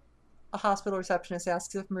where a hospital receptionist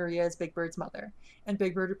asks if Maria is Big Bird's mother, and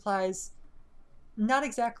Big Bird replies, not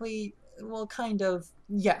exactly, well, kind of,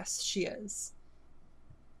 yes, she is.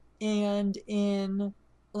 And in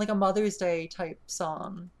like a Mother's Day type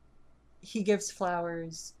song, he gives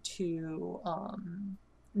flowers to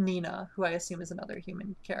Nina, who I assume is another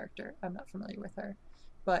human character. I'm not familiar with her.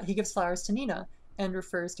 But he gives flowers to Nina and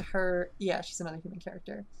refers to her, yeah, she's another human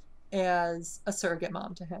character, as a surrogate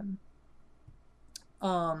mom to him.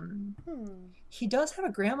 He does have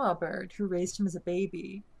a grandma bird who raised him as a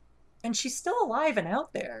baby, and she's still alive and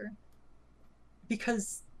out there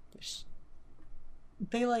because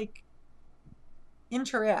they like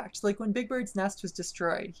interact. Like when Big Bird's nest was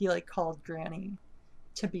destroyed, he like called Granny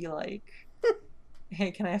to be like,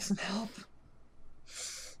 hey, can I have some help?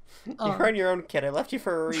 You're on your own, kid. I left you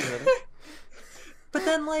for a reason. But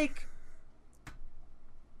then like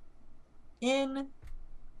in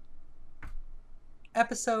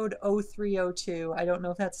episode 0302, I don't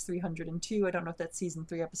know if that's 302, I don't know if that's season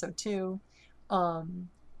 3 episode 2,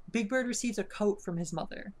 Big Bird receives a coat from his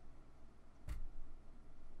mother.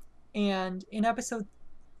 And in episode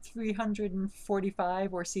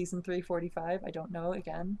 345 or season 345, I don't know,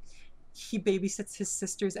 again, he babysits his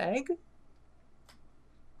sister's egg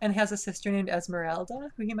and has a sister named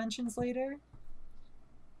Esmeralda, who he mentions later.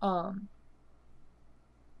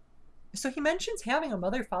 So he mentions having a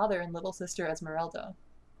mother, father, and little sister Esmeralda.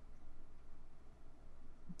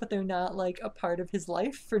 But they're not like a part of his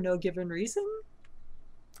life for no given reason.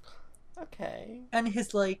 Okay. And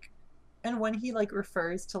his like, and when he like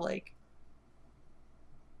refers to like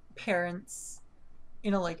parents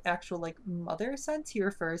in a like actual like mother sense, he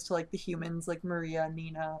refers to like the humans like Maria,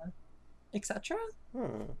 Nina, etc.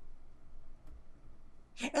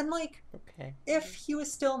 And like, okay, if he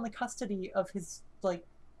was still in the custody of his like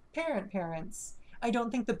parents, I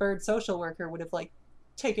don't think the bird social worker would have like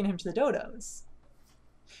taken him to the dodos.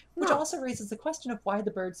 Which also raises the question of why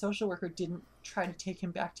the bird social worker didn't try to take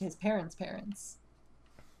him back to his parents' parents.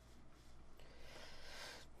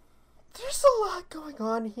 There's a lot going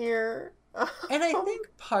on here. And I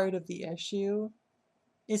think part of the issue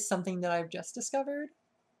is something that I've just discovered.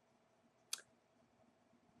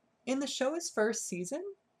 In the show's first season,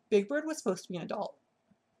 Big Bird was supposed to be an adult.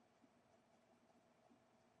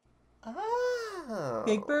 Oh.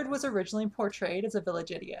 Big Bird was originally portrayed as a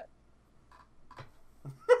village idiot.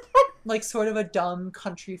 Like sort of a dumb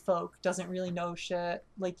country folk, doesn't really know shit,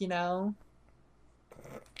 like, you know.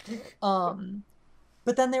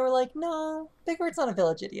 But then they were like, no, Big Bird's not a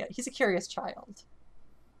village idiot. He's a curious child.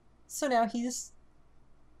 So now he's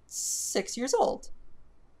 6 years old.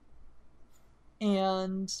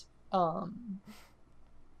 And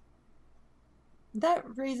that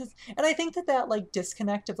raises, and I think that like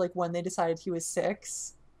disconnect of like when they decided he was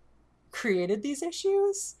 6 created these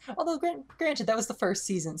issues. Although granted, that was the first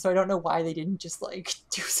season, so I don't know why they didn't just like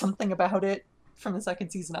do something about it from the second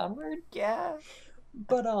season onward. Yeah.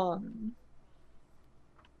 But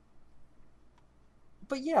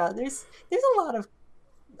yeah, there's a lot of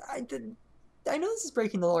I know this is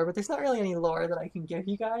breaking the lore, but there's not really any lore that I can give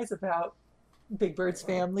you guys about Big Bird's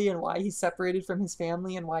family and why he's separated from his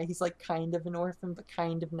family and why he's like kind of an orphan but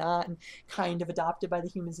kind of not, and kind of adopted by the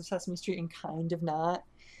humans of Sesame Street and kind of not.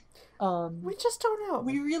 We just don't know.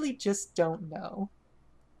 We really just don't know.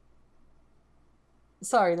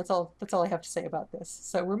 Sorry, that's all I have to say about this.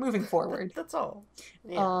 So we're moving forward. That's all.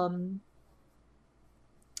 Yeah.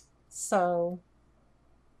 So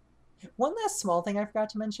one last small thing I forgot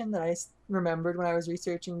to mention that I remembered when I was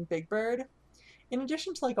researching Big Bird, in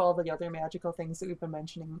addition to like all the other magical things that we've been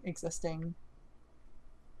mentioning existing,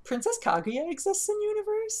 Princess Kaguya exists in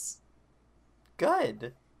universe.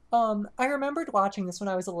 Good. I remembered watching this when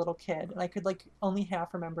I was a little kid, and I could like only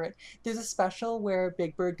half remember it. There's a special where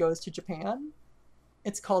Big Bird goes to Japan.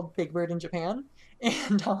 It's called Big Bird in Japan,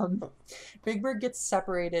 and Big Bird gets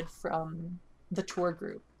separated from the tour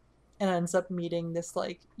group and ends up meeting this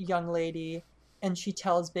like young lady, and she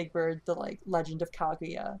tells Big Bird the like legend of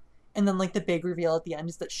Kaguya, and then like the big reveal at the end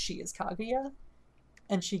is that she is Kaguya,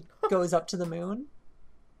 and she goes up to the moon.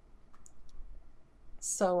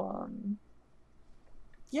 So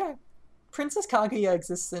yeah, Princess Kaguya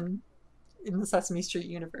exists in the Sesame Street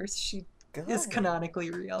universe. She is canonically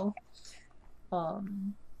real.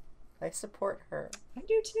 I support her. I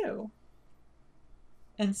do too.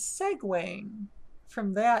 And segueing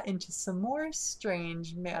from that into some more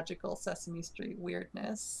strange, magical Sesame Street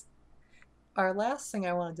weirdness, our last thing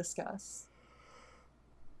I want to discuss: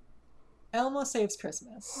 Elmo Saves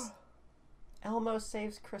Christmas. Elmo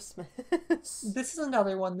Saves Christmas. This is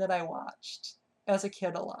another one that I watched as a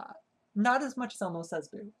kid a lot. Not as much as Elmo Says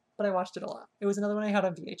Boo, but I watched it a lot. It was another one I had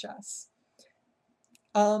on VHS.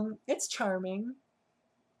 It's charming.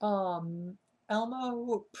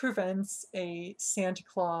 Elmo prevents a Santa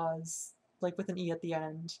Claus, like with an E at the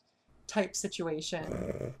end, type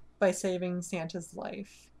situation by saving Santa's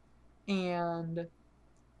life. And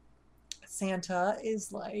Santa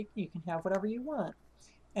is like, you can have whatever you want.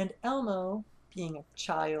 And Elmo, being a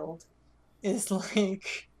child, is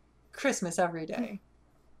like, Christmas every day.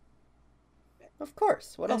 Of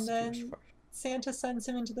course. What else? And then Santa sends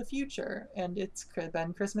him into the future, and it's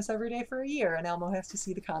been Christmas every day for a year, and Elmo has to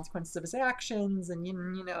see the consequences of his actions, and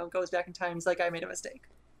you know, goes back in time. He's like, I made a mistake.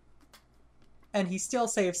 And he still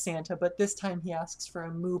saves Santa, but this time he asks for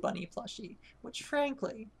a Moo Bunny plushie, which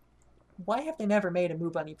frankly, why have they never made a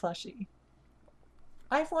Moo Bunny plushie?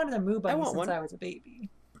 I've wanted a Moo Bunny since I was a baby.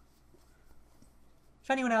 If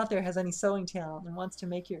anyone out there has any sewing talent and wants to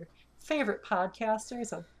make your favorite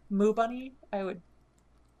podcasters a Moo Bunny, I would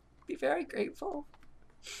be very grateful.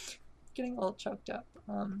 Getting a little choked up.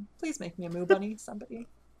 Please make me a Moo Bunny, somebody.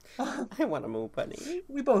 I want a Moo Bunny.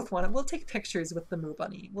 We both want it. We'll take pictures with the Moo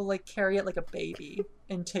Bunny. We'll like carry it like a baby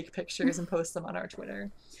and take pictures and post them on our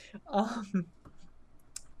Twitter.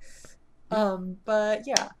 But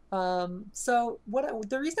yeah. So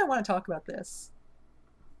the reason I want to talk about this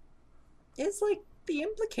is like the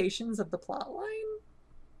implications of the plot line,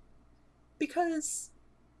 because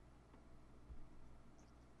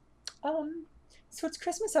so it's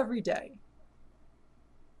Christmas every day.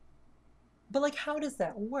 But like, how does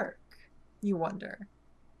that work? You wonder.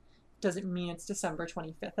 Does it mean it's December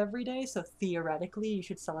 25th every day, so theoretically you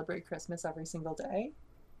should celebrate Christmas every single day?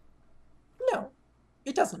 No,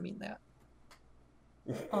 it doesn't mean that.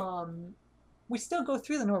 We still go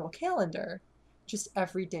through the normal calendar, just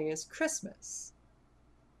every day is Christmas.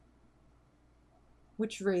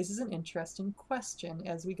 Which raises an interesting question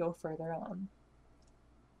as we go further on.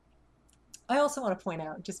 I also want to point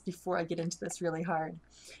out, just before I get into this really hard,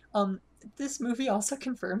 this movie also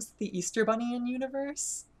confirms that the Easter Bunny in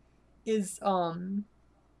universe is a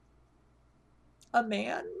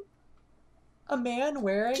man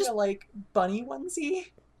wearing a like bunny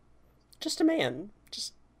onesie. Just a man,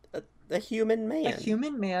 just a human man. A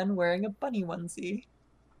human man wearing a bunny onesie.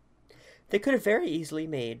 They could have very easily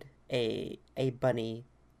made a bunny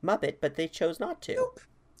Muppet, but they chose not to. Nope.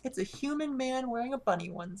 It's a human man wearing a bunny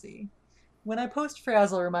onesie. When I post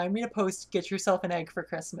Frazzle, remind me to post "Get Yourself an Egg for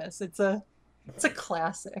Christmas." It's a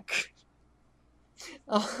classic.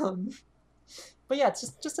 But yeah, it's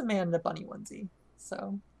just a man in a bunny onesie.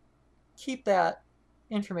 So keep that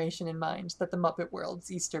information in mind, that the Muppet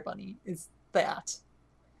World's Easter Bunny is that.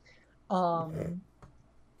 But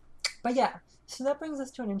yeah, so that brings us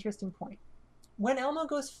to an interesting point. When Elmo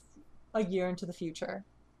goes a year into the future,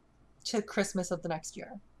 to Christmas of the next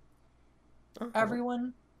year,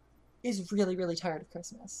 everyone is really, really tired of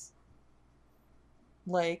Christmas.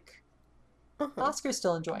 Like, Oscar's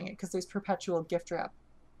still enjoying it because there's perpetual gift wrap,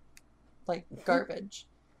 like, garbage.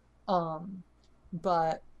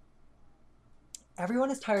 But everyone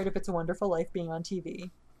is tired of It's a Wonderful Life being on TV.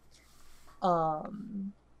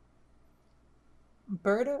 Um,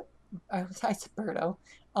 Birdo, I said Birdo.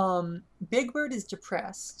 Big Bird is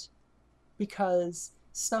depressed because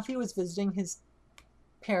Snuffy was visiting his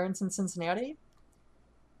parents in Cincinnati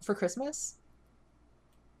for Christmas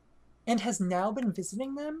and has now been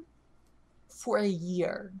visiting them for a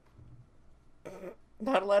year.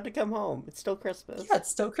 Not allowed to come home. It's still Christmas. Yeah, it's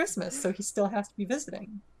still Christmas, so he still has to be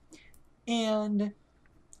visiting. And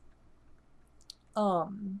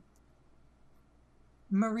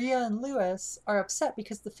Maria and Lewis are upset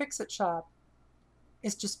because the Fix-It shop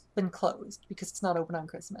has just been closed because it's not open on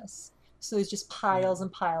Christmas. So there's just piles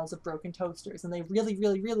and piles of broken toasters, and they really,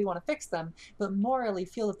 really, really want to fix them, but morally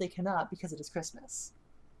feel that they cannot because it is Christmas.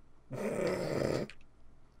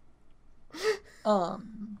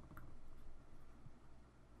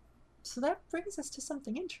 So that brings us to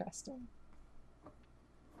something interesting.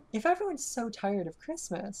 If everyone's so tired of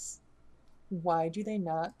Christmas, why do they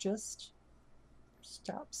not just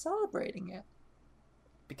stop celebrating it?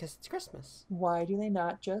 Because it's Christmas. Why do they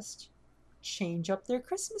not just change up their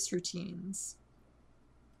Christmas routines?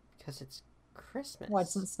 Because it's Christmas. Why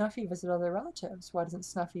doesn't Snuffy visit other relatives? Why doesn't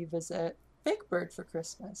Snuffy visit Big Bird for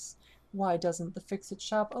Christmas? Why doesn't the Fix-It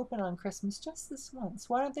shop open on Christmas just this once?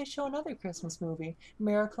 Why don't they show another Christmas movie?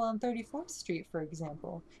 Miracle on 34th Street, for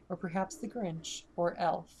example. Or perhaps The Grinch. Or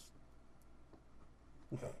Elf.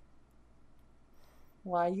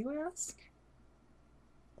 Why, you ask?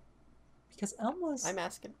 Because Elmo's... I'm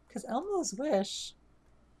asking. Because Elmo's Wish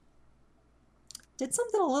did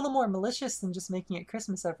something a little more malicious than just making it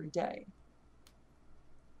Christmas every day.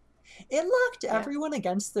 It locked everyone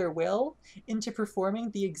against their will into performing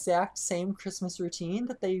the exact same Christmas routine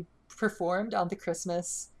that they performed on the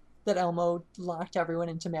Christmas that Elmo locked everyone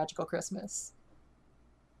into Magical Christmas.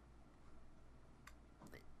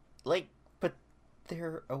 Like, but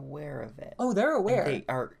they're aware of it. Oh, they're aware.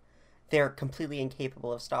 And they're completely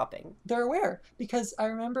incapable of stopping. They're aware, because I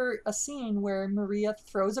remember a scene where Maria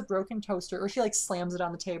throws a broken toaster, or she like slams it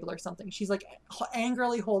on the table or something. She's like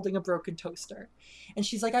angrily holding a broken toaster. And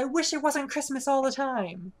she's like, I wish it wasn't Christmas all the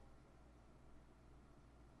time.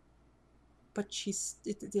 But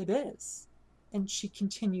it is. And she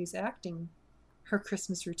continues acting her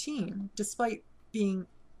Christmas routine, despite being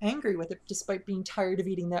angry with it, despite being tired of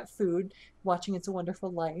eating that food, watching It's a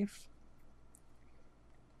Wonderful Life.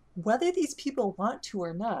 Whether these people want to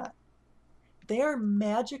or not, they are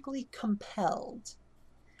magically compelled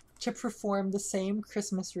to perform the same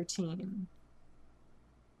Christmas routine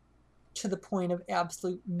to the point of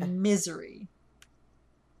absolute misery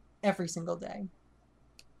every single day.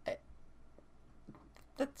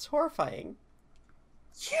 That's horrifying.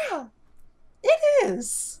 Yeah, it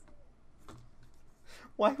is.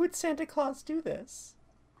 Why would Santa Claus do this?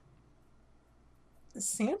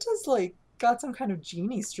 Santa's like got some kind of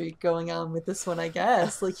genie streak going on with this one, I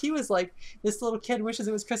guess. Like, he was like, this little kid wishes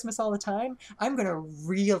it was Christmas all the time. I'm gonna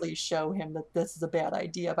really show him that this is a bad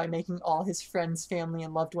idea by making all his friends, family,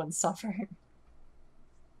 and loved ones suffer.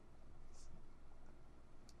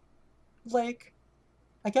 Like,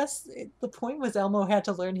 I guess the point was Elmo had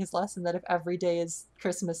to learn his lesson that if every day is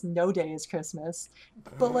Christmas, no day is Christmas.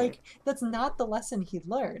 But, like, that's not the lesson he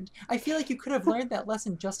learned. I feel like you could have learned that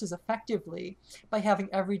lesson just as effectively by having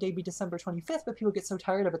every day be December 25th, but people get so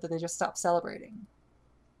tired of it that they just stop celebrating.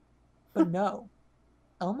 But no.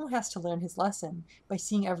 Elmo has to learn his lesson by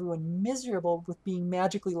seeing everyone miserable with being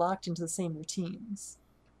magically locked into the same routines.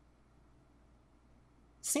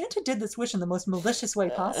 Santa did this wish in the most malicious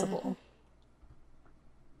way possible.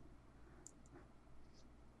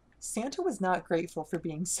 Santa was not grateful for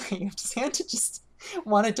being saved. Santa just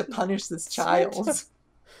wanted to punish this child.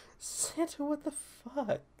 Santa, what the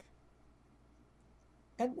fuck?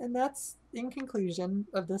 And that's, in conclusion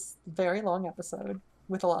of this very long episode,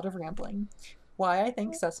 with a lot of rambling, why I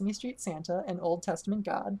think Sesame Street Santa and Old Testament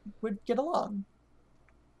God would get along.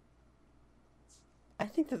 I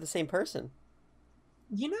think they're the same person.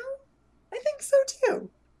 You know, I think so too.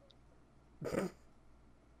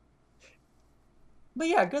 But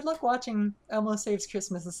yeah, good luck watching Elmo Saves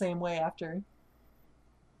Christmas the same way after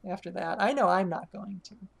that. I know I'm not going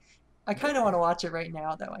to. I kind of want to watch it right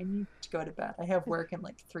now, though. I need to go to bed. I have work in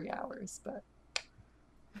like 3 hours, but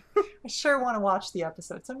I sure want to watch the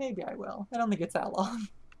episode, so maybe I will. I don't think it's that long.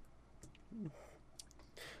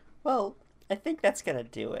 Well, I think that's going to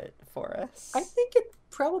do it for us. I think it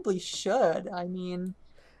probably should. I mean,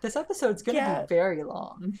 this episode's going to be very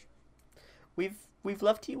long. We've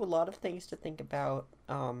left you a lot of things to think about.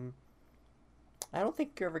 I don't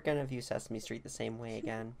think you're ever going to view Sesame Street the same way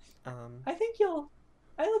again. I think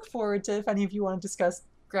I look forward to if any of you want to discuss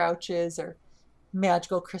Grouches or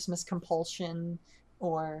Magical Christmas Compulsion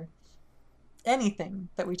or anything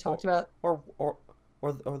that we or talked about. or or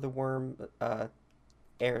or the Worm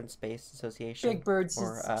Air and Space Big Association, or Bird's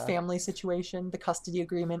family situation, the custody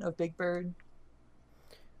agreement of Big Bird.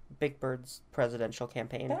 Big Bird's presidential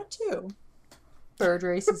campaign. That too. Bird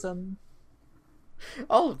racism.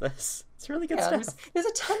 All of this. It's really good Yeah, stuff. there's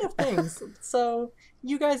a ton of things. So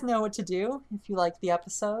you guys know what to do. If you like the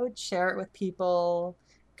episode, share it with people,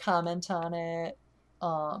 comment on it,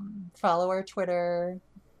 follow our Twitter,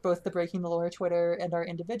 both the Breaking the Lore Twitter and our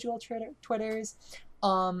individual Twitters.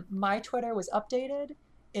 My Twitter was updated.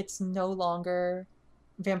 It's no longer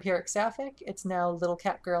Vampiric Sapphic. It's now Little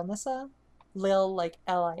Cat Girl Nissa. Lil, like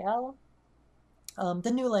Lil.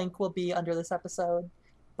 The new link will be under this episode,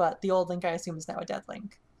 but the old link I assume is now a dead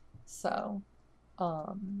link. So,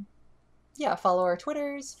 um, yeah, follow our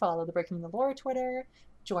Twitters, follow the Breaking the Lore Twitter,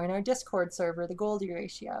 join our Discord server, the Goldie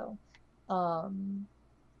Ratio,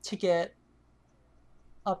 to get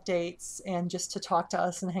updates and just to talk to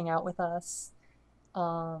us and hang out with us.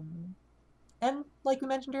 And like we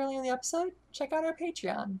mentioned earlier in the episode, check out our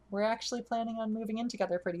Patreon. We're actually planning on moving in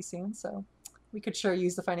together pretty soon, so we could sure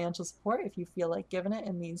use the financial support if you feel like giving it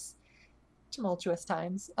in these tumultuous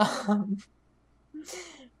times.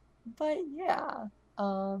 But yeah,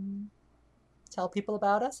 tell people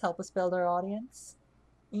about us, help us build our audience,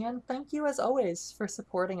 and thank you as always for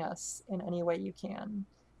supporting us in any way you can.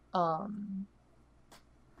 Um,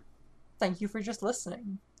 Thank you for just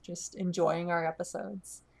listening, just enjoying our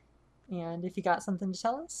episodes. And if you got something to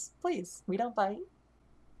tell us, please, we don't bite.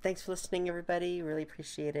 Thanks for listening, everybody. Really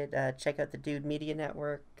appreciate it. Check out the Dude Media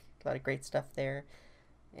Network. A lot of great stuff there,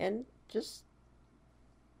 and just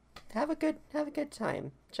have a good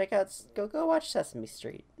time. Check out, go watch Sesame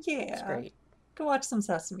Street. It's Yeah, great. go watch some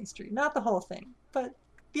Sesame Street. Not the whole thing, but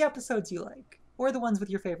the episodes you like, or the ones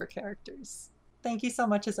with your favorite characters. Thank you so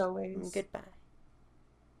much as always. Goodbye.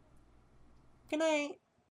 Good night.